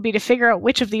step would be to figure out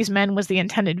which of these men was the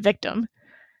intended victim.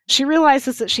 She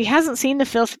realizes that she hasn't seen the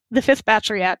fifth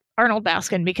batcher yet, Arnold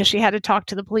Baskin, because she had to talk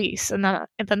to the police, and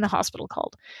then the hospital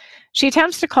called. She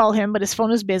attempts to call him, but his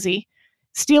phone is busy.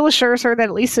 Steele assures her that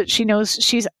at least that she knows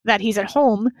that he's at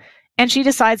home, and she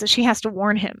decides that she has to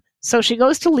warn him. So she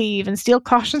goes to leave, and Steele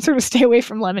cautions her to stay away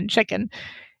from lemon chicken.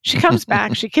 She comes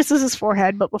back, she kisses his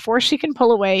forehead, but before she can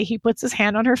pull away, he puts his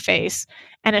hand on her face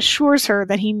and assures her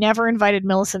that he never invited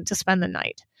Millicent to spend the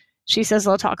night. She says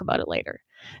they'll talk about it later.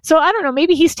 So I don't know,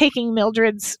 maybe he's taking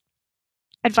Mildred's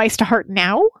advice to heart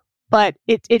now, but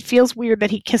it feels weird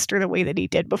that he kissed her the way that he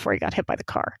did before he got hit by the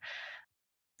car.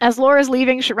 As Laura's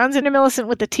leaving, she runs into Millicent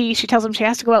with the tea. She tells him she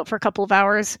has to go out for a couple of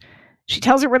hours. She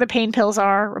tells her where the pain pills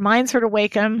are, reminds her to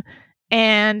wake him,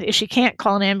 and if she can't,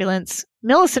 call an ambulance.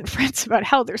 Millicent frets about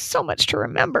how there's so much to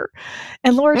remember,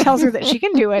 and Laura tells her that she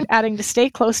can do it, adding to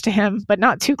stay close to him, but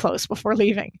not too close before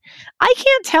leaving. I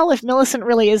can't tell if Millicent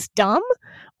really is dumb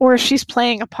or if she's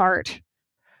playing a part.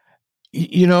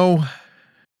 You know,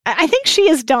 I think she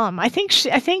is dumb. I think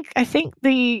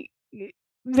the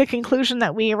conclusion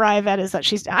that we arrive at is that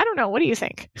she's, I don't know. What do you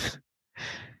think?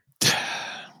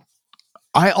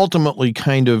 I ultimately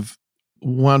kind of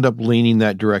wound up leaning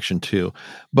that direction too.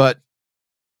 But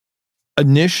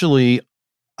initially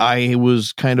I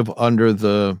was kind of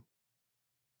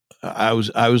I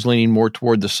was leaning more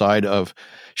toward the side of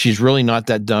she's really not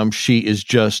that dumb. She's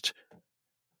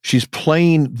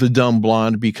playing the dumb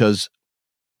blonde because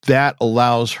that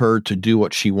allows her to do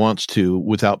what she wants to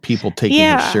without people taking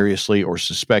her seriously or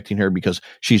suspecting her because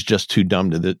she's just too dumb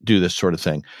to do this sort of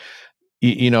thing.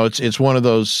 You know, it's one of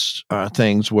those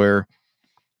things where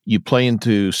you play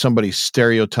into somebody's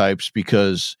stereotypes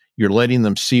because you're letting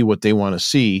them see what they want to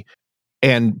see.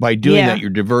 And by doing that,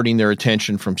 you're diverting their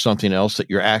attention from something else that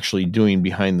you're actually doing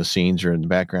behind the scenes or in the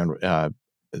background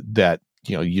that,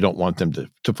 you don't want them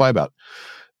to fly about.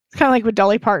 It's kind of like with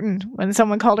Dolly Parton. When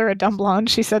someone called her a dumb blonde,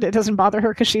 she said it doesn't bother her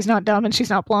because she's not dumb and she's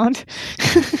not blonde.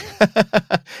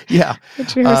 Yeah.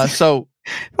 So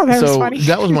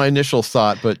that was my initial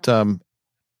thought. But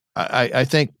I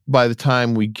think by the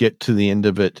time we get to the end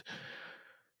of it,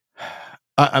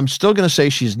 I'm still going to say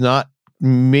she's not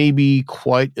maybe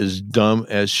quite as dumb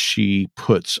as she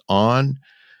puts on,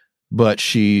 but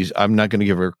I'm not going to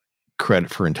give her credit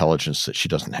for intelligence that she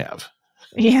doesn't have.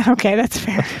 Yeah, okay, that's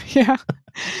fair. Yeah,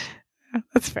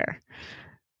 that's fair.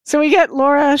 So we get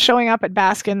Laura showing up at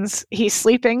Baskin's. He's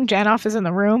sleeping. Janoff is in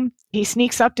the room. He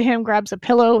sneaks up to him, grabs a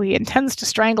pillow. He intends to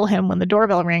strangle him when the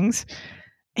doorbell rings.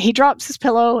 He drops his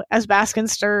pillow as Baskin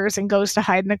stirs and goes to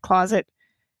hide in the closet.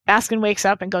 Baskin wakes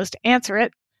up and goes to answer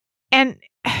it. And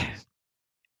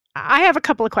I have a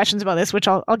couple of questions about this, which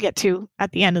I'll get to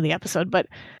at the end of the episode. But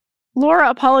Laura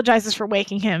apologizes for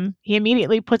waking him. He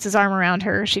immediately puts his arm around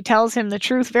her. She tells him the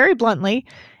truth very bluntly.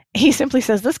 He simply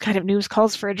says, "This kind of news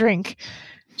calls for a drink."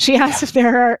 She asks if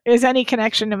there is any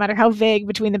connection, no matter how vague,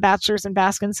 between the bachelors, and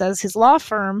Baskin says his law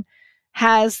firm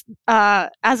has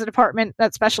as a department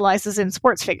that specializes in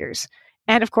sports figures.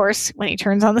 And of course, when he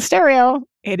turns on the stereo,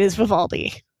 it is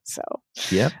Vivaldi. So,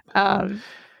 yep.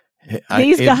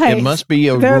 These guys, it must be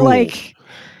a they're rule like,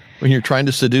 when you're trying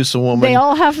to seduce a woman. They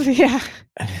all have,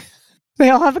 they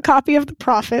all have a copy of The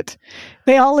Prophet.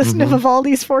 They all listen to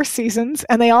Vivaldi's Four Seasons,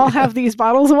 and they all have these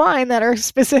bottles of wine that are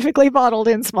specifically bottled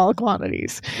in small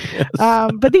quantities.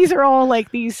 Yes. But these are all like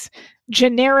these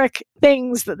generic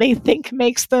things that they think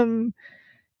makes them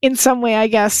in some way, I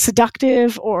guess,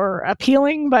 seductive or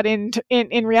appealing, but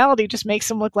in reality just makes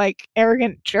them look like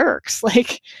arrogant jerks.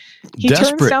 Like, he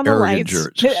Desperate, turns down the lights.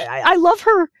 Jerks. I love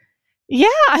her. Yeah,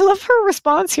 I love her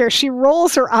response here. She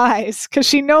rolls her eyes because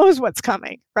she knows what's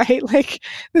coming, right? Like,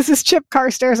 this is Chip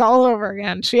Carstairs all over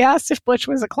again. She asks if Butch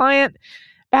was a client.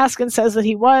 Baskin says that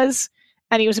he was,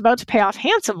 and he was about to pay off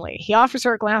handsomely. He offers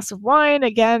her a glass of wine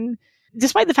again,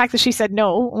 despite the fact that she said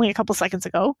no only a couple seconds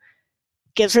ago.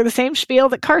 Gives her the same spiel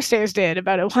that Carstairs did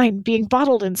about a wine being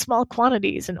bottled in small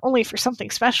quantities and only for something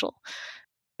special.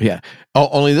 Yeah. Oh,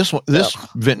 only this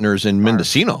vintner's in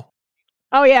Mendocino.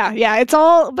 Oh yeah. It's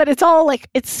all like,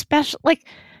 it's special. Like,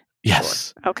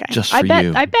 yes. Okay. Just for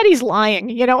you. I bet he's lying.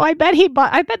 You know, I bet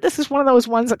this is one of those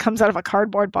ones that comes out of a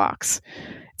cardboard box.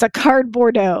 It's a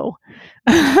cardboardo.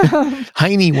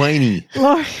 Heiny whiny.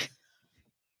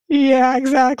 Yeah,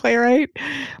 exactly, right?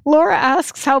 Laura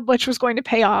asks how Butch was going to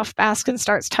pay off. Baskin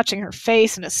starts touching her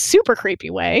face in a super creepy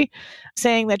way,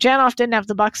 saying that Janoff didn't have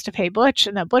the bucks to pay Butch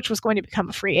and that Butch was going to become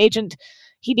a free agent.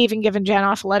 He'd even given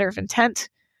Janoff a letter of intent.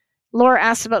 Laura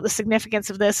asks about the significance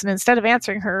of this, and instead of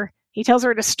answering her, he tells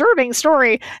her a disturbing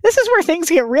story. This is where things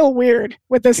get real weird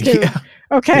with this dude,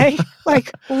 okay? Yeah. Like,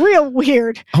 real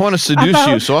weird. I want to seduce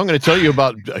you, so I'm going to tell you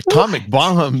about atomic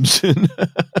bombs.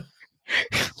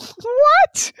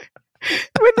 What?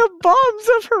 When the bombs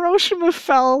of Hiroshima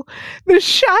fell, the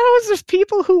shadows of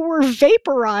people who were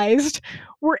vaporized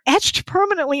were etched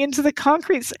permanently into the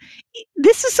concrete.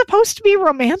 This is supposed to be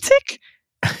romantic?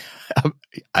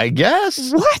 I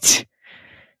guess. What?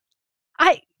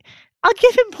 I'll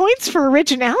give him points for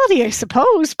originality, I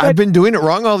suppose. But I've been doing it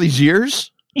wrong all these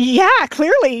years? Yeah,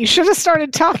 clearly. You should have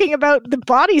started talking about the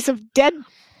bodies of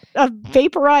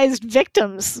vaporized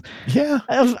victims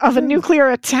of a nuclear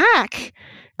attack.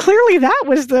 Clearly that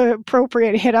was the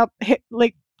appropriate hit.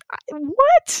 Like,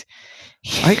 what?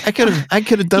 I could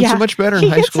have done so much better in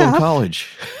high school and college.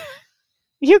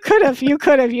 You could have.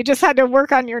 You just had to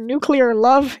work on your nuclear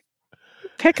love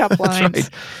pickup lines.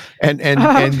 That's right.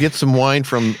 And get some wine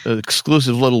from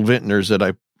exclusive little vintners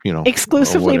that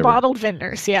exclusively bottled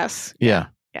vintners. Yes. Yeah.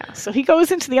 Yeah, so he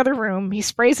goes into the other room. He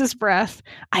sprays his breath.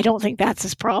 I don't think that's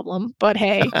his problem, but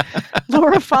hey.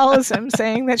 Laura follows him,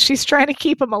 saying that she's trying to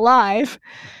keep him alive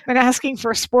and asking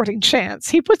for a sporting chance.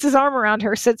 He puts his arm around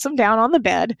her, sits him down on the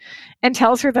bed, and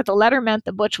tells her that the letter meant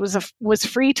that Butch was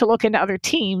free to look into other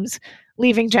teams,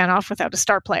 leaving Janoff without a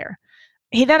star player.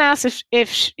 He then asks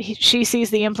if she sees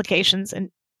the implications,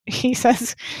 and he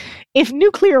says, if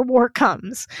nuclear war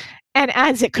comes, and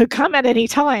as it could come at any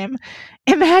time,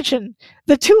 imagine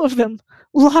the two of them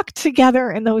locked together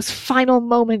in those final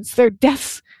moments, their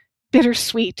deaths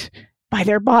bittersweet, by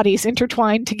their bodies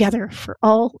intertwined together for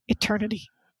all eternity.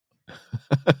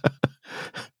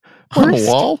 On a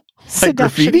wall?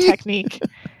 Seduction technique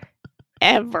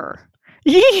ever.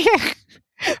 Yeah.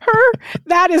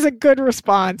 That is a good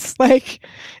response. Like,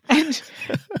 and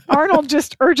Arnold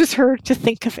just urges her to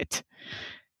think of it.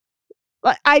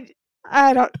 I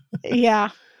gotta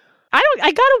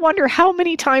wonder how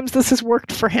many times this has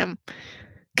worked for him,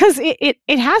 because it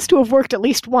has to have worked at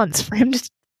least once for him.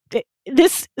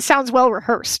 This sounds well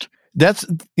rehearsed. That's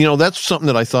something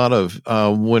that I thought of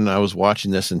when I was watching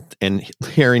this and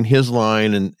hearing his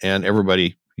line and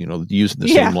everybody using the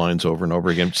same lines over and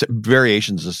over again,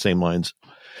 variations of the same lines.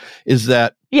 Is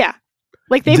that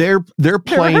like they're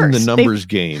playing the numbers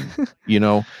game,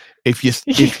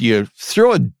 If you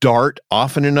throw a dart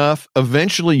often enough,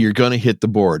 eventually you're going to hit the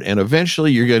board, and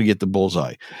eventually you're going to get the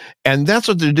bullseye. And that's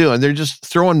what they're doing. They're just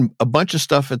throwing a bunch of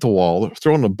stuff at the wall,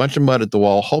 throwing a bunch of mud at the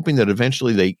wall, hoping that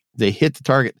eventually they hit the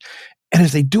target. And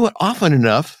if they do it often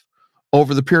enough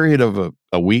over the period of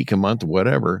a week, a month,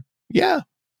 whatever, they're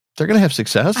going to have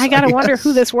success. I got to wonder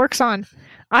who this works on.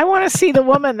 I want to see the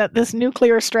woman that this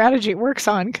nuclear strategy works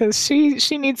on, because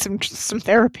she needs some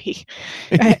therapy.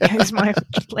 Is my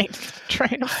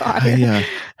train of thought here.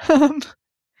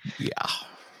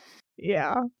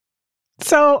 Yeah.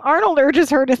 So Arnold urges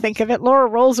her to think of it. Laura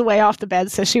rolls away off the bed,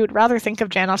 says she would rather think of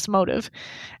Janoff's motive,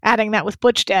 adding that with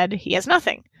Butch dead, he has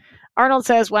nothing. Arnold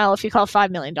says, well, if you call $5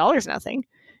 million nothing.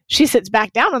 She sits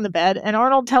back down on the bed, and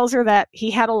Arnold tells her that he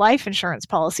had a life insurance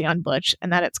policy on Butch and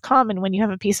that it's common when you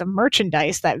have a piece of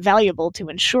merchandise that valuable to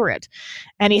insure it.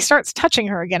 And he starts touching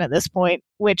her again at this point,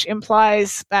 which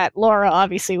implies that Laura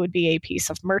obviously would be a piece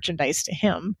of merchandise to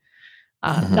him.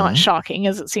 Not shocking,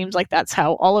 as it seems like that's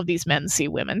how all of these men see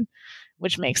women,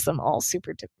 which makes them all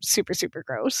super, super, super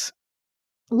gross.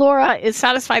 Laura is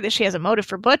satisfied that she has a motive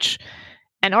for Butch,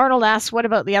 and Arnold asks, what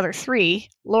about the other three?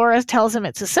 Laura tells him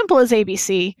it's as simple as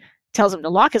ABC, tells him to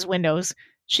lock his windows.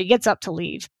 She gets up to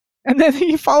leave. And then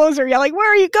he follows her yelling,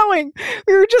 where are you going?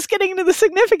 We were just getting into the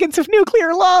significance of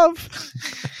nuclear love.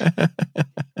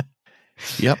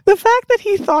 Yep. The fact that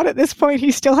he thought at this point he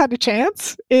still had a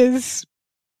chance is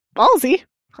ballsy.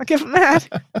 I'll give him that.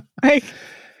 Like,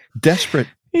 desperate.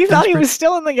 He thought he was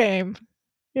still in the game.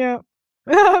 Yeah.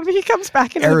 He comes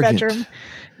back into the bedroom,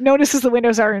 notices the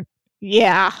windows aren't.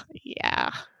 Yeah.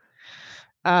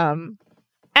 And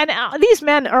these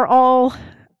men are all,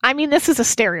 I mean, this is a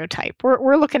stereotype.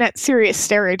 We're looking at serious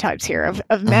stereotypes here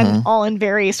of men all in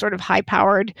very sort of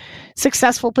high-powered,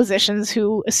 successful positions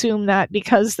who assume that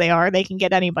because they can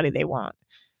get anybody they want.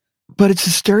 But it's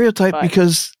a stereotype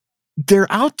because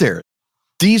they're out there.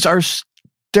 These are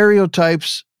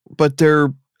stereotypes, but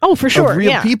they're for sure,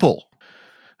 real people.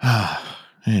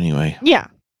 Anyway. Yeah.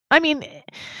 I mean,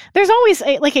 there's always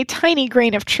a tiny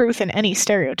grain of truth in any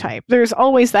stereotype. There's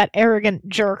always that arrogant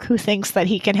jerk who thinks that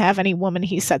he can have any woman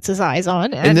he sets his eyes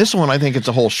on. And in this one, I think it's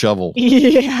a whole shovel.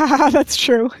 Yeah, that's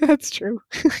true. That's true.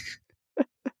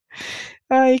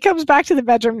 He comes back to the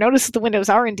bedroom, notices the windows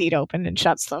are indeed open, and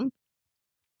shuts them.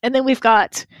 And then we've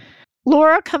got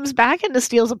Laura comes back into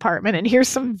Steele's apartment and hears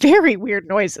some very weird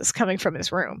noises coming from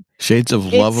his room. Shades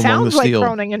of love among the Steele. It sounds like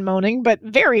groaning and moaning, but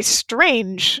very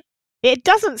strange. It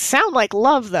doesn't sound like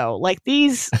love, though.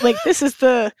 This is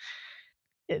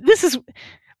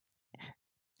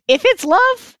if it's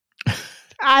love,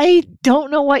 I don't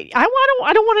know what, I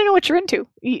don't want to know what you're into.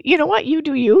 You know what? You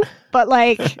do you. But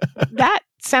that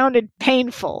sounded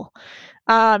painful.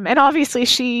 And obviously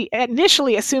she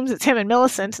initially assumes it's him and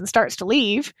Millicent and starts to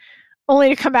leave, only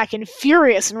to come back in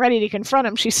furious and ready to confront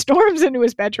him. She storms into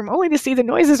his bedroom, only to see the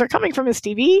noises are coming from his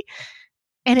TV.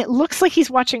 And it looks like he's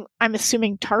watching, I'm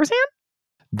assuming, Tarzan?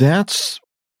 That's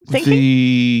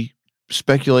the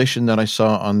speculation that I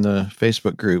saw on the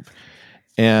Facebook group.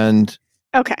 And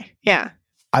okay, yeah.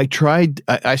 I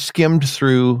skimmed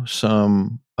through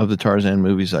some of the Tarzan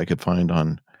movies I could find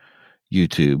on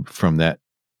YouTube from that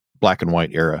black and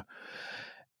white era.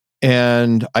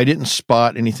 And I didn't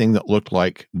spot anything that looked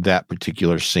like that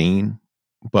particular scene.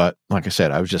 But like I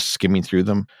said, I was just skimming through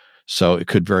them. So it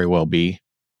could very well be.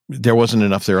 There wasn't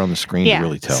enough there on the screen to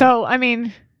really tell. So, I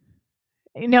mean,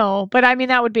 no, but I mean,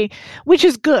 that would be, which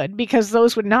is good because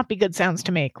those would not be good sounds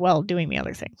to make while doing the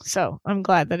other thing. So I'm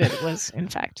glad that it was, in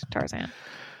fact, Tarzan.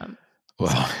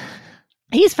 Well,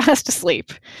 he's fast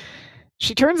asleep.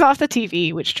 She turns off the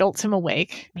TV, which jolts him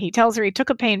awake. He tells her he took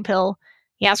a pain pill.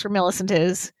 He asks where Millicent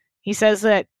is. He says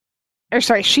that,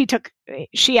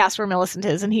 she asked where Millicent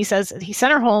is, and he says he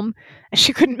sent her home and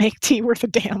she couldn't make tea worth a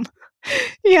damn.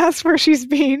 He asks where she's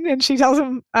been, and she tells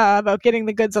him about getting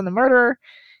the goods on the murderer.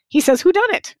 He says, who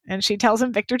done it? And she tells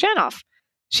him Victor Janoff.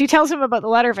 She tells him about the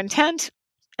letter of intent,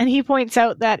 and he points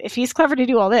out that if he's clever to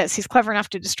do all this, he's clever enough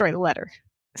to destroy the letter.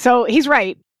 So he's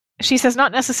right. She says,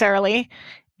 not necessarily.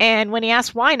 And when he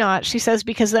asks why not, she says,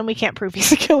 because then we can't prove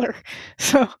he's a killer.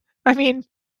 So, I mean,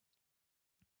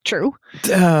 true.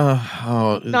 Not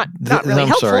really I'm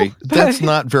helpful. Sorry. That's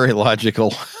not very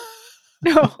logical.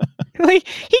 No. He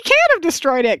can't have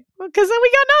destroyed it, because then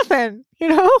we got nothing,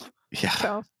 Yeah.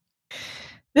 So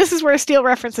this is where Steele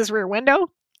references Rear Window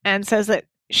and says that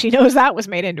she knows that was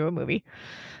made into a movie.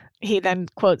 He then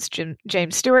quotes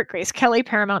James Stewart, Grace Kelly,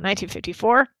 Paramount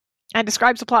 1954, and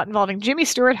describes the plot involving Jimmy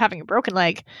Stewart having a broken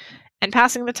leg and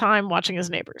passing the time watching his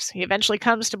neighbors. He eventually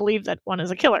comes to believe that one is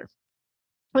a killer.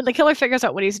 When the killer figures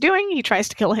out what he's doing, he tries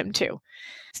to kill him too.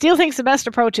 Steele thinks the best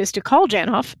approach is to call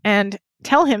Janoff and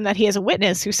tell him that he has a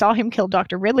witness who saw him kill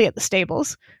Dr. Ridley at the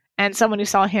stables and someone who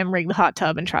saw him rig the hot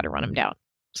tub and try to run him down.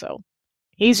 So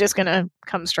he's just going to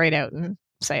come straight out and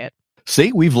say it.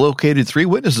 See, we've located 3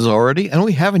 witnesses already, and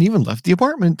we haven't even left the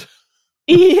apartment.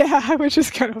 Yeah, which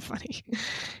is kind of funny.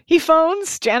 He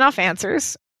phones, Janoff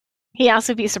answers. He asks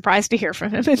if he's surprised to hear from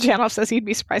him, and Janoff says he'd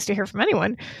be surprised to hear from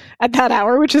anyone at that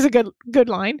hour, which is a good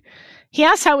line. He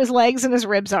asks how his legs and his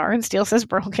ribs are, and Steele says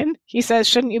broken. He says,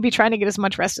 shouldn't you be trying to get as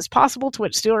much rest as possible? To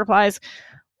which Steele replies,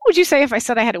 what would you say if I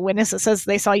said I had a witness that says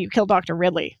they saw you kill Dr.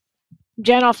 Ridley?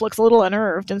 Janoff looks a little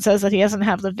unnerved and says that he doesn't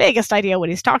have the vaguest idea what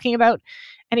he's talking about,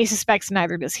 and he suspects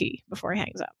neither does he before he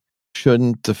hangs up.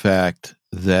 Shouldn't the fact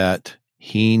that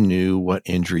he knew what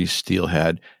injuries Steele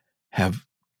had, have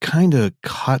kind of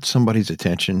caught somebody's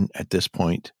attention at this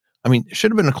point? I mean, it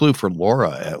should have been a clue for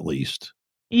Laura at least.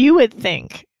 You would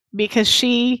think, because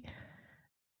it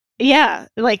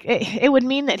would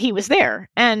mean that he was there,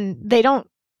 and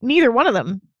neither one of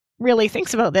them really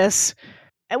thinks about this.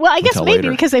 Well, I guess Until maybe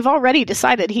later. because they've already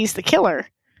decided he's the killer,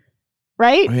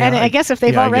 right? Oh, yeah, and I guess if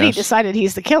they've I already guess. decided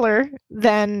he's the killer,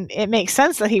 then it makes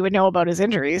sense that he would know about his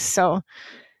injuries. So,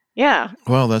 yeah.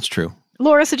 Well, that's true.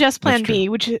 Laura suggests Plan That's true. B,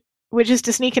 which is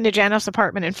to sneak into Janoff's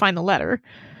apartment and find the letter,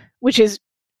 which is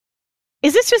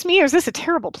this just me or is this a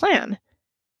terrible plan?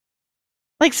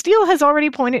 Like, Steele has already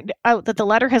pointed out that the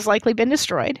letter has likely been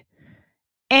destroyed.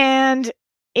 And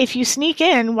if you sneak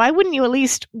in, why wouldn't you at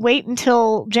least wait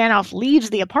until Janoff leaves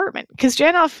the apartment? Because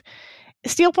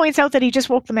Steele points out that he just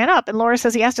woke the man up, and Laura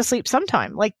says he has to sleep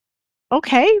sometime. Like,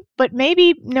 okay, but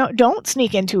maybe don't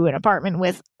sneak into an apartment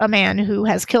with a man who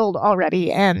has killed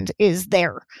already and is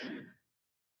there.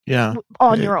 Yeah.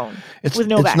 On your own. It's with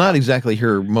no backup. not exactly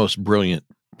her most brilliant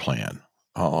plan.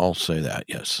 I'll say that,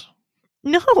 yes.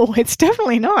 No, it's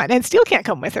definitely not. And Steele can't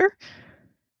come with her.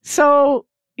 So,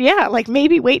 yeah, like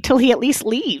maybe wait till he at least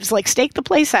leaves. Like, stake the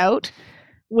place out.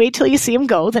 Wait till you see him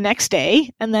go the next day,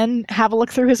 and then have a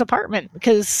look through his apartment,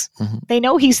 because they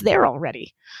know he's there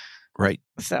already. Right.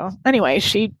 So, anyway,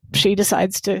 she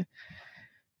decides to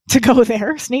go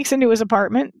there, sneaks into his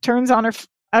apartment, turns on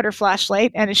her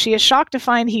flashlight, and she is shocked to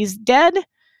find he's dead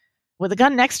with a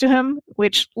gun next to him,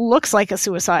 which looks like a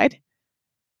suicide.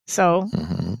 So,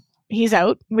 he's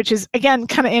out, which is, again,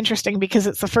 kind of interesting because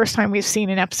it's the first time we've seen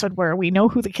an episode where we know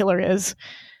who the killer is,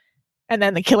 and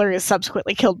then the killer is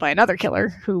subsequently killed by another killer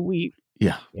who we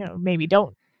maybe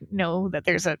don't know that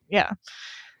there's a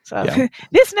So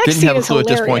this next scene is hilarious. Didn't have a clue at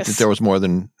this point that there was more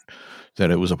than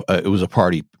that. It was a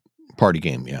party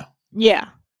game. Yeah.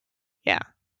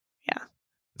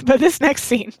 But this next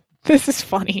scene, this is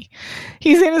funny.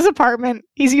 He's in his apartment.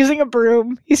 He's using a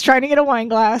broom. He's trying to get a wine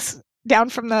glass down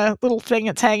from the little thing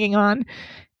it's hanging on.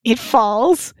 It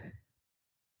falls.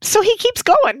 So he keeps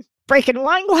going, breaking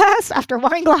wine glass after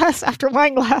wine glass after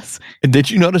wine glass. And did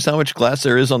you notice how much glass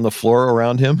there is on the floor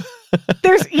around him?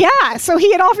 So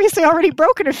he had obviously already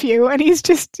broken a few, and he's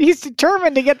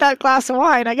determined to get that glass of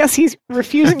wine. I guess he's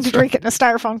refusing to drink it in a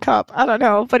styrofoam cup. I don't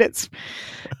know, but it's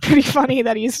pretty funny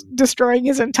that he's destroying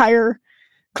his entire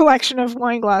collection of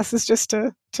wine glasses just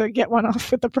to get one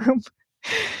off with the broom.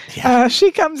 Yeah.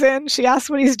 She comes in, she asks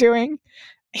what he's doing.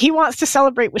 He wants to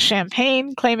celebrate with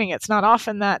champagne, claiming it's not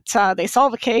often that they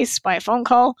solve a case by a phone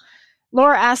call.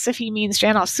 Laura asks if he means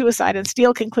Janoff's suicide, and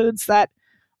Steele concludes that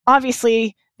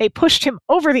obviously they pushed him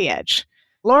over the edge.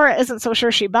 Laura isn't so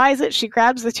sure she buys it. She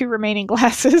grabs the 2 remaining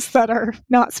glasses that are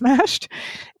not smashed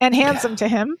and hands them to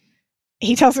him.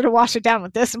 He tells her to wash it down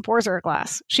with this and pours her a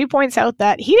glass. She points out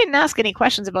that he didn't ask any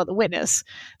questions about the witness,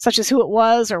 such as who it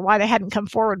was or why they hadn't come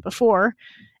forward before.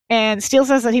 And Steele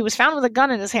says that he was found with a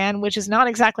gun in his hand, which is not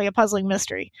exactly a puzzling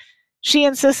mystery. She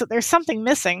insists that there's something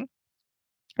missing,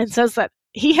 and says that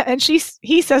he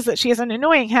says that she has an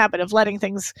annoying habit of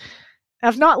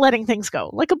not letting things go,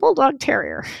 like a bulldog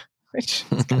terrier, which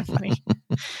is kind of funny.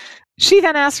 She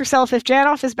then asks herself, if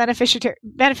Janoff is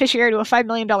beneficiary to a $5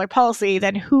 million policy,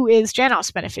 then who is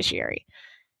Janoff's beneficiary?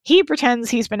 He pretends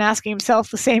he's been asking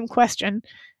himself the same question,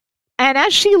 and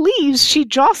as she leaves, she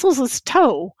jostles his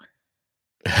toe.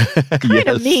 Kind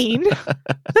of mean.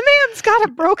 The man's got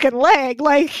a broken leg.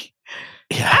 Like,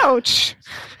 ouch.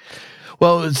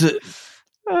 Well,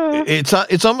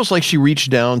 it's almost like she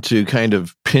reached down to kind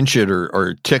of pinch it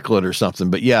or tickle it or something.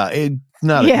 But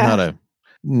not a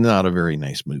very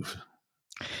nice move.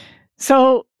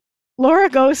 So Laura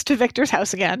goes to Victor's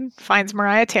house again, finds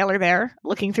Mariah Taylor there,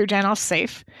 looking through Janoff's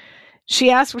safe.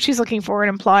 She asks what she's looking for and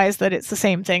implies that it's the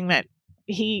same thing that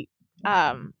he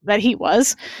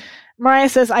was. Mariah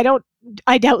says, I doubt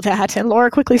that, and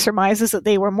Laura quickly surmises that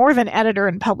they were more than editor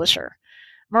and publisher.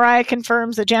 Mariah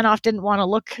confirms that Janoff didn't want to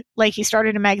look like he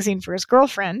started a magazine for his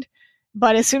girlfriend,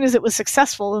 but as soon as it was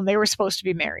successful, then they were supposed to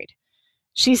be married.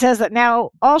 She says that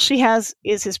now all she has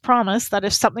is his promise that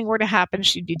if something were to happen,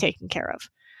 she'd be taken care of.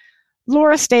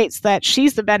 Laura states that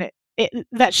she's the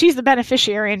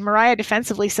beneficiary, and Mariah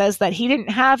defensively says that he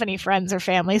didn't have any friends or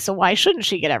family, so why shouldn't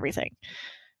she get everything?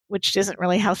 Which isn't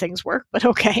really how things work, but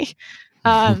okay.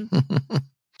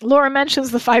 Laura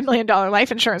mentions the $5 million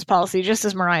life insurance policy just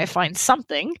as Mariah finds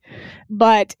something,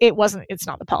 but it's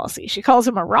not the policy. She calls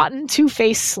him a rotten,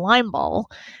 two-faced slimeball.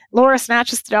 Laura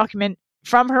snatches the document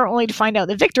from her only to find out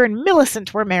that Victor and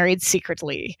Millicent were married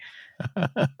secretly. Bum,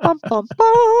 bum,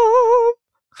 bum.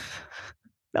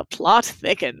 The plot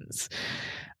thickens.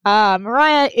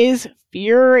 Mariah is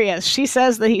furious. She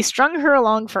says that he strung her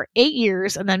along for 8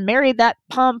 years and then married that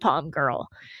pom-pom girl.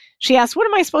 She asks, what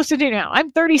am I supposed to do now?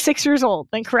 I'm 36 years old,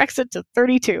 then corrects it to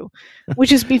 32,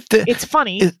 which is, it's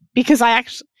funny because I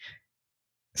actually,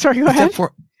 sorry, go ahead.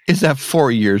 Is that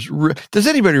 4 years? Does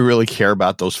anybody really care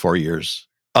about those 4 years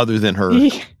other than her?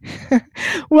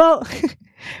 Well,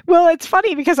 it's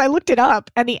funny because I looked it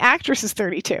up and the actress is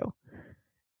 32.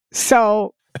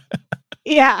 So,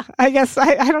 yeah, I guess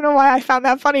I don't know why I found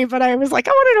that funny, but I was like,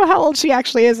 I want to know how old she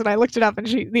actually is. And I looked it up and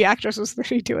the actress was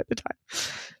 32 at the time.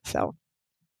 So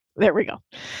there we go.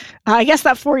 I guess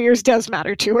that 4 years does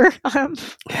matter to her.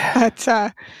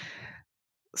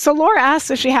 So Laura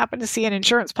asks if she happened to see an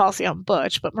insurance policy on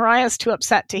Butch, but Mariah's too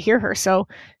upset to hear her, so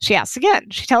she asks again.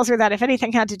 She tells her that if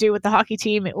anything had to do with the hockey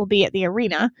team, it will be at the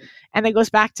arena, and then goes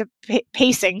back to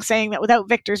pacing, saying that without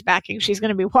Victor's backing, she's going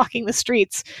to be walking the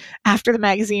streets after the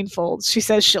magazine folds. She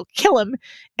says she'll kill him,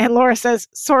 and Laura says,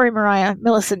 sorry, Mariah,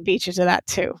 Millicent beat you to that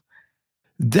too.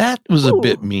 That was a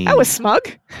bit mean. That was smug.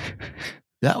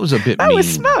 That was a bit mean. That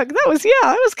was smug.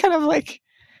 That was kind of like...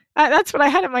 that's what I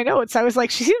had in my notes. I was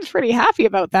like, she seems pretty happy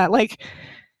about that. Like,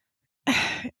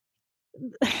 I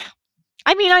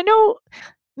mean, I know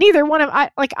neither one of I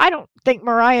don't think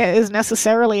Mariah is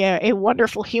necessarily a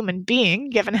wonderful human being,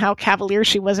 given how cavalier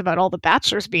she was about all the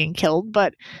bachelors being killed.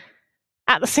 But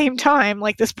at the same time,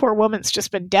 like, this poor woman's just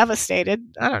been devastated.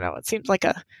 I don't know. It seems like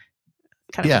a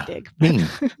kind of a dig. Mean.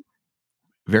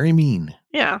 Very mean.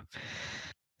 Yeah.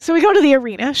 So we go to the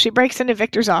arena. She breaks into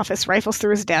Victor's office, rifles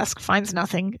through his desk, finds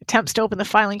nothing, attempts to open the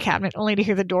filing cabinet only to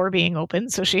hear the door being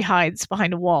opened, so she hides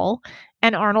behind a wall,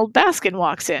 and Arnold Baskin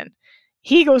walks in.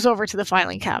 He goes over to the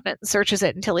filing cabinet and searches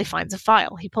it until he finds a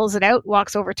file. He pulls it out,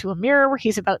 walks over to a mirror where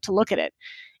he's about to look at it.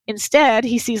 Instead,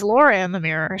 he sees Laura in the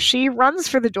mirror. She runs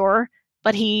for the door,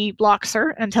 but he blocks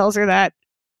her and tells her that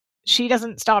she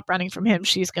doesn't stop running from him,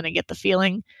 she's going to get the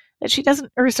feeling that she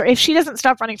doesn't, if she doesn't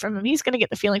stop running from him, he's going to get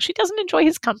the feeling she doesn't enjoy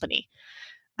his company.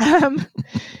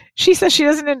 She says she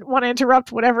doesn't want to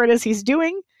interrupt whatever it is he's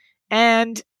doing,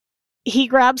 and he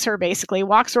grabs her, basically,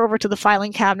 walks her over to the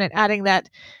filing cabinet, adding that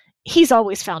he's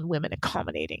always found women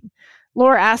accommodating.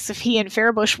 Laura asks if he and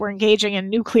Fairbush were engaging in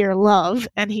nuclear love,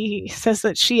 and he says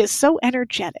that she is so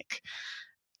energetic.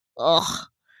 Ugh.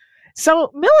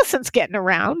 So Millicent's getting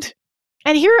around,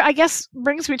 and here, I guess,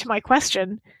 brings me to my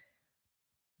question.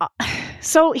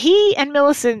 So he and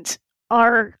Millicent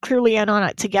are clearly in on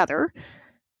it together,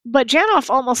 but Janoff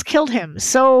almost killed him.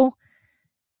 So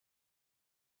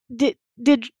did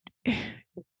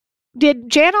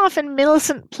Janoff and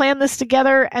Millicent plan this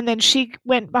together, and then she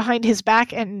went behind his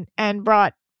back and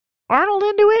brought Arnold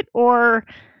into it, or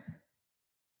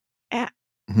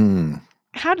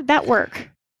how did that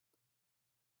work?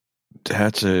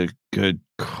 That's a good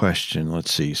question.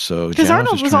 Let's see. So because Janoff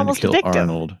Arnold is was trying almost to kill a victim.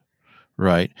 Arnold.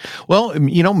 Right. Well,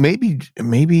 maybe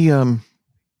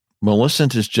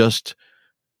Millicent is just,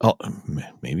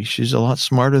 maybe she's a lot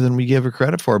smarter than we give her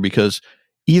credit for, because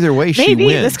either way she wins.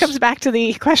 Maybe this comes back to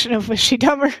the question of, was she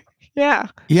dumber? Yeah,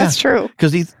 that's true.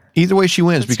 Because either way she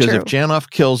wins, That's because true. if Janoff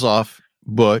kills off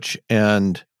Butch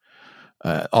and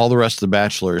all the rest of the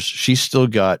bachelors, she's still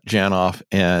got Janoff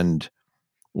and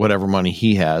whatever money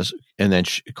he has, and then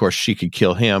of course she could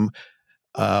kill him.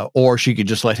 Or she could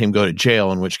just let him go to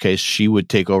jail, in which case she would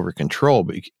take over control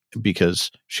because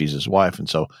she's his wife, and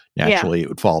so naturally it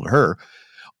would fall to her.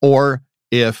 Or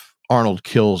if Arnold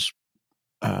kills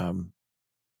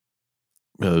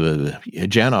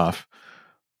Janoff,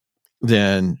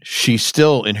 then she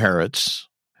still inherits,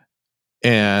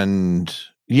 and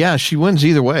she wins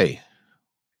either way.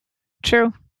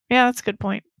 True. Yeah, that's a good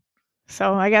point.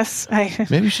 So I guess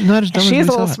maybe she's not as dumb as we she is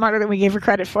a thought. little smarter than we gave her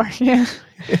credit for. Yeah.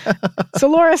 So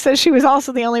Laura says she was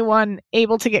also the only one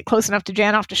able to get close enough to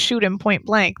Janoff to shoot him point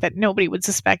blank, that nobody would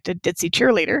suspect a ditzy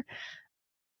cheerleader.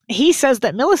 He says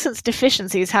that Millicent's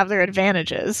deficiencies have their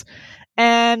advantages,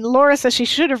 and Laura says she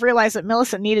should have realized that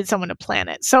Millicent needed someone to plan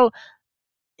it. So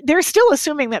they're still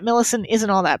assuming that Millicent isn't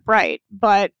all that bright,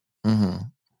 but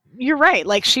you're right.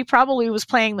 Like, she probably was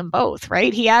playing them both,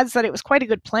 right? He adds that it was quite a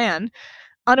good plan,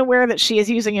 unaware that she is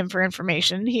using him for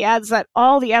information. He adds that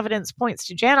all the evidence points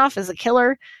to Janoff as a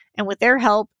killer, and with their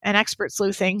help and expert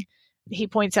sleuthing, he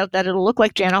points out that it'll look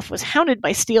like Janoff was hounded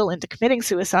by Steele into committing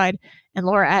suicide, and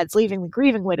Laura adds leaving the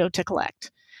grieving widow to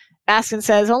collect. Baskin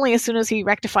says only as soon as he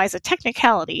rectifies a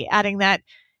technicality, adding that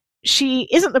she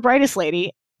isn't the brightest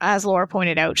lady, as Laura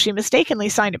pointed out. She mistakenly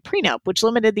signed a prenup, which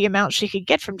limited the amount she could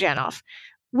get from Janoff.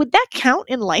 Would that count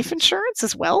in life insurance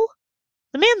as well?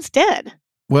 The man's dead.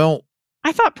 Well,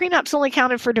 I thought prenups only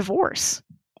counted for divorce.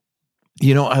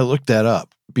 I looked that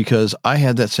up because I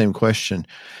had that same question.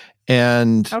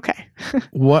 And Okay.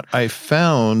 what I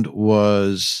found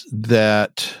was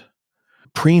that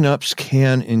prenups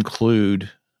can include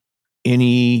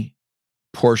any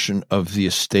portion of the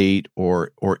estate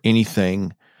or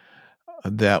anything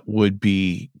that would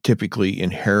be typically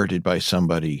inherited by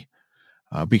somebody,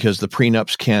 because the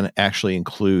prenups can actually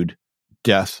include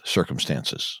death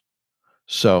circumstances.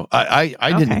 So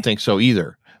I didn't think so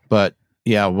either. But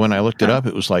yeah, when I looked it up,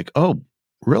 it was like, oh,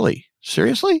 really?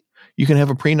 Seriously? You can have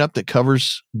a prenup that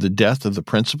covers the death of the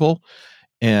principal,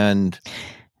 and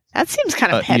that seems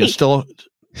kind of petty.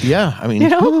 Yeah, I mean,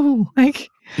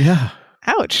 yeah,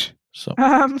 ouch. So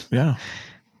yeah.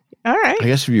 All right. I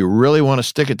guess if you really want to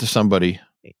stick it to somebody,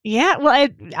 yeah. Well,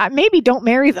 maybe don't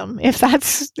marry them if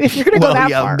you're going to go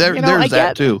that far. There's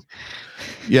that too.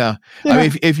 Yeah. I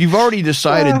mean, if you've already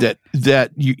decided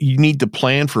that you need to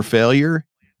plan for failure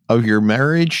of your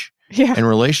marriage and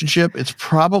relationship, it's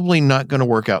probably not going to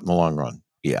work out in the long run.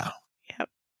 Yeah. Yep.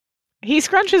 He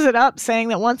scrunches it up, saying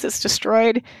that once it's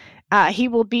destroyed, he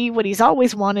will be what he's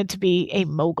always wanted to be, a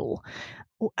mogul.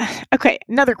 Okay,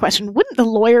 another question. Wouldn't the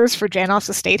lawyers for Janoff's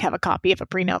estate have a copy of a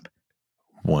prenup?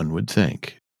 One would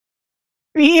think.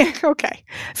 Yeah, okay.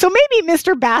 So maybe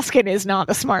Mr. Baskin is not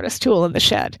the smartest tool in the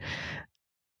shed.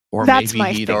 Or That's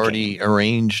maybe he'd already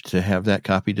arranged to have that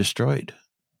copy destroyed.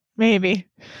 Maybe.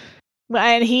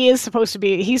 And he is supposed to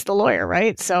be, he's the lawyer,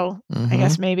 right? So I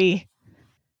guess maybe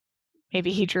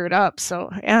he drew it up.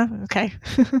 So yeah, okay.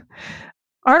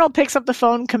 Arnold picks up the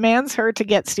phone, commands her to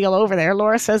get Steele over there.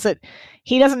 Laura says that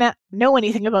he doesn't know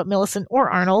anything about Millicent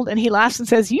or Arnold, and he laughs and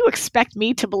says, "You expect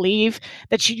me to believe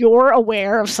that you're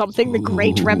aware of something the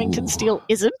great Remington Steele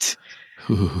isn't?"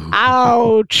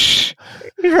 Ouch.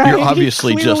 Right? You're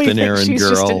obviously just an errand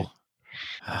girl.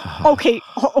 Okay,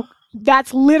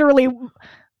 that's literally...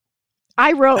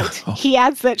 I wrote, he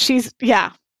adds that she's...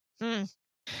 Yeah. Yeah,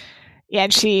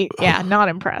 and she... Yeah, not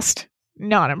impressed.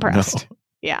 Not impressed. No.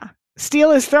 Yeah.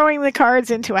 Steele is throwing the cards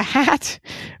into a hat.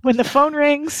 When the phone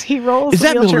rings, he rolls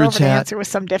the wheelchair over to answer with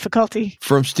some difficulty.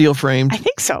 From Steel Framed? I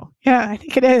think so. Yeah, I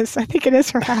think it is. I think it is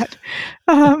her hat.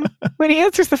 When he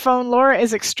answers the phone, Laura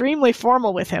is extremely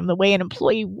formal with him, the way an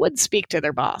employee would speak to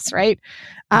their boss, right?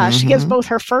 She gives both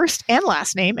her first and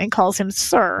last name and calls him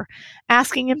Sir,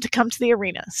 asking him to come to the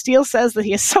arena. Steele says that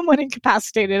he is somewhat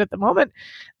incapacitated at the moment.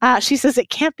 She says, "It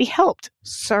can't be helped,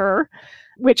 sir,"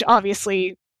 which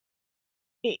obviously...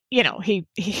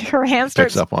 her hand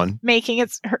starts making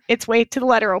its way to the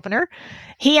letter opener.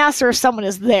 He asks her if someone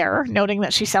is there, noting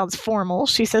that she sounds formal.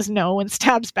 She says no and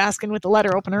stabs Baskin with the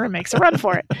letter opener and makes a run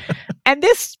for it. And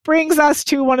this brings us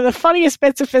to one of the funniest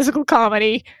bits of physical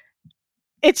comedy.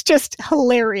 It's just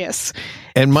hilarious.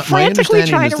 And frantically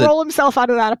trying to roll himself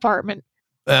out of that apartment.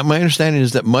 My understanding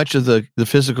is that much of the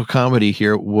physical comedy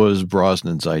here was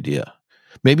Brosnan's idea.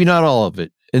 Maybe not all of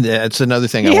it. And that's another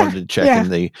thing I wanted to check in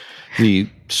the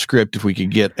script, if we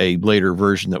could get a later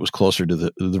version that was closer to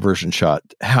the version shot,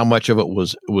 how much of it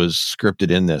was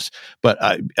scripted in this. But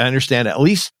I understand at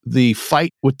least the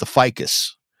fight with the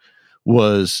ficus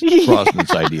was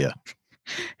Brosnan's idea.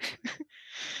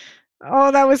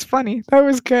 Oh, that was funny. That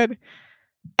was good.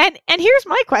 And here's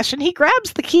my question. He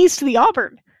grabs the keys to the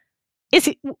Auburn.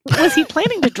 Was he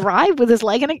planning to drive with his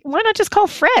leg? And why not just call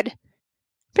Fred?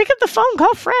 Pick up the phone,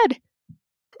 call Fred.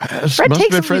 Fred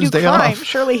takes him to do crime.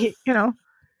 Surely he,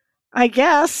 I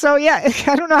guess. So yeah,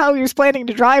 I don't know how he was planning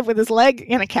to drive with his leg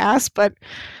in a cast, but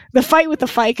the fight with the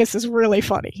ficus is really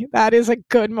funny. That is a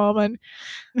good moment.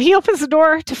 He opens the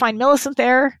door to find Millicent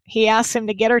there. He asks him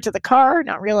to get her to the car,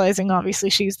 not realizing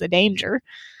obviously she's the danger.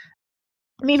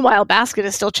 Meanwhile, Basket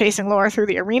is still chasing Laura through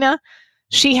the arena.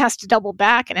 She has to double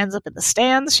back and ends up in the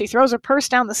stands. She throws her purse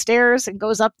down the stairs and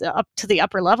goes up to the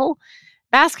upper level.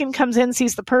 Baskin comes in,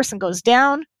 sees the purse, and goes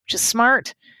down, which is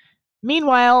smart.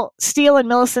 Meanwhile, Steele and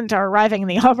Millicent are arriving in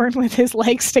the Auburn with his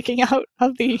legs sticking out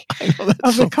of the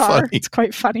car. Funny. It's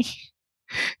quite funny.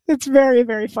 It's very,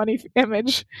 very funny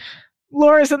image.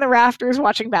 Laura's in the rafters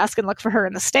watching Baskin look for her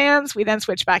in the stands. We then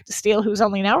switch back to Steele, who's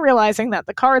only now realizing that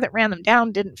the car that ran them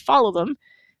down didn't follow them,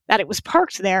 that it was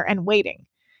parked there and waiting.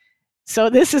 So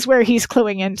this is where he's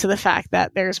cluing into the fact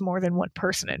that there's more than one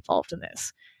person involved in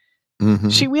this.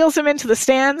 She wheels him into the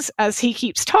stands as he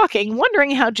keeps talking, wondering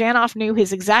how Janoff knew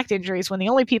his exact injuries when the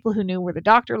only people who knew were the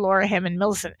doctor, Laura, him, and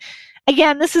Millicent.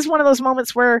 Again, this is one of those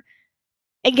moments where,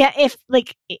 again, if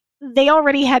they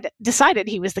already had decided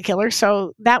he was the killer,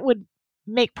 so that would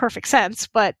make perfect sense.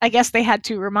 But I guess they had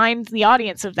to remind the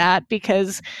audience of that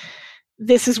because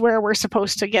this is where we're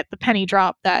supposed to get the penny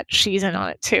drop that she's in on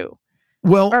it too.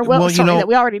 That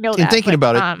we already know that.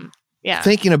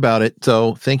 Thinking about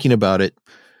it,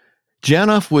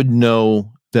 Janoff would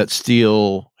know that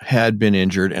Steele had been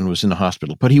injured and was in the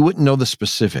hospital, but he wouldn't know the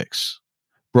specifics.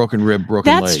 Broken rib,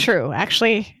 broken leg. That's true,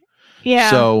 actually. Yeah.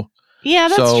 So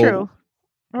that's true.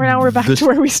 We're back to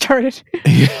where we started.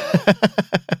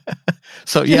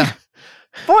 So, yeah.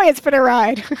 Boy, it's been a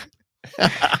ride.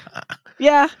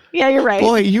 Yeah, you're right.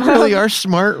 Boy, you really are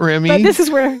smart, Remy. But this is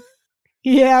where,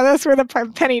 that's where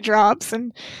the penny drops.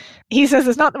 And he says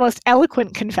it's not the most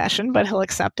eloquent confession, but he'll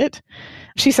accept it.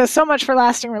 She says so much for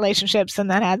lasting relationships,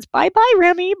 and then adds, bye-bye,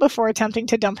 Remy, before attempting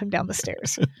to dump him down the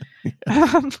stairs,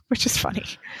 which is funny.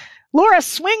 Laura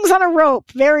swings on a rope,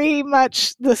 very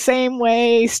much the same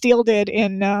way Steele did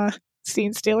in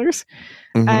Scene Stealers,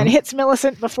 and hits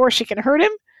Millicent before she can hurt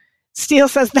him. Steele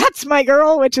says, "That's my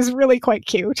girl," which is really quite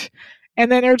cute,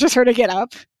 and then urges her to get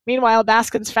up. Meanwhile,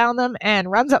 Baskins found them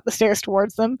and runs up the stairs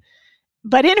towards them.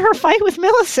 But in her fight with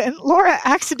Millicent, Laura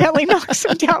accidentally knocks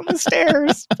him down the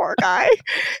stairs. Poor guy.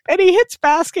 And he hits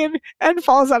Baskin and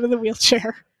falls out of the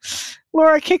wheelchair.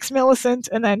 Laura kicks Millicent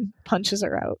and then punches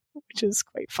her out, which is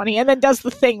quite funny. And then does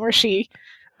the thing where she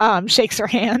shakes her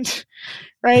hand,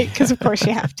 right? Because, of course,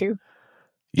 you have to.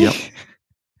 Yep.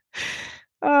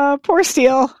 Poor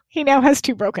Steele. He now has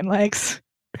 2 broken legs.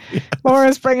 Yes.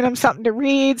 Laura's bringing him something to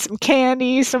read, some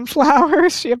candy, some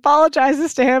flowers. She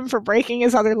apologizes to him for breaking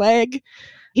his other leg.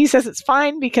 He says it's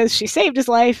fine because she saved his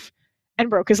life and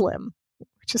broke his limb,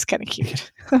 which is kind of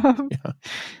cute. Yeah.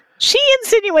 She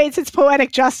insinuates it's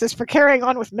poetic justice for carrying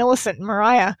on with Millicent and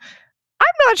Mariah.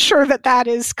 I'm not sure that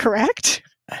is correct.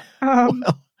 Yeah,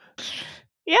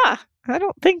 I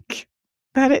don't think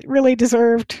that it really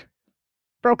deserved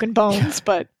broken bones,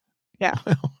 but yeah.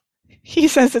 Well. He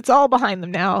says it's all behind them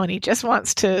now, and he just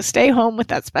wants to stay home with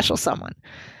that special someone.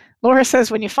 Laura says,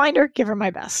 when you find her, give her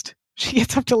my best. She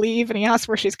gets up to leave, and he asks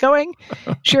where she's going.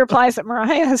 She replies that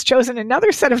Mariah has chosen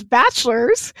another set of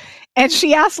bachelors, and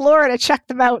she asks Laura to check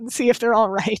them out and see if they're all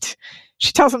right.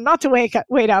 She tells him not to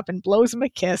wait up and blows him a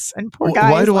kiss, and poor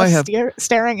guy is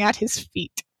staring at his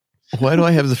feet. Why do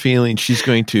I have the feeling she's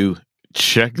going to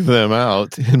check them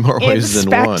out in more ways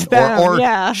than one?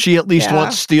 Or she at least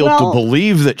wants Steele to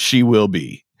believe that she will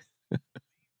be.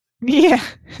 Yeah.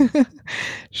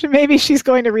 Maybe she's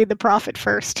going to read The Prophet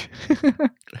first.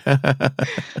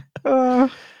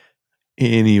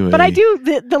 Anyway. But I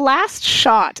do, the last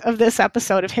shot of this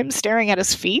episode of him staring at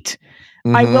his feet,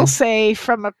 I will say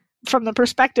from the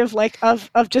perspective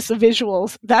of just the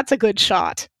visuals, that's a good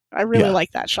shot. I really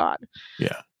like that shot.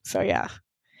 Yeah. So yeah.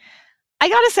 I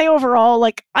gotta say overall,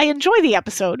 I enjoy the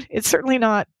episode. It's certainly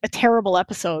not a terrible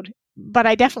episode, but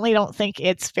I definitely don't think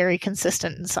it's very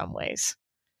consistent in some ways.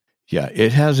 Yeah,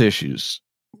 it has issues.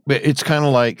 But it's kind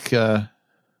of like the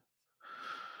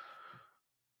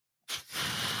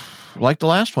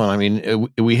last one. I mean,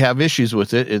 we have issues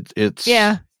with it. It's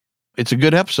a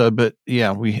good episode, but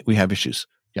yeah, we have issues.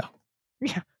 Yeah.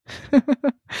 Yeah.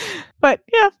 But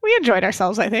yeah, we enjoyed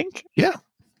ourselves, I think. Yeah.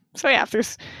 So yeah, if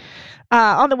there's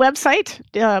on the website,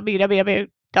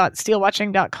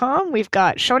 www.steelewatching.com, we've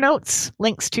got show notes,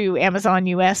 links to Amazon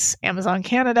US, Amazon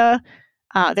Canada.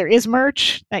 There is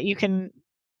merch that you can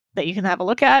have a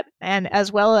look at, and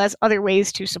as well as other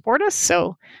ways to support us.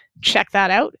 So check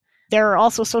that out. There are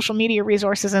also social media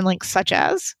resources and links such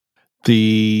as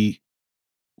the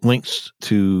links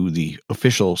to the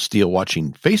official Steele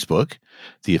Watching Facebook,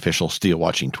 the official Steele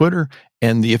Watching Twitter,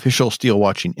 and the official Steele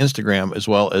Watching Instagram, as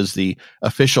well as the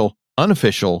official,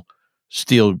 unofficial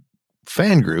Steele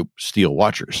fan group, Steele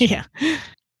Watchers. Yeah.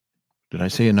 Did I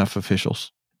say enough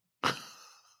officials?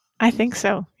 I think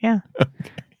so. Yeah.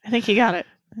 Okay. I think you got it.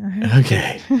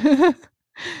 Okay.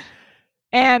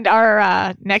 And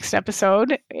our next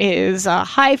episode is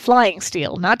High Flying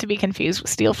Steele, not to be confused with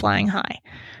Steele Flying High.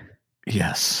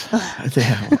 Yes.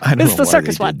 I don't know the why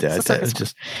circus they did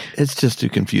that. It's just too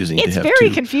confusing. It's very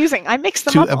confusing. I mix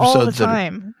them up all the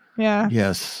time. Yeah.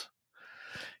 Yes.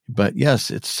 But yes,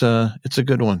 it's a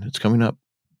good one. It's coming up.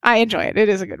 I enjoy it. It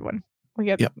is a good one. We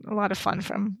get a lot of fun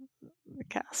from the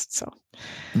cast. So,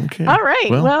 okay. All right.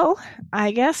 Well,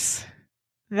 I guess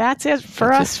that's it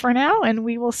for us for now, and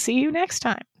we will see you next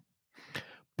time.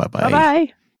 Bye-bye.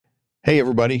 Bye-bye. Hey,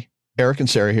 everybody. Eric and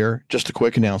Sarah here. Just a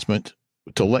quick announcement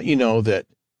to let you know that,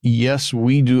 yes,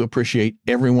 we do appreciate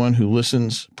everyone who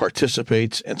listens,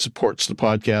 participates, and supports the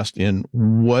podcast in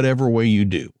whatever way you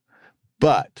do.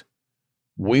 But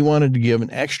we wanted to give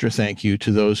an extra thank you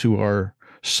to those who are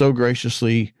so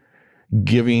graciously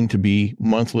giving to be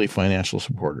monthly financial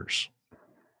supporters.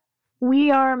 We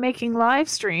are making live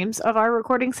streams of our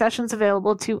recording sessions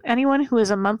available to anyone who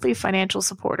is a monthly financial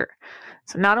supporter.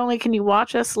 So not only can you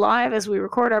watch us live as we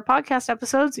record our podcast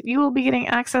episodes, you will be getting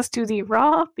access to the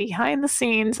raw,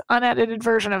 behind-the-scenes, unedited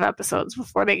version of episodes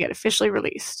before they get officially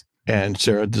released. And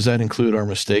Sarah, does that include our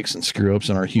mistakes and screw-ups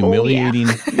and our humiliating?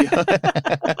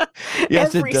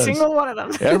 Yes, Every single one of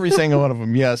them. Every single one of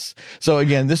them, yes. So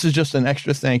again, this is just an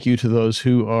extra thank you to those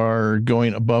who are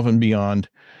going above and beyond.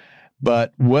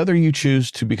 But whether you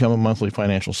choose to become a monthly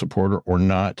financial supporter or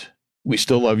not, we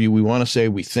still love you. We want to say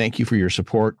we thank you for your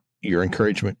support, your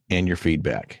encouragement, and your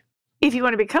feedback. If you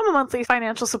want to become a monthly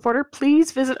financial supporter,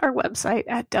 please visit our website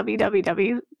at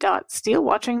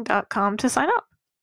www.steelewatching.com to sign up.